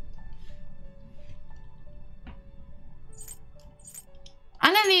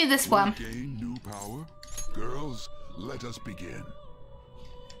gonna need this one. Gain new power? Girls, let us begin.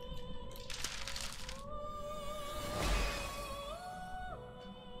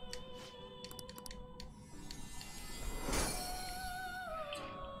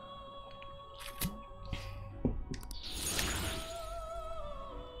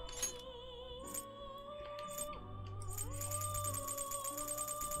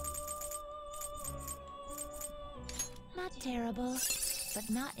 Not terrible, but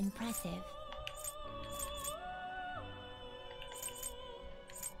not impressive.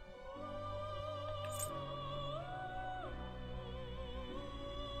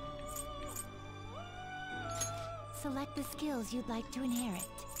 Select the skills you'd like to inherit.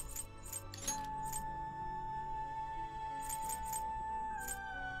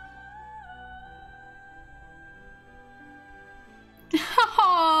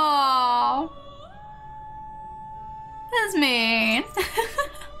 Oh, that's mean.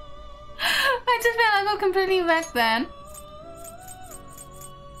 I just feel like I got completely wrecked then.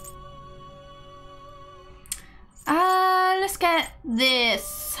 Let's get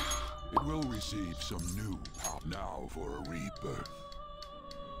this. It will receive some new power now for a rebirth.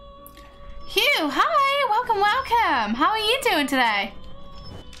 Hugh, hi, welcome, welcome. How are you doing today?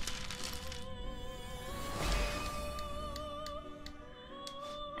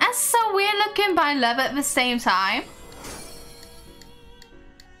 That's so weird looking, but I love it at the same time.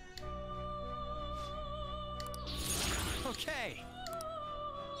 Okay.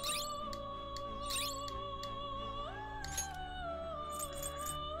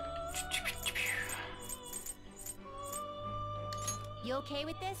 You okay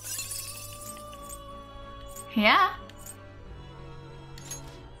with this? Yeah.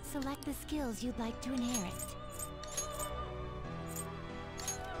 Select the skills you'd like to inherit.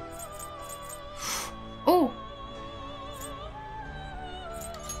 Oh.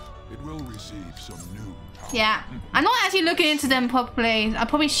 It will receive some new power. Yeah. I'm not actually looking into them properly. I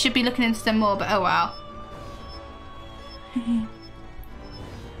probably should be looking into them more, but oh well.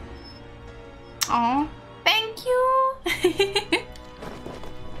 Oh, thank you.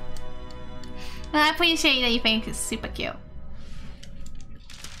 I appreciate that you think it's super cute.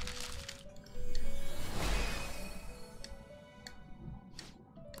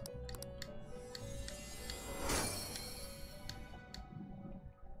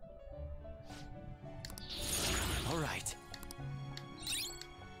 All right.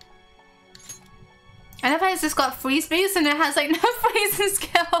 I love how it's just got freeze boost and it has like no freezing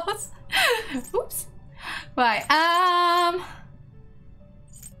skills. Oops. Right,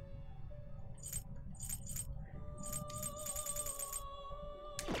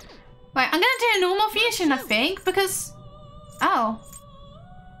 Right, I'm gonna do a normal fusion, I think, because... Oh.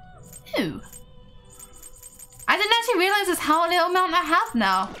 Ew. I didn't actually realize just how little amount I have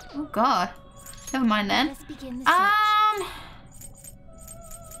now. Oh god. Never mind then.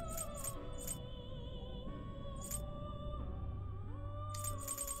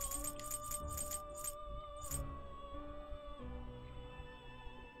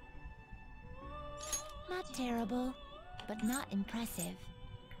 Not terrible, but not impressive.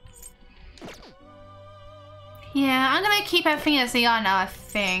 Yeah, I'm gonna keep everything as they are now, I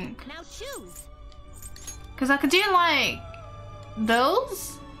think. Now choose. Because I could do like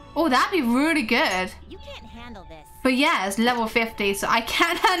those. Oh, that'd be really good. You can't handle this. But yeah, it's level 50, so I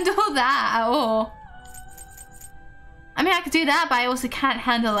can't handle that at all. I mean, I could do that, but I also can't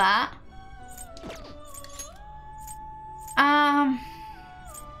handle that.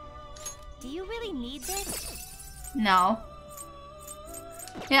 Do you really need this? No.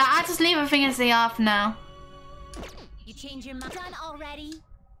 Yeah, I just leave everything as they are for now. You change your mind. Done already?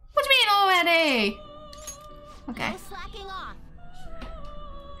 What do you mean already? Okay. No slacking off.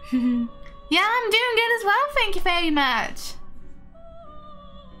 Yeah, I'm doing good as well, thank you very much.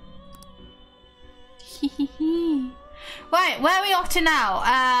 Right, where are we off to now?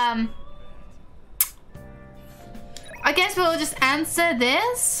 I guess we'll just answer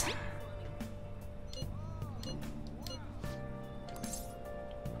this.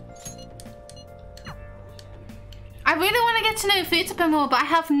 I really want to get to know Futaba more, but I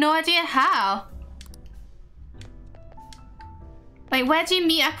have no idea how. Like, where do you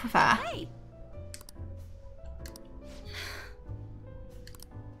meet up with her? Hey.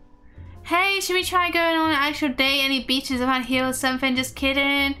 Hey, should we try going on an actual date? Any beaches around here or something? Just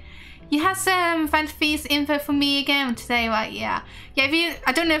kidding. You have some Fantasy info for me again today, right? Yeah. Yeah, if you,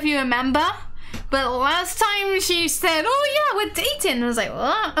 I don't know if you remember, But last time she said, oh yeah, we're dating. I was like,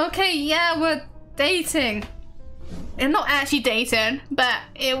 what? Okay, yeah, we're dating. And not actually dating, but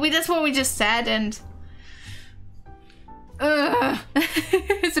that's what we just said, and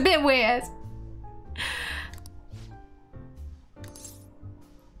it's a bit weird.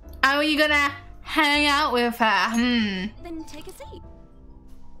 How are you gonna hang out with her? Then take a seat.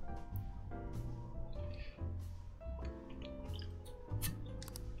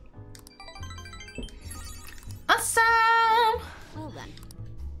 Awesome! Well then.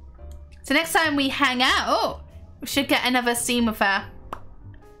 So next time we hang out, we should get another scene with her.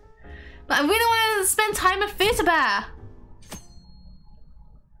 But I really want to spend time with Bear.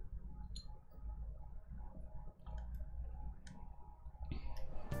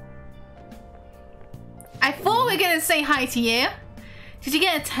 I thought we were gonna say hi to you. Did you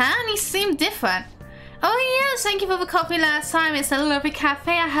get a tan? You seem different. Oh yes, thank you for the coffee last time. It's a lovely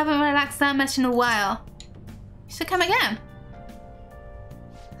cafe. I haven't relaxed that much in a while. You should come again.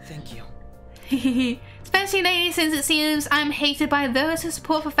 Thank you. Especially lately, since it seems I'm hated by those who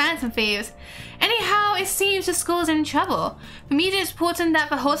support for Phantom Thieves. Anyhow, it seems the school's in trouble. For me, it's important that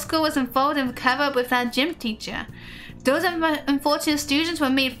the whole school was involved in the cover-up with that gym teacher. Those unfortunate students were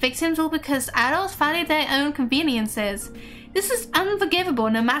made victims all because adults valued their own conveniences. This is unforgivable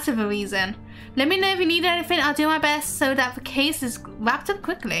no matter the reason. Let me know if you need anything. I'll do my best so that the case is wrapped up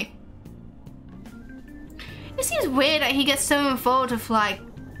quickly. It seems weird that he gets so involved with like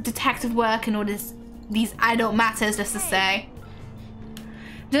detective work and all these adult matters, just to say.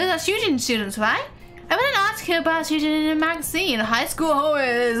 Those are shooting students, right? I read an article about shooting in a magazine. High school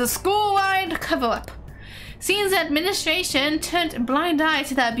horrors, a school-wide cover-up. Seems the administration turned a blind eye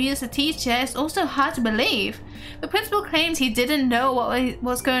to the abuse of teacher. It's also hard to believe. The principal claims he didn't know what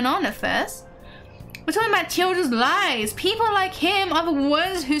was going on at first. We're talking about children's lives. People like him are the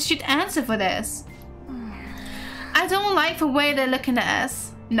ones who should answer for this. I don't like the way they're looking at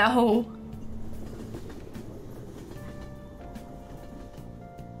us. No.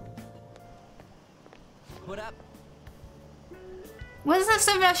 What up? Was there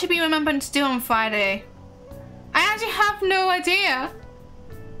something I should be remembering to do on Friday? I actually have no idea.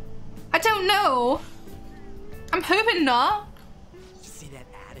 I don't know. I'm hoping not. Did you see that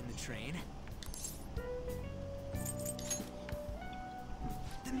ad in the train?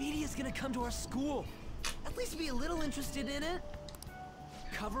 The media's gonna come to our school. At least be a little interested in it.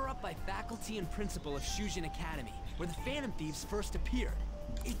 Cover up by faculty and principal of Shujin Academy, where the Phantom Thieves first appeared.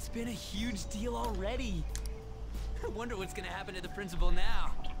 It's been a huge deal already. I wonder what's gonna happen to the principal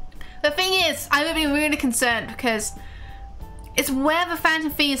now. The thing is, I would be really concerned because it's where the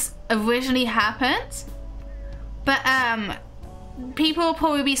Phantom Thieves originally happened. But people will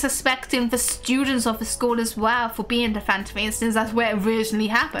probably be suspecting the students of the school as well for being the Phantom Thieves, since that's where it originally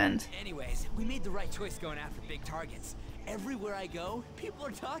happened. Anyways, we made the right choice going after big targets. Everywhere I go, people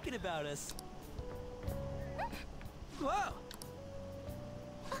are talking about us. Whoa!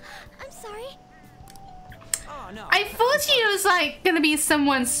 I'm sorry. Oh, no. I thought she was like gonna be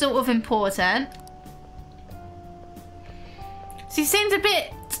someone sort of important. She seems a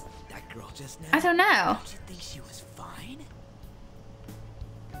bit. That girl just now. I don't know. Don't you think she was fine?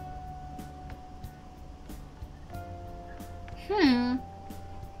 I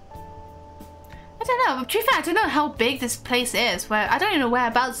don't know. To be fair, I don't know how big this place is. Where I don't even know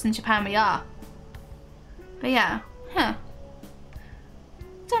whereabouts in Japan we are. But yeah,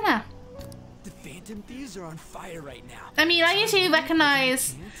 don't know. The Phantom Thieves are on fire right now. I mean, I usually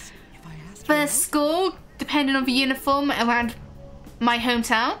recognize the school depending on the uniform around my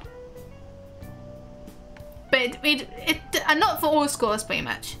hometown. But not for all schools, pretty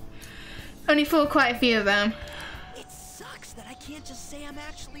much. Only for quite a few of them. It sucks that I can't just say I'm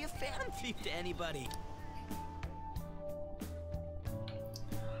actually a Phantom Thief to anybody.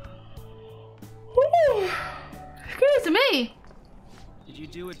 Excuse me. Did you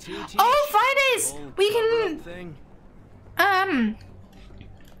do it too, Teach? Oh, Fridays! We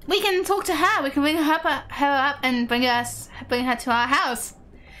can talk to her. We can bring her up and bring her to our house.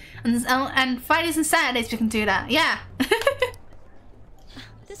 And Fridays and Saturdays we can do that. Yeah.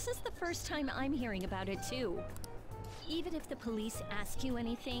 This is the first time I'm hearing about it too. Even if the police ask you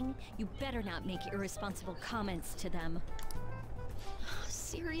anything, you better not make irresponsible comments to them.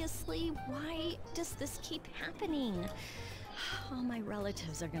 Seriously, why does this keep happening? All my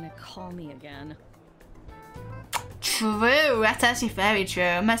relatives are gonna call me again. True, that's actually very true.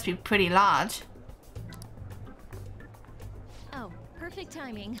 It must be pretty large. Oh, perfect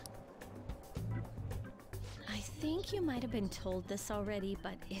timing. I think you might have been told this already,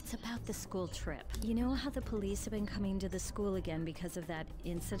 but it's about the school trip. You know how the police have been coming to the school again because of that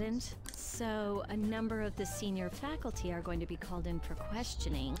incident? So So, a number of the senior faculty are going to be called in for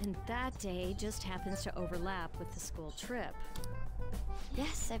questioning, and that day just happens to overlap with the school trip.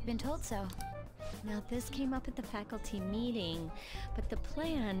 Yes, I've been told so. Now, this came up at the faculty meeting, but the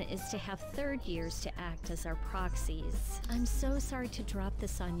plan is to have third years to act as our proxies. I'm so sorry to drop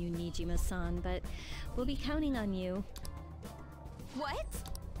this on you, Nijima-san, but we'll be counting on you. What?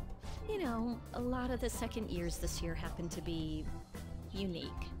 You know, a lot of the second years this year happen to be unique.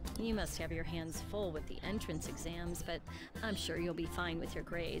 You must have your hands full with the entrance exams, but I'm sure you'll be fine with your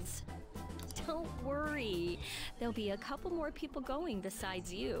grades. Don't worry. There'll be a couple more people going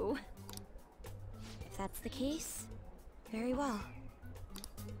besides you. If that's the case, very well.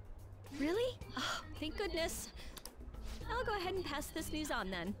 Really? Oh, thank goodness. I'll go ahead and pass this news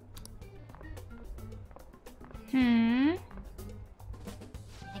on then.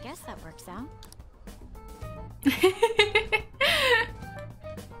 I guess that works out.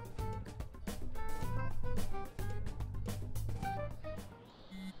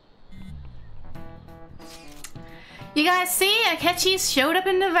 You guys see, Akechi showed up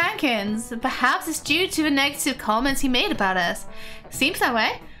in the rankings. Perhaps it's due to the negative comments he made about us. Seems that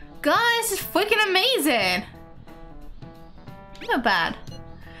way. Guys, this is freaking amazing. Not bad.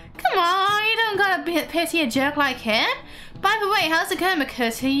 Come on, you don't gotta pity a jerk like him. By the way, how's it going,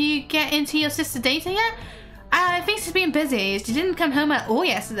 Makota? Did you get into your sister's data yet? I think she's been busy. She didn't come home at all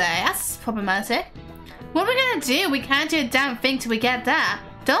yesterday. That's problematic. What are we gonna do? We can't do a damn thing till we get there.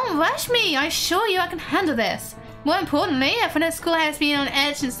 Don't rush me. I assure you I can handle this. More importantly, if the school has been on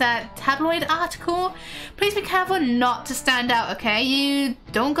edge since that tabloid article, please be careful not to stand out, okay? You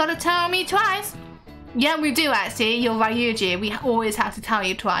don't gotta tell me twice. Yeah, we do actually. You're Ryuji. We always have to tell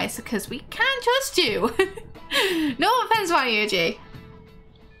you twice because we can't trust you. No offense, Ryuji.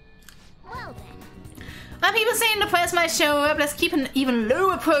 Well then. When people saying the press might show up, let's keep an even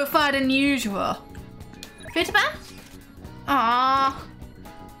lower profile than usual. Futaba? Aww.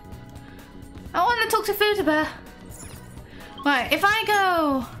 I want to talk to Futaba. Right, if I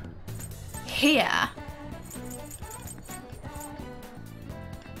go here,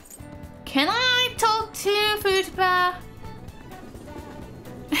 can I talk to Futaba?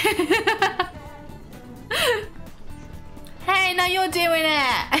 Hey, now you're doing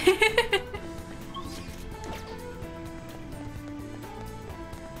it.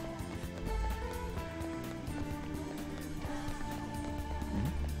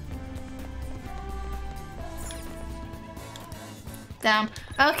 Damn.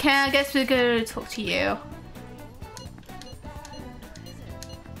 Okay, I guess we're gonna talk to you.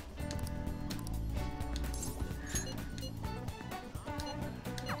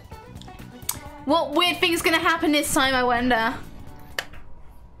 What weird thing's gonna happen this time, I wonder?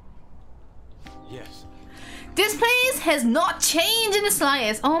 Yes. This place has not changed in the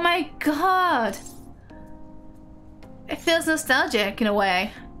slightest. Oh my god. It feels nostalgic in a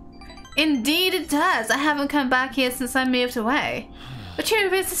way. Indeed it does. I haven't come back here since I moved away. The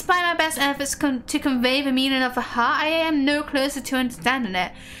truth is, despite my best efforts to convey the meaning of the heart, I am no closer to understanding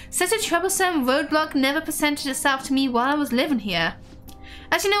it. Such a troublesome roadblock never presented itself to me while I was living here.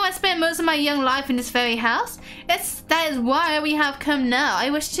 As you know, I spent most of my young life in this very house. That is why we have come now. I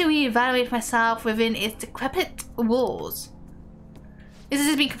wish to reevaluate myself within its decrepit walls. Is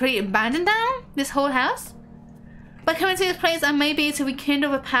this being completely abandoned now? This whole house? By coming to this place, I may be able to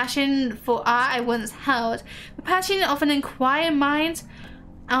rekindle the passion for art I once held. The passion of an inquiring mind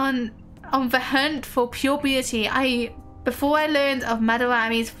on the hunt for pure beauty before I learned of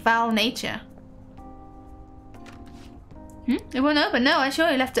Madarame's foul nature. It won't open. No, I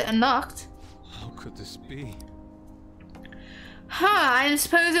surely left it unlocked. How could this be? I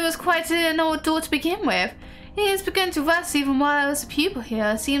suppose it was quite an old door to begin with. It has begun to rust even while I was a pupil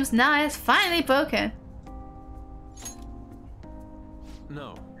here. It seems now it's finally broken.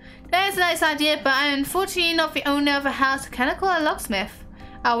 No. That is a nice idea, but I am unfortunately not the owner of a house I cannot call a locksmith.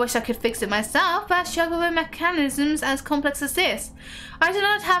 I wish I could fix it myself, but I struggle with mechanisms as complex as this. I do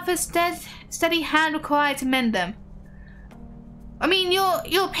not have the steady hand required to mend them. I mean,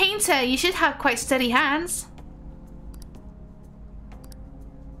 you're a painter. You should have quite steady hands.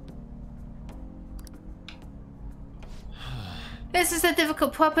 This is a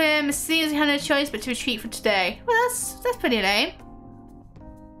difficult problem. It seems we have no choice but to retreat for today. Well, that's pretty lame.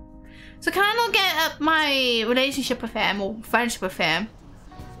 So can I not get up my relationship with him or friendship with him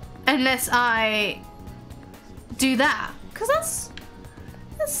unless I do that? Cause that's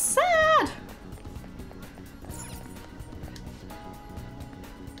sad.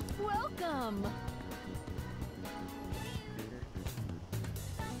 Welcome.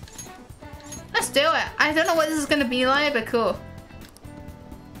 Let's do it. I don't know what this is gonna be like, but cool.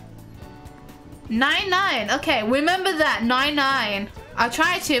 99. Okay, remember that. 99. I'll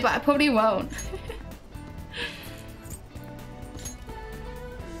try to, but I probably won't.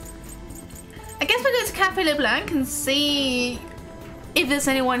 I guess we'll go to Cafe LeBlanc and see if there's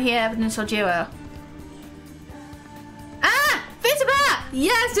anyone here evidence or duo. Ah! Vita!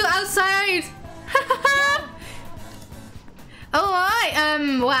 Yes, you're outside!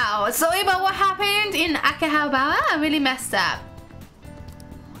 Alright, wow. Sorry about what happened in Akihabara. I really messed up.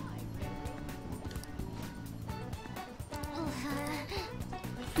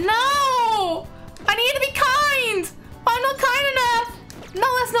 No! I need to be kind! I'm not kind enough!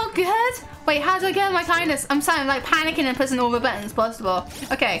 No, that's not good! Wait, how do I get my kindness? I'm sorry, I'm like panicking and pressing all the buttons possible.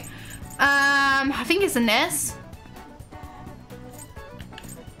 Okay. I think it's in this.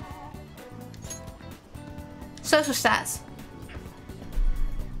 Social stats.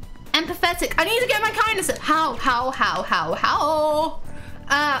 Empathetic. I need to get my kindness. How?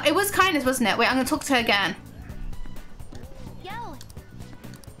 It was kindness, wasn't it? Wait, I'm gonna talk to her again. Yo.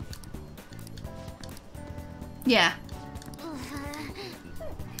 Yeah.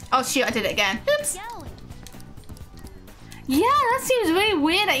 Oh shoot, I did it again. Oops. Yeah, that seems really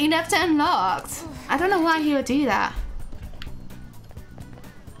weird that you left it unlocked. I don't know why he would do that.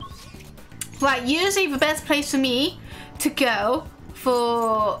 Right, usually the best place for me to go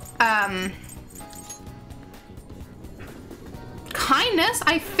for kindness,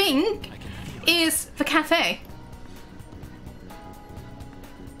 I think, is the cafe.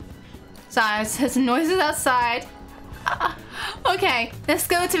 Sorry, there's noises outside. Okay, let's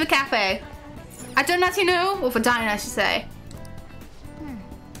go to the cafe. I don't actually know, or the diner, I should say.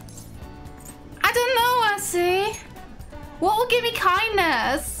 I don't know, Assie. What will give me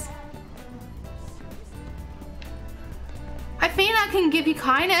kindness? I think I can give you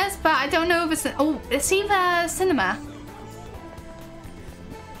kindness, but I don't know if it's... Oh, let's see the cinema.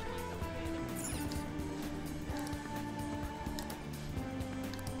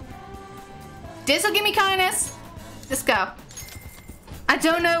 This will give me kindness. Let's go. I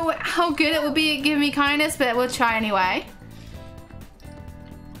don't know how good it will be at giving me kindness, but we'll try anyway.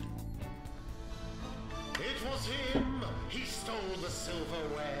 It was him. He stole the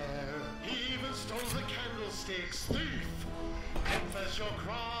silverware. He even stole the candlesticks. Thief! Confess your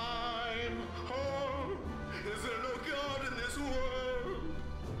crime. Oh, is there no God in this world?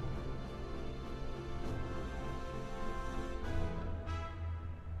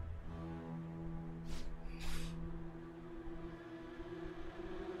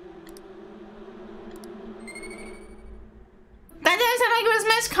 That doesn't sound like it was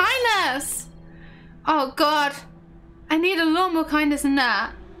much kindness. Oh God, I need a lot more kindness than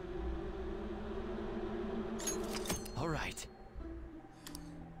that. All right.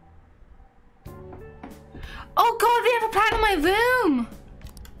 Oh God, we have a plan in my room.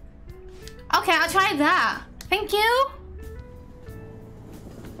 Okay, I'll try that. Thank you.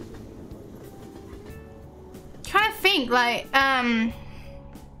 Trying to think, like, Hey.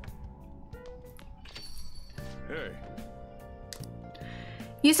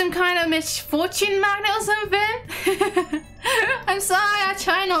 You some kind of misfortune magnet or something? I'm sorry, I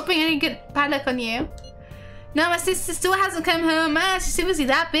try not bring any bad luck on you. No, my sister still hasn't come home. She's seriously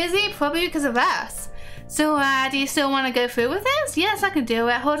that busy? Probably because of us. So, do you still want to go through with this? Yes, I can do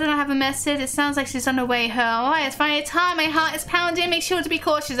it. Hold on, I have a message. It sounds like she's on her way home. Alright, it's fine. It's hard. My heart is pounding. Make sure to be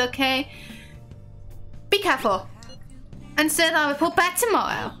cautious, okay? Be careful. And said I'll report back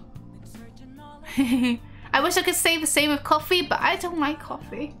tomorrow. I wish I could say the same with coffee, but I don't like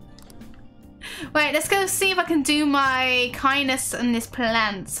coffee. Right, let's go see if I can do my kindness on this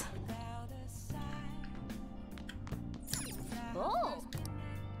plant. Oh.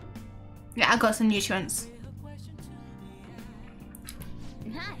 Yeah, I got some nutrients.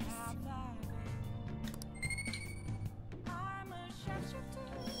 Nice.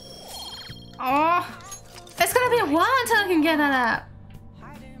 Oh, it's gonna be a while until I can get that up.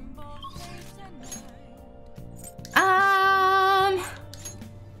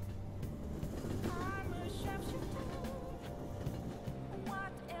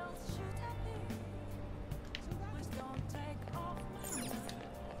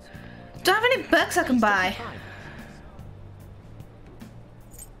 Do I have any books I can buy?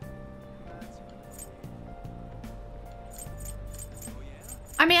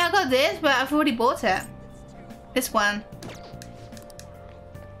 I mean, I got this, but I've already bought it. This one.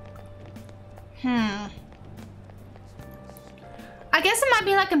 I guess it might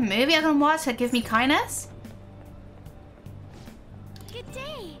be like a movie I can watch that gives me kindness. Good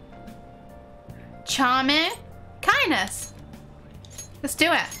day. Charming. Kindness. Let's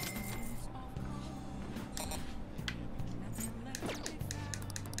do it.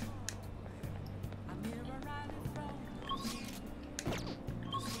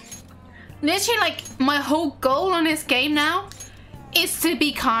 Literally, like, my whole goal on this game now is to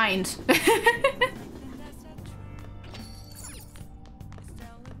be kind.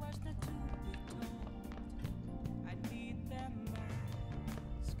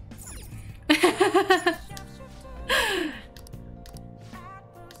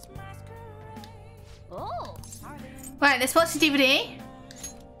 Oh. Right, let's watch the DVD.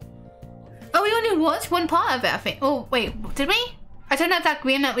 Oh, we only watched one part of it, I think. Oh, wait, did we? I don't know if that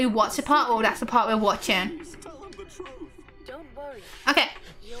green that we watched the part or that's the part we're watching. Don't worry. Okay.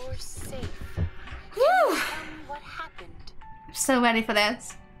 You're safe. Woo! Tell me what happened. I'm so ready for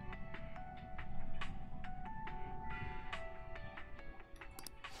this.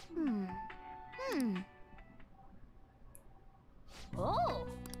 Oh.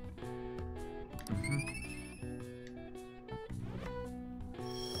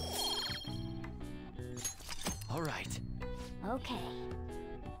 All right. Okay.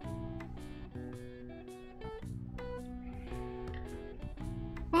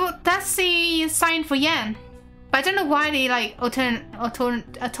 Well, that's the sign for Yen. But I don't know why they like alternate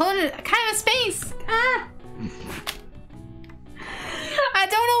kind of space. Ah. I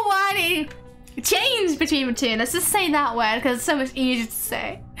don't know why they changed between the two. Let's just say that word because it's so much easier to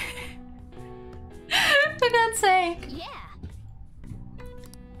say. For God's sake. Yeah.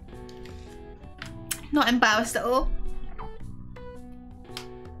 Not embarrassed at all.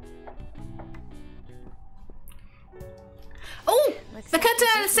 Oh, the curtain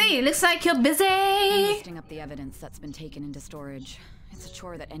on the sea. Looks like you're busy. I'm listing up the evidence that's been taken into storage. It's a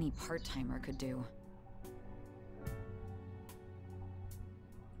chore that any part-timer could do.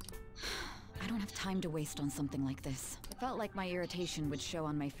 I don't have time to waste on something like this. It felt like my irritation would show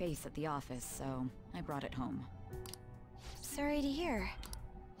on my face at the office, so I brought it home. Sorry to hear.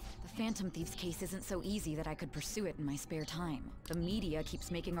 The Phantom Thieves case isn't so easy that I could pursue it in my spare time. The media keeps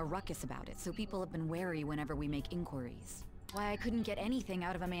making a ruckus about it, so people have been wary whenever we make inquiries. Why I couldn't get anything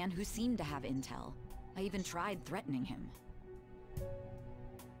out of a man who seemed to have intel. I even tried threatening him.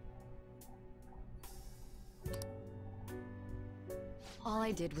 All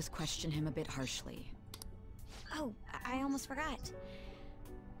I did was question him a bit harshly. Oh, I almost forgot.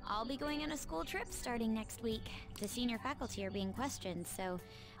 I'll be going on a school trip starting next week. The senior faculty are being questioned, so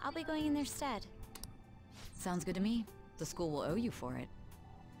I'll be going in their stead. Sounds good to me. The school will owe you for it.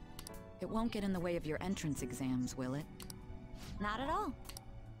 It won't get in the way of your entrance exams, will it? Not at all.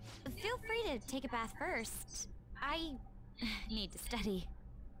 Feel free to take a bath first. I need to study.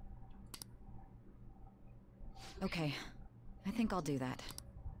 Okay. I think I'll do that.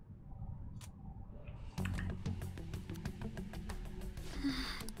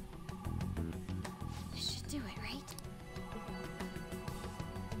 Should do it, right?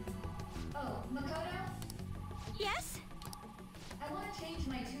 Oh, Makoto? Yes? I want to change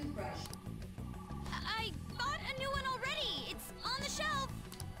my toothbrush. I bought a new one already! It's on the shelf!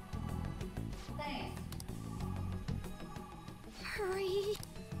 Thanks. Hurry!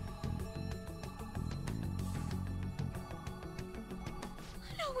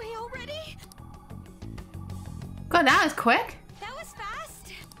 No way already! God, that was quick. That was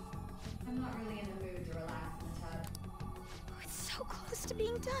fast! I'm not really in the mood to relax in the tub. Oh, it's so close to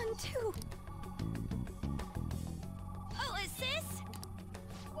being done, too. Oh, sis?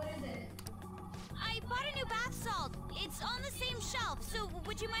 What is it? I bought a new bath salt. It's on the same shelf, so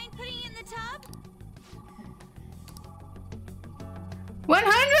would you mind putting it in the tub?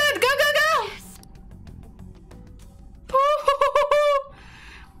 100! Go, go, go! Yes.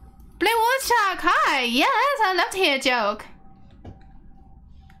 Blue Woodchuck, hi! Yes, I'd love to hear a joke.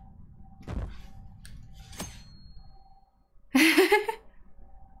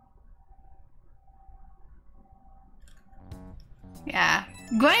 Yeah,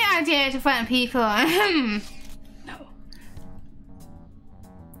 great idea to find people. No.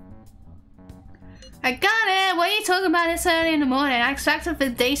 I got it! What are you talking about this early in the morning? I extracted the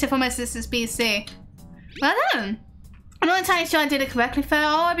data from my sister's PC. Well done! I'm not entirely sure I did it correctly, Phil.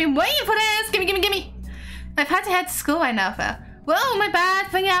 Oh, I've been waiting for this! Gimme, gimme, gimme! I've had to head to school right now, Phil. Whoa, my bad.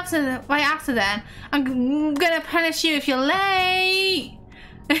 Bring it after, right after then. I'm gonna punish you if you're late!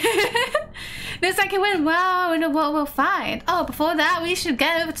 Looks like it went well. I know what we'll find. Oh, before that, we should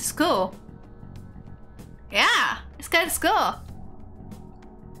get over to school. Yeah, let's go to school.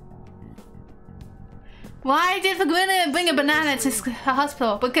 Why did the Gwyneth bring a banana to the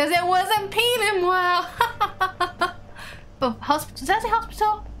hospital? Because it wasn't peeling well. Oh, hospital? Does that say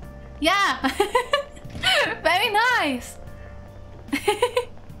hospital? Yeah. Very nice.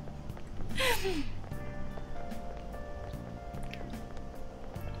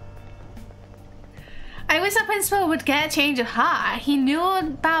 I wish the principal would get a change of heart. He knew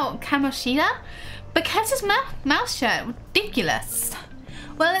about Kamoshida, but kept his mouth shut. Ridiculous.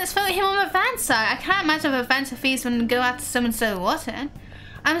 Well, let's vote him on the van side. I can't imagine the van thieves wouldn't go after someone so rotten.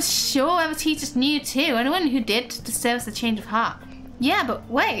 I'm sure other teachers knew too. Anyone who did deserves a change of heart. Yeah, but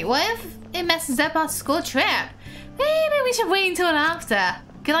wait, what if it messes up our school trip? Maybe we should wait until after.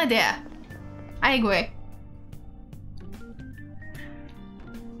 Good idea. I agree.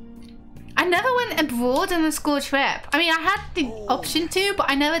 I never went abroad on a school trip. I mean, I had the option to, but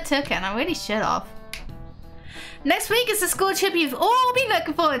I never took it, and I really should have. Next week is the school trip you've all been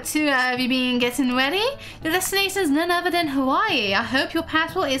looking forward to. Have you been getting ready? Your destination is none other than Hawaii. I hope your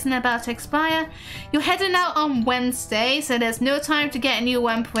passport isn't about to expire. You're heading out on Wednesday, so there's no time to get a new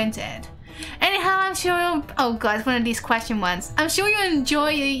one printed. Anyhow, I'm sure you'll... Oh god, it's one of these question ones. I'm sure you'll enjoy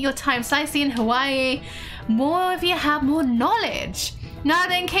your time sightseeing Hawaii more if you have more knowledge. Now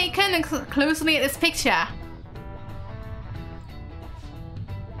then, Kate, look closely at this picture.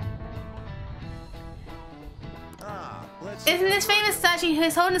 Isn't this famous statue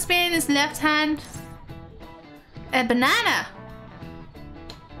who's holding a spear in his left hand a banana?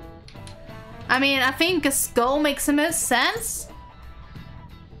 I mean, I think a skull makes the most sense.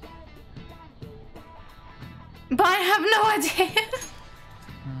 But I have no idea.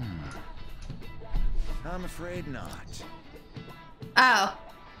 I'm afraid not. Oh.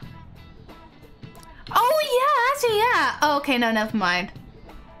 Oh yeah, actually yeah. Oh, okay, no, never mind.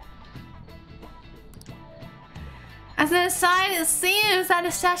 As an aside, it seems that the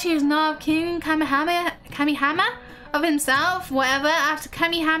statue is not of King Kamihama of himself. Whatever, after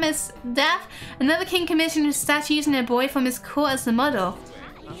Kamihama's death, another king commissioned a statue using a boy from his court as the model.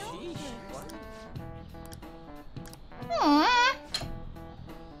 Aww.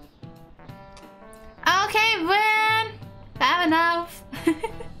 Okay, Ren. Fair enough.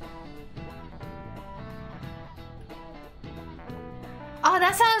 Oh,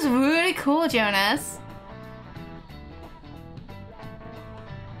 that sounds really cool, Jonas.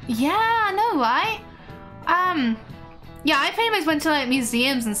 Yeah, I know, right? Yeah, I pretty much went to like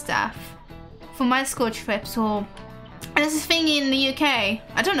museums and stuff for my school trips. Or there's this thing in the UK.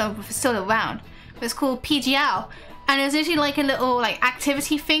 I don't know if it's still around, but it's called PGL, and it's usually like a little like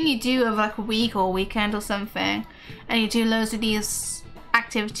activity thing you do over like a week or a weekend or something, and you do loads of these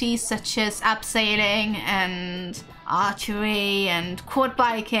activities such as abseiling and archery and quad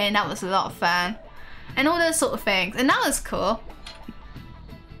biking. That was a lot of fun, and all those sort of things, and that was cool.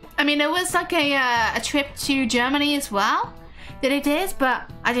 I mean, there was like a trip to Germany as well that I did, but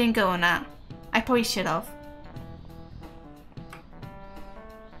I didn't go on that. I probably should have.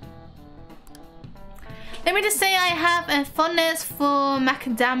 Let me just say I have a fondness for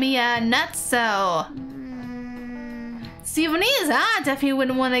macadamia nuts, so... Souvenirs, I definitely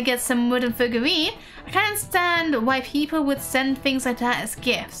wouldn't want to get some wooden figurine. I can't understand why people would send things like that as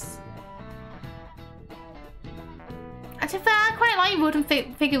gifts. Actually, I quite like wooden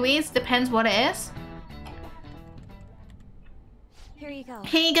figurines, depends what it is. Here you go.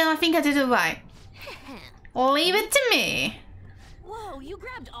 Here you go, I think I did it right. Leave it to me. Whoa, you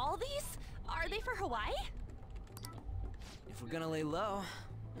grabbed all these? Are they for Hawaii? If we're gonna lay low,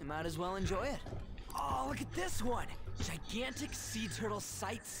 we might as well enjoy it. Oh, look at this one! Gigantic sea turtle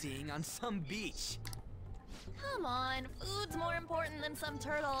sightseeing on some beach. Come on, food's more important than some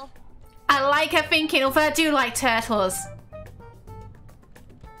turtle. I like her thinking, although I do like turtles.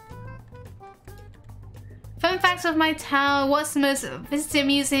 Fun facts of my town. What's the most visited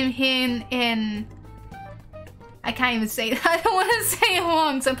museum here in... I can't even say that. I don't want to say it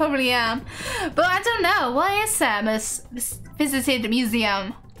wrong, so I probably am. But I don't know. What is the most visited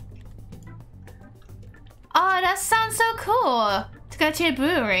museum? Oh, that sounds so cool. To go to a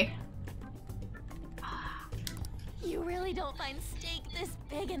brewery. You really don't find steak this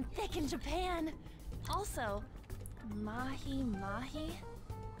big and thick in Japan. Also, mahi mahi?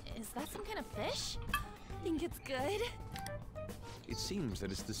 Is that some kind of fish? Think it's good? It seems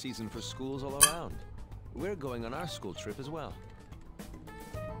that it's the season for schools all around. We're going on our school trip as well.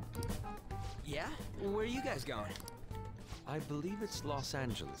 Yeah? Where are you guys going? I believe it's Los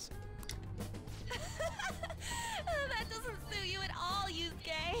Angeles. That doesn't suit you at all,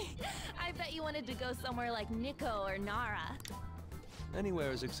 Yusuke. I bet you wanted to go somewhere like Nikko or Nara.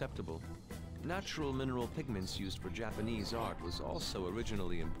 Anywhere is acceptable. Natural mineral pigments used for Japanese art was also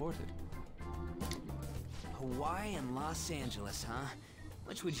originally imported. Hawaii and Los Angeles, huh?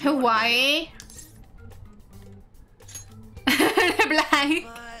 Which would you Hawaii? Black.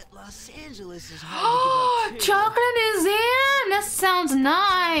 But Los Angeles is hard to give up too. Chocolate museum? That sounds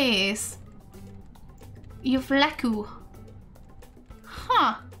nice. Yuvleku.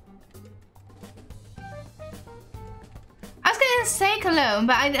 Huh. didn't say cologne,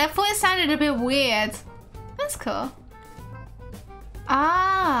 but I thought it sounded a bit weird. That's cool.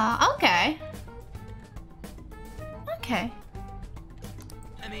 Ah, okay. Okay.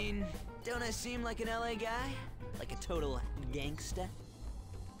 I mean, don't I seem like an LA guy? Like a total gangsta?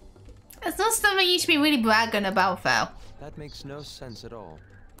 It's not something you should be really bragging about, though. That makes no sense at all.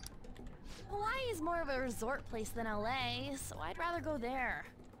 Hawaii is more of a resort place than LA, so I'd rather go there.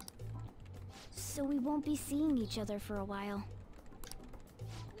 So we won't be seeing each other for a while.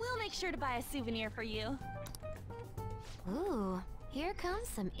 We'll make sure to buy a souvenir for you. Ooh, here comes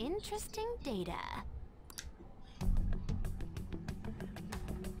some interesting data.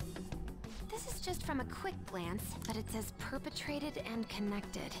 This is just from a quick glance, but it says perpetrated and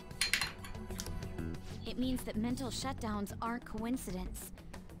connected. It means that mental shutdowns aren't coincidence.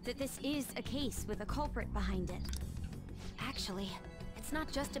 That this is a case with a culprit behind it. Actually, it's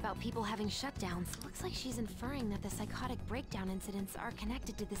not just about people having shutdowns. Looks like she's inferring that the psychotic breakdown incidents are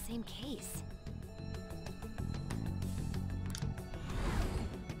connected to the same case.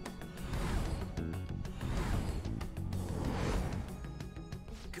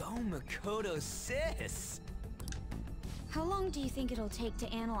 Go Makoto, sis! How long do you think it'll take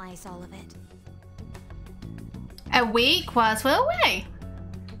to analyze all of it? A week whilst we're away.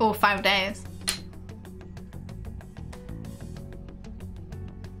 Or 5 days.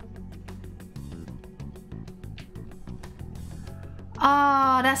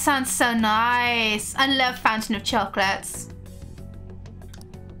 Oh, that sounds so nice. I love Fountain of Chocolates.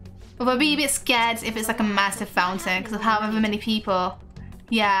 Although I'd be a bit scared if it's like a massive fountain because of however many people,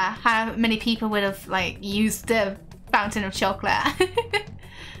 yeah, how many people would have like used the Fountain of Chocolate.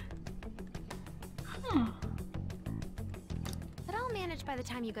 But I'll manage by the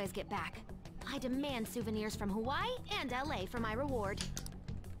time you guys get back. I demand souvenirs from Hawaii and LA for my reward.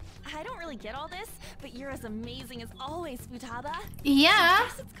 I don't really get all this, but you're as amazing as always, Futaba. Yeah. I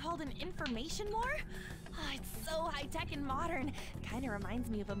guess it's called an information war? Oh, it's so high-tech and modern. Kind of reminds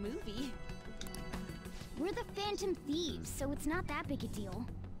me of a movie. We're the Phantom Thieves, so it's not that big a deal.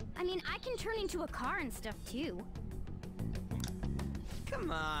 I mean, I can turn into a car and stuff too.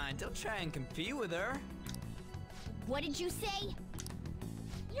 Come on, don't try and compete with her. What did you say?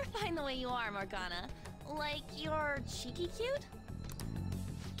 You're fine the way you are, Morgana. Like, you're cheeky cute?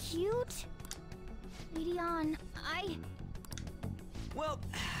 Cute? Leon, Well,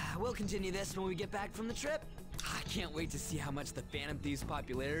 we'll continue this when we get back from the trip. I can't wait to see how much the Phantom Thieves'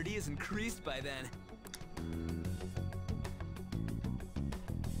 popularity is increased by then.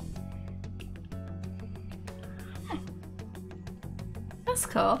 That's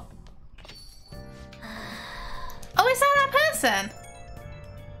cool. Oh, is that person?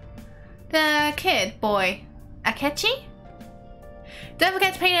 The kid, boy. Akechi? Don't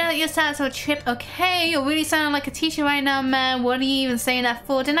forget to pay your stats for a trip, okay? You're really sounding like a teacher right now, man. What are you even saying that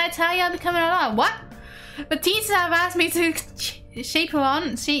for? Didn't I tell you I'll be coming along? What? The teachers have asked me to shape her on.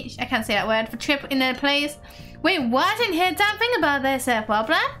 I can't say that word. For trip in their place. Wait, what? I didn't hear a damn thing about this,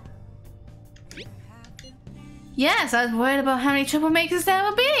 problem? Yes, I was worried about how many troublemakers there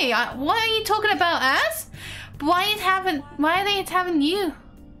will be. What are you talking about, us? Why are they having you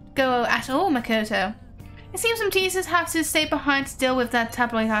go at all, Makoto? It seems some teachers have to stay behind to deal with that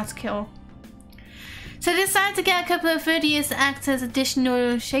tabloid article. So they decided to get a couple of 30s to act as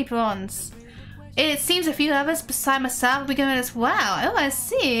additional chaperones. It seems a few others beside myself will be going as well. Oh, I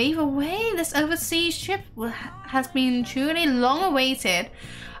see. Either way, this overseas trip has been truly long awaited.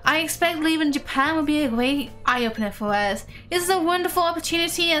 I expect leaving Japan will be a great eye-opener for us. This is a wonderful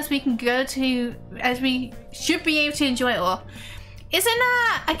opportunity as we should be able to enjoy it all. Isn't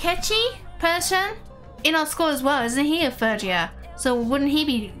Akechi person in our school as well? Isn't he a third year? So wouldn't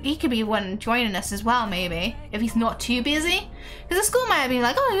he could be one joining us as well, maybe, if he's not too busy? Because the school might be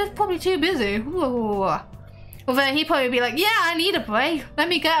like, oh, you're probably too busy. Ooh. Although he'd probably be like, yeah, I need a break. Let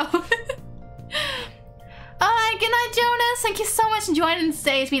me go. Alright, good night, Jonas. Thank you so much for joining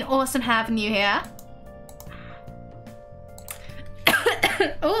today. It's been awesome having you here.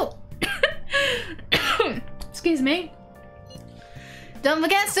 Oh. Excuse me. Don't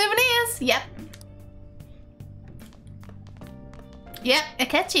forget souvenirs. Yep. Yep,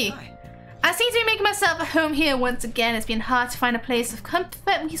 Akechi. I seem to be making myself at home here once again. It's been hard to find a place of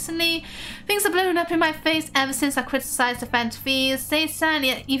comfort recently. Things have blown up in my face ever since I criticized the Phantom Thieves. They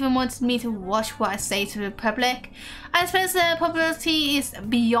even wanted me to watch what I say to the public. I suppose the probability is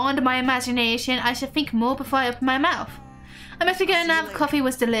beyond my imagination. I should think more before I open my mouth. I must be going now. The coffee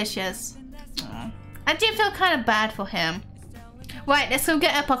was delicious. Aww. I do feel kind of bad for him. Right, let's go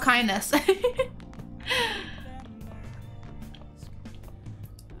get up our kindness.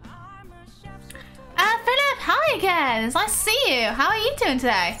 Philip, hi again. It's nice to see you. How are you doing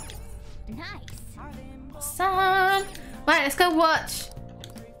today? Nice. Awesome. Right, let's go watch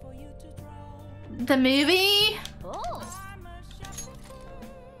the movie. Oh.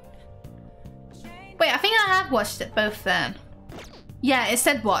 Wait, I think I have watched it both then. Yeah, it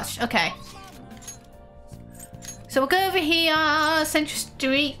said watch. Okay. So we'll go over here, Central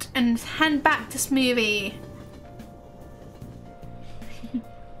Street, and hand back this movie.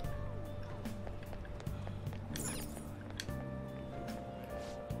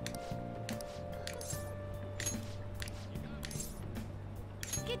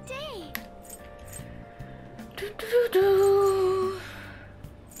 Good day. Do.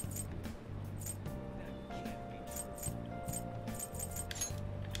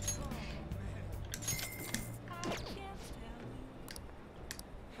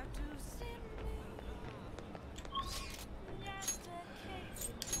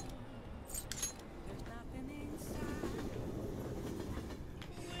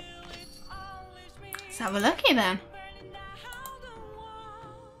 Let's have a look here then.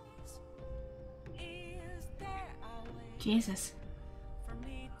 Jesus.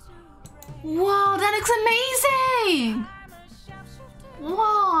 Whoa, that looks amazing!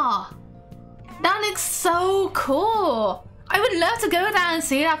 Whoa! That looks so cool! I would love to go down and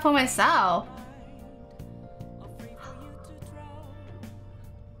see that for myself.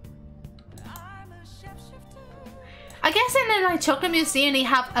 I guess in the like chocolate museum they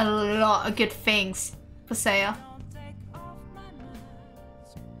have a lot of good things for sale.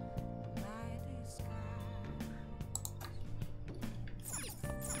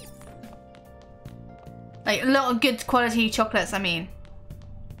 Like a lot of good quality chocolates, I mean.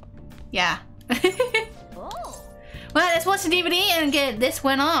 Yeah. Oh. Well, let's watch the DVD and get this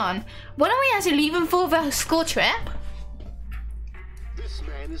one on. What are we actually leaving for the school trip? This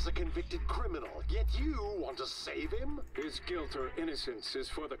man is a convicted criminal, yet you want to save him? His guilt or innocence is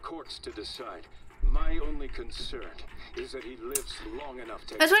for the courts to decide. My only concern is that he lives long enough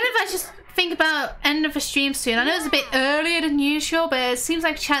to... I was wondering if I just think about end of the stream soon. I know it's a bit earlier than usual, but it seems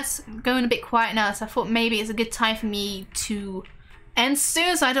like chat's going a bit quiet now, so I thought maybe it's a good time for me to end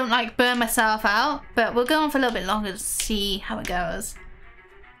soon so I don't like burn myself out. But we'll go on for a little bit longer to see how it goes.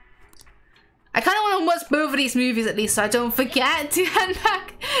 I kind of want to watch both of these movies at least so I don't forget to hand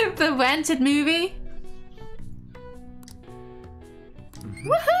back the rented movie.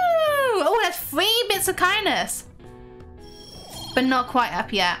 Woohoo! Oh, that's 3 bits of kindness. But not quite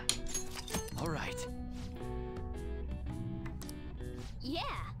up yet. All right. Yeah.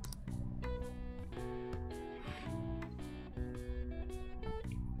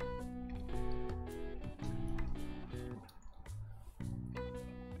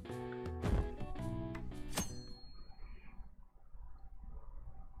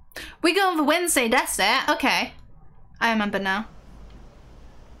 We're going for Wednesday, that's it. Okay. I remember now.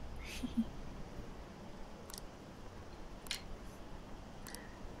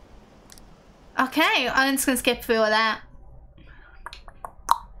 Okay, I'm just gonna skip through all that.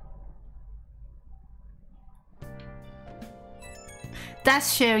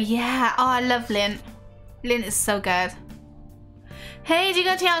 That's true, yeah. Oh, I love Lint. Lint is so good. Hey, do you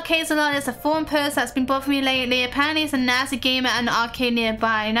go to the arcades a lot? There's a foreign person that's been bothering me lately. Apparently it's a nasty gamer at an arcade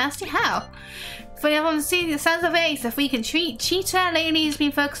nearby. Nasty how? For everyone to see the sounds of Ace, if we can treat Cheetah lately has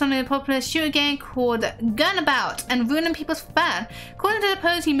been focused on a popular shooter game called Gunabout and ruining people's fun. According to the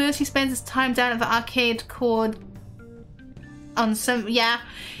post, he mostly spends his time down at the arcade called on some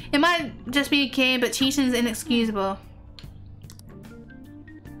it might just be a game, but cheating is inexcusable.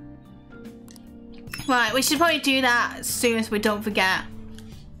 Right, we should probably do that as soon as we don't forget.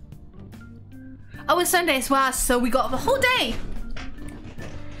 Oh, it's Sunday as well, so we got the whole day.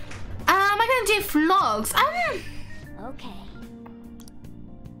 Am I gonna do vlogs? Okay.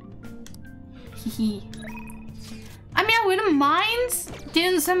 I mean, I wouldn't mind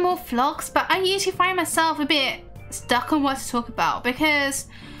doing some more vlogs, but I usually find myself a bit stuck on what to talk about because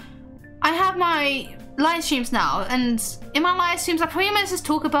I have my live streams now, and in my live streams I pretty much just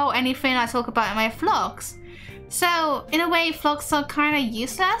talk about anything I talk about in my vlogs. So in a way, vlogs are kind of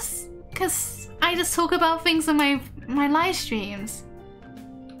useless because I just talk about things on my live streams.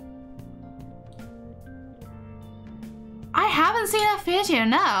 I haven't seen that video,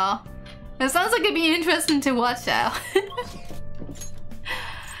 no. It sounds like it'd be interesting to watch though.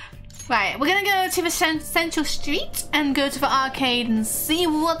 Right, we're gonna go to the Central Street and go to the arcade and see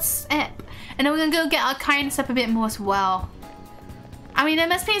what's up. And then we're gonna go get our kindness up a bit more as well. I mean, there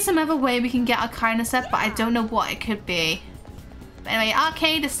must be some other way we can get our kindness up, but I don't know what it could be. But anyway,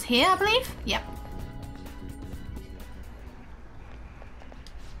 arcade is here, I believe? Yep.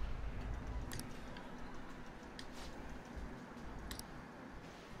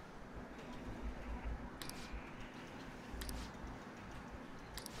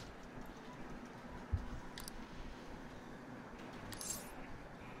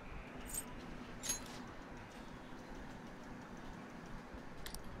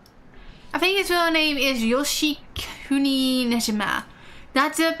 think his real name is Yoshikuni Nijima.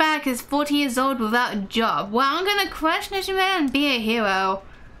 That dirtbag is 40 years old without a job. Well, I'm gonna crush Nijima and be a hero.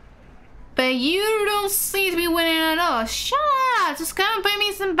 But you don't seem to be winning at all. Shut up! Just go and bring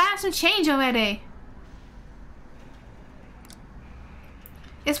me some bats and change already.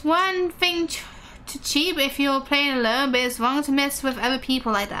 It's one thing to cheat if you're playing alone, but it's wrong to mess with other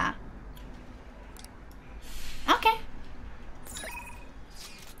people like that. Okay.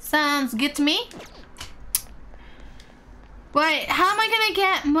 Sounds good to me. Right, how am I gonna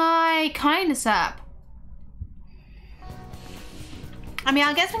get my kindness up? I mean,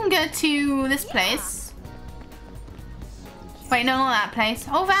 I guess we can go to this place. Wait, no, not that place.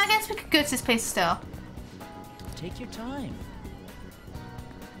 Oh, I guess we could go to this place still. Take your time.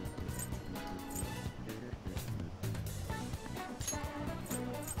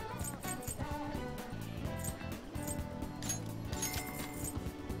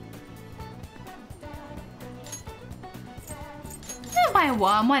 I'll buy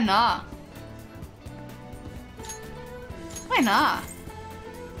one, why not? Why not?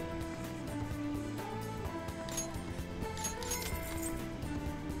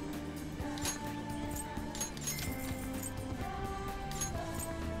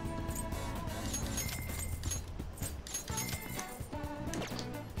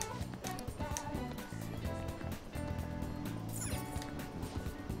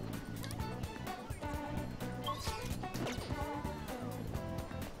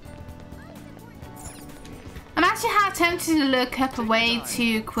 I'm actually half tempted to look up a way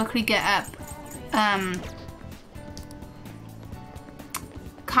to quickly get up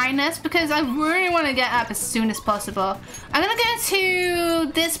kindness, because I really want to get up as soon as possible. I'm gonna go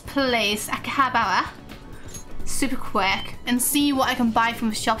to this place, Akihabara, super quick, and see what I can buy from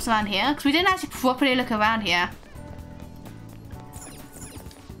the shops around here, because we didn't actually properly look around here.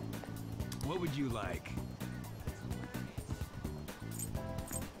 What would you like?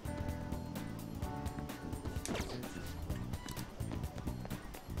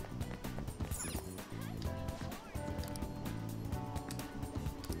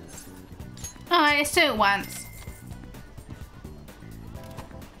 Alright, let's do it once.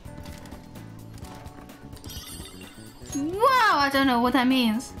 Wow, I don't know what that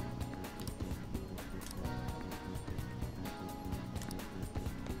means.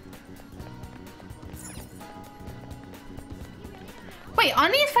 Wait,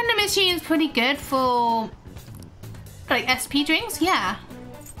 aren't these vending machines pretty good for like SP drinks? Yeah.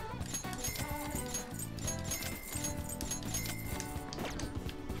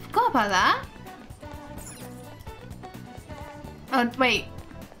 Forgot about that. Oh, wait.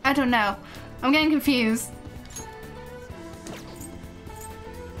 I don't know. I'm getting confused.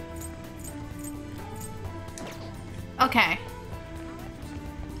 Okay.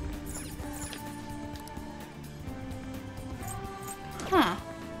 Huh.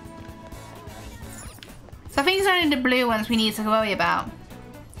 So I think it's only the blue ones we need to worry about.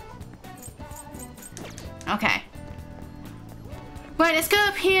 Okay. Right, let's go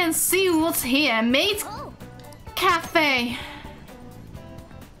up here and see what's here. Mate Cafe.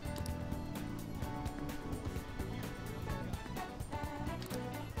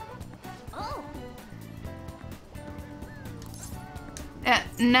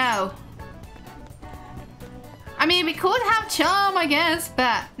 No. I mean, we could have charm, I guess,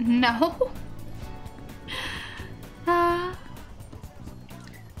 but no. Okay,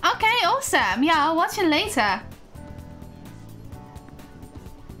 awesome. Yeah, I'll watch it later.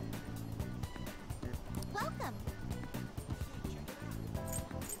 Welcome.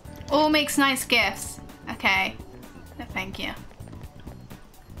 All makes nice gifts. Okay. No, thank you.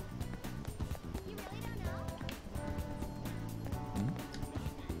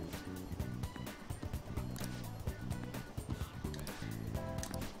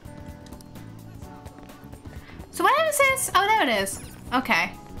 So where is this? Oh, there it is.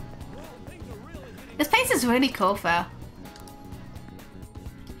 Okay. This place is really cool, though.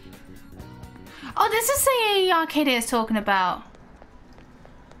 Oh, this is the arcade I was talking about.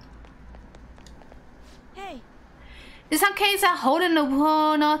 Hey. In some cases, a hole in the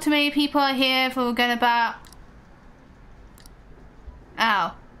wall. Not too many people are here for we're going about.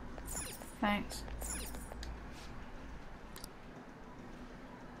 Ow. Thanks.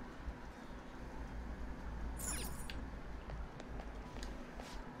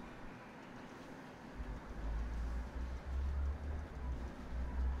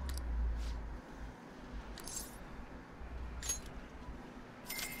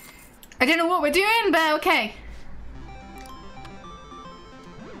 I don't know what we're doing, but okay.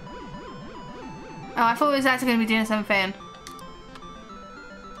 Oh, I thought we was actually going to be doing something.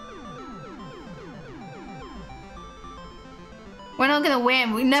 We're not gonna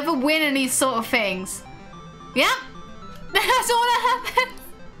win. We never win in these sort of things. Yeah? That's all that happened.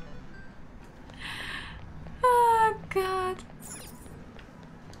 Oh, God.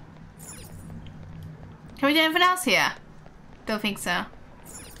 Can we do anything else here? Don't think so.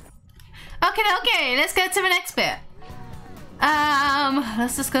 Okay, let's go to the next bit.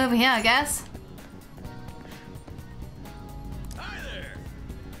 Let's just go over here, I guess. Hi there.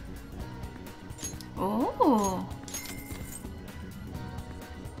 Ooh.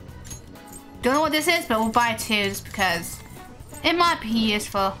 Don't know what this is, but we'll buy two just because it might be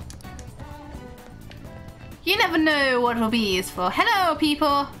useful. You never know what it'll be used for. Hello,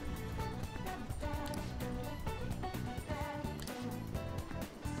 people.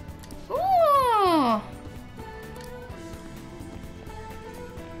 Ooh.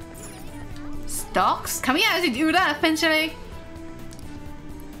 Stocks? Can we actually do that eventually?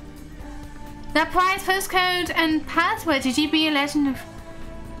 That price, postcode, and password. Did you be a legend of...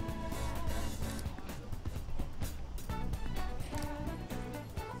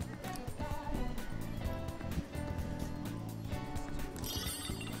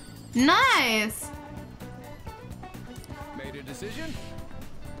 Nice! Made a decision?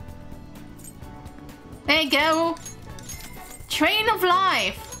 There you go. Train of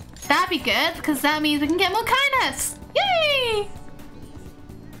life. That'd be good because that means we can get more kindness. Yay!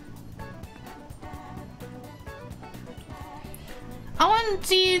 I want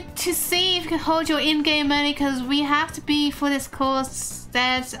you to see if you can hold your in-game money because we have to be for this course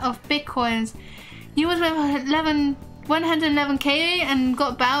instead of bitcoins. You was with 111k and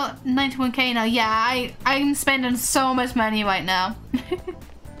got about 91k now. Yeah, I'm spending so much money right now.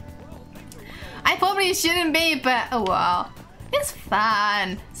 I probably shouldn't be, but oh well. It's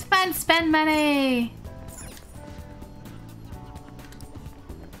fun. It's fun to spend money.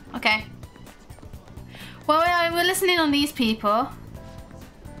 Okay. Well, we're listening on these people.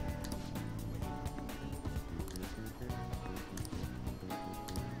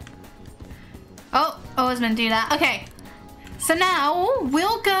 Oh, I was meant to do that. Okay. So now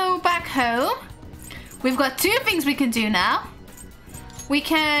we'll go back home. We've got two things we can do now. We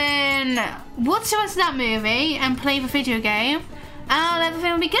can watch that movie and play the video game, and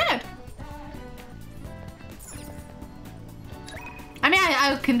everything will be good. I mean,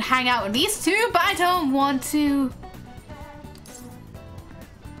 I can hang out with these two, but I don't want to.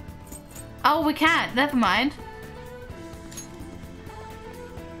 Oh, we can't. Never mind.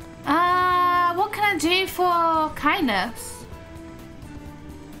 What can I do for kindness?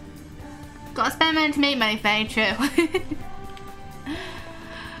 Gotta spend money to make money. Very true.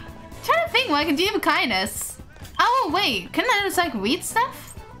 Trying to think what I can do for kindness. Oh wait, can I just like read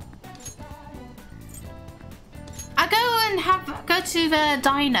stuff? I go to the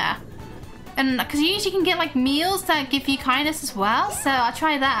diner, and because you usually can get like meals that give you kindness as well, so I'll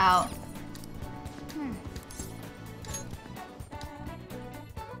try that out.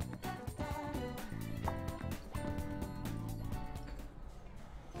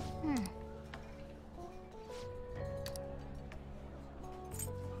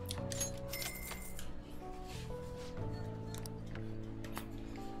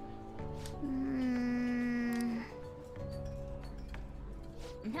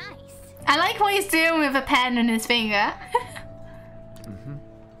 I like what he's doing with a pen in his finger.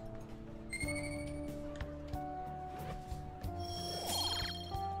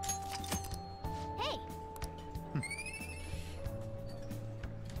 Hey.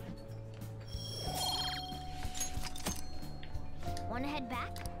 Wanna head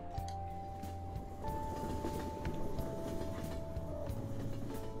back?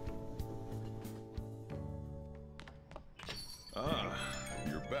 Ah,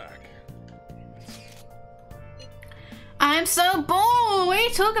 you're back. I'm so bored. What are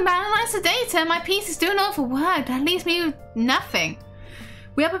you talking about? Analyze the data. My piece is doing all the work. That leaves me with nothing.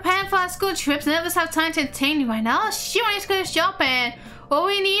 We are preparing for our school trips. None of us have time to entertain you right now. Shoot, I need to go shopping. All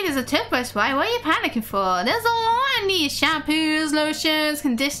we need is a toothbrush, right? What are you panicking for? There's a lot I need. Shampoos, lotions,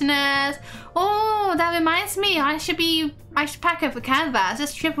 conditioners. Oh, that reminds me. I should pack up the canvas.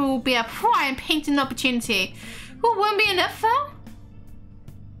 This trip will be a prime painting opportunity. Well, won't be enough though?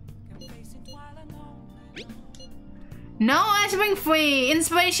 No, I should bring 3.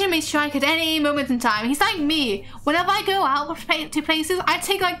 Inspiration may strike at any moment in time. He's like me. Whenever I go out to places, I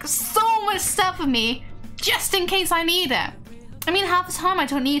take like so much stuff with me just in case I need it. I mean, half the time I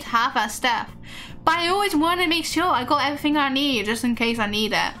don't need half that stuff, but I always want to make sure I got everything I need just in case I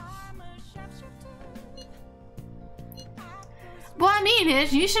need it. What I mean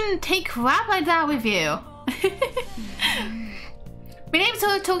is, you shouldn't take crap like that with you. Being able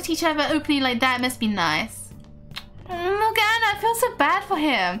to talk to each other openly like that must be nice. Morgana, I feel so bad for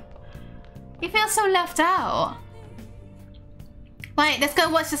him. He feels so left out. Right, let's go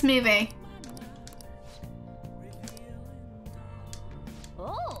watch this movie.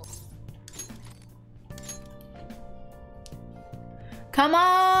 Oh. Come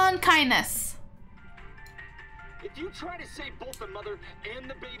on, kindness. If you try to save both the mother and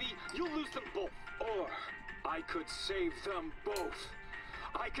the baby, you'll lose them both. Or I could save them both.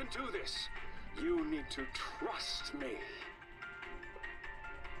 I can do this. You need to trust me.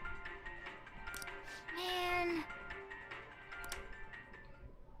 Man.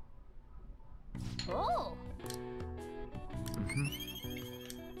 Oh.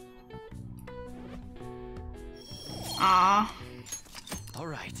 Aw. All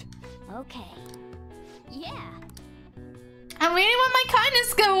right. Okay. Yeah. I really want my kindness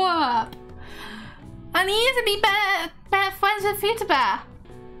to go up. I need to be better friends with Future Bear.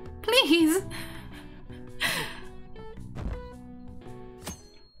 Please.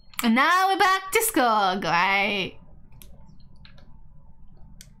 And now we're back to Skog, right?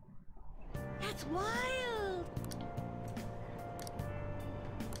 That's wild.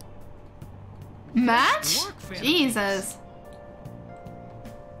 Match? Jesus.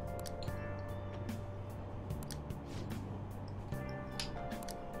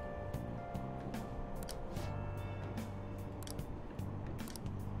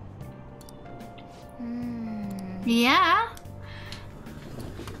 Yeah.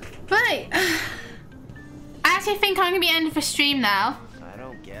 Right. I actually think I'm gonna be ending the stream now. I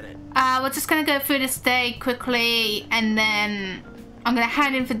don't get it. We're just gonna go through this day quickly, and then I'm gonna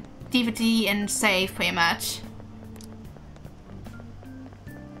hand in the DVD and save pretty much.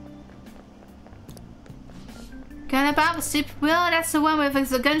 Going about the Super Wheel, that's the one with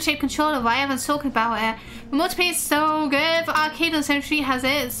the gun-shaped controller, right? Everyone's talking about it. The multiplayer is so good, the arcade on Century has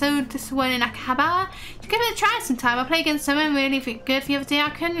it, it's so disappointing in Akihabara. You give it a try sometime. I played against someone really good the other day, I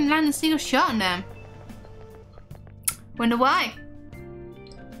couldn't land a single shot on them. Wonder why?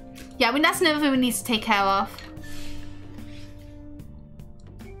 Yeah, I mean, that's another thing we need to take care of.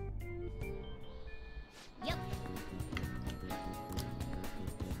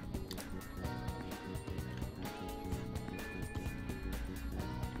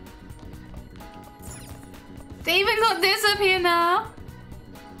 They even got this up here now.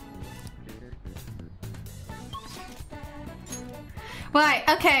 Right,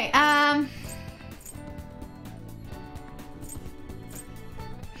 okay, I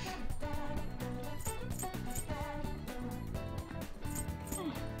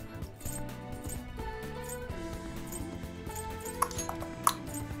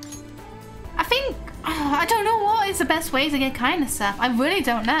think, I don't know what is the best way to get kindness up. I really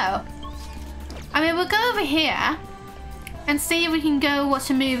don't know. I mean, we'll go over here and see if we can go watch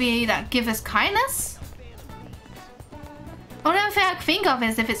a movie that gives us kindness. Only other thing I can think of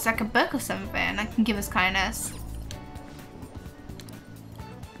is if it's like a book or something that can give us kindness.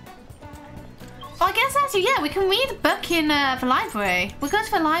 Oh, I guess actually, yeah, we can read a book in the library. We'll go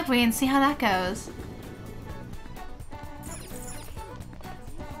to the library and see how that goes.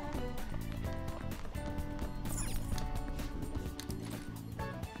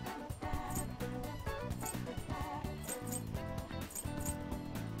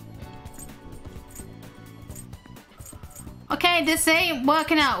 Okay, this ain't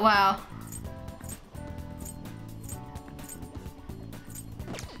working out well.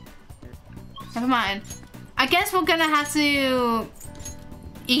 Never mind. I guess we're gonna have to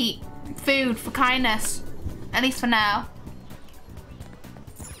eat food for kindness. At least for now.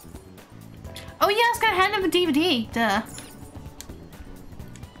 Oh yeah, I was gonna hand him a DVD. Duh.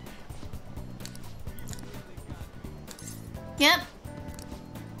 Yep.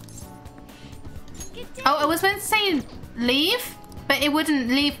 Oh, I was meant to say leave, but it wouldn't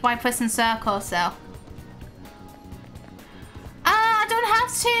leave by pressing circle, so. I don't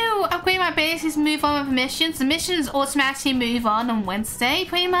have to upgrade my abilities to move on with missions. The missions automatically move on Wednesday,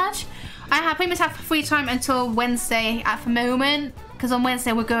 pretty much. I pretty much have free time until Wednesday at the moment, because on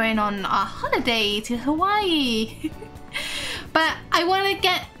Wednesday we're going on our holiday to Hawaii. But I want to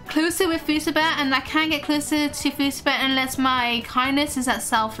get closer with Fusabat, and I can't get closer to Fusabat unless my kindness is at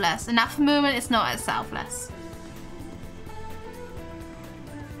selfless, and at the moment it's not at selfless.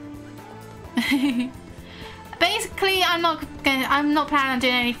 Basically, I'm not planning on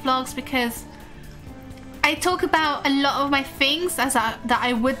doing any vlogs because I talk about a lot of my things that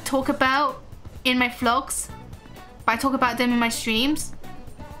I would talk about in my vlogs, but I talk about them in my streams.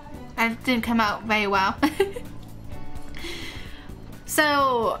 It didn't come out very well.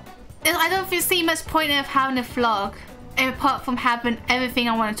 So I don't see much point of having a vlog apart from having everything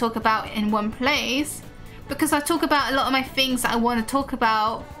I want to talk about in one place, because I talk about a lot of my things that I want to talk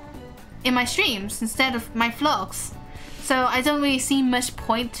about in my streams instead of my vlogs. So I don't really see much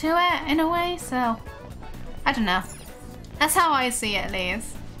point to it in a way, so I don't know. That's how I see it, at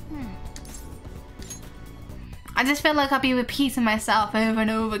least. I just feel like I'll be repeating myself over and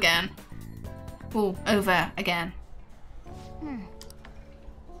over again. Well, over again.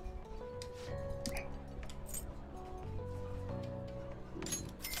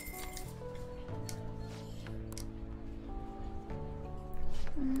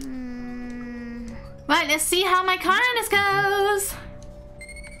 Right, let's see how my kindness goes.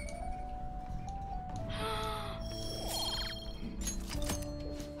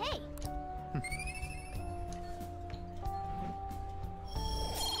 Hey.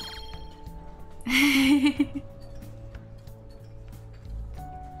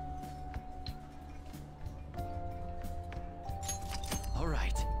 All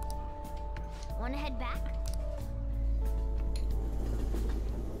right. Wanna head back?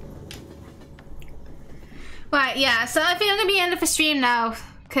 Right, yeah, so I think I'm gonna be ending the stream now,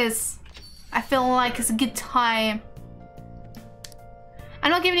 because I feel like it's a good time. I'm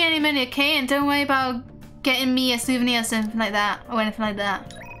not giving you any money, okay? And don't worry about getting me a souvenir or something like that, or anything like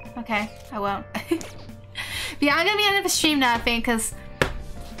that. Okay, I won't. But yeah, I'm gonna be ending the stream now, I think, because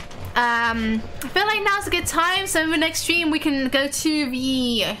I feel like now's a good time, so in the next stream we can go to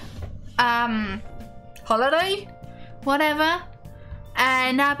the holiday? Whatever.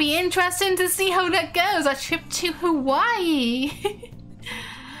 And that'll be interesting to see how that goes. Our trip to Hawaii.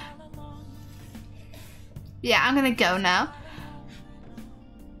 Yeah, I'm gonna go now.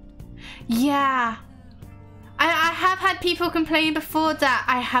 Yeah. I have had people complain before that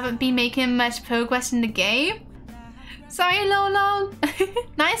I haven't been making much progress in the game. Sorry, Lolo.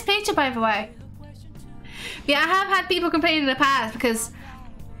 Nice picture, by the way. Yeah, I have had people complain in the past because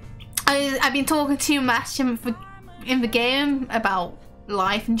I've been talking too much in the game about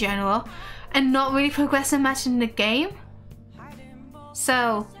life in general and not really progressing much in the game.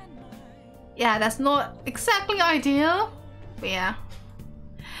 So yeah, that's not exactly ideal, but yeah.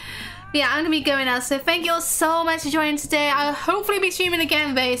 I'm gonna be going now, so thank you all so much for joining today. I'll hopefully be streaming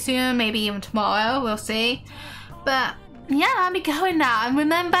again very soon, maybe even tomorrow, we'll see. But yeah, I'll be going now, and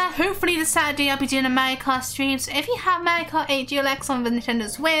remember, hopefully this Saturday I'll be doing a Mario Kart stream, so if you have Mario Kart 8 GLX on the Nintendo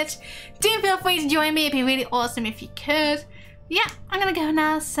Switch, do feel free to join me. It'd be really awesome if you could. Yeah, I'm gonna go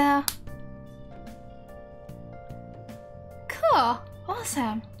now, so cool,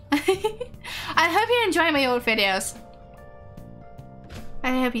 awesome. I hope you enjoy my old videos.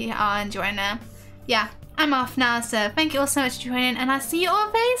 I hope you are enjoying them. Yeah, I'm off now, so thank you all so much for joining, and I'll see you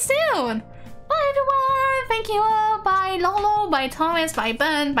all very soon. Bye everyone, thank you all. Bye Lolo, bye Thomas, bye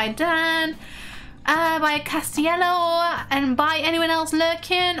Ben, bye Dan, bye Castiello, and bye anyone else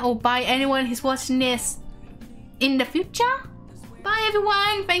lurking, or bye anyone who's watching this in the future. Bye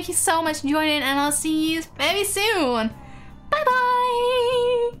everyone, thank you so much for joining, and I'll see you very soon. Bye bye.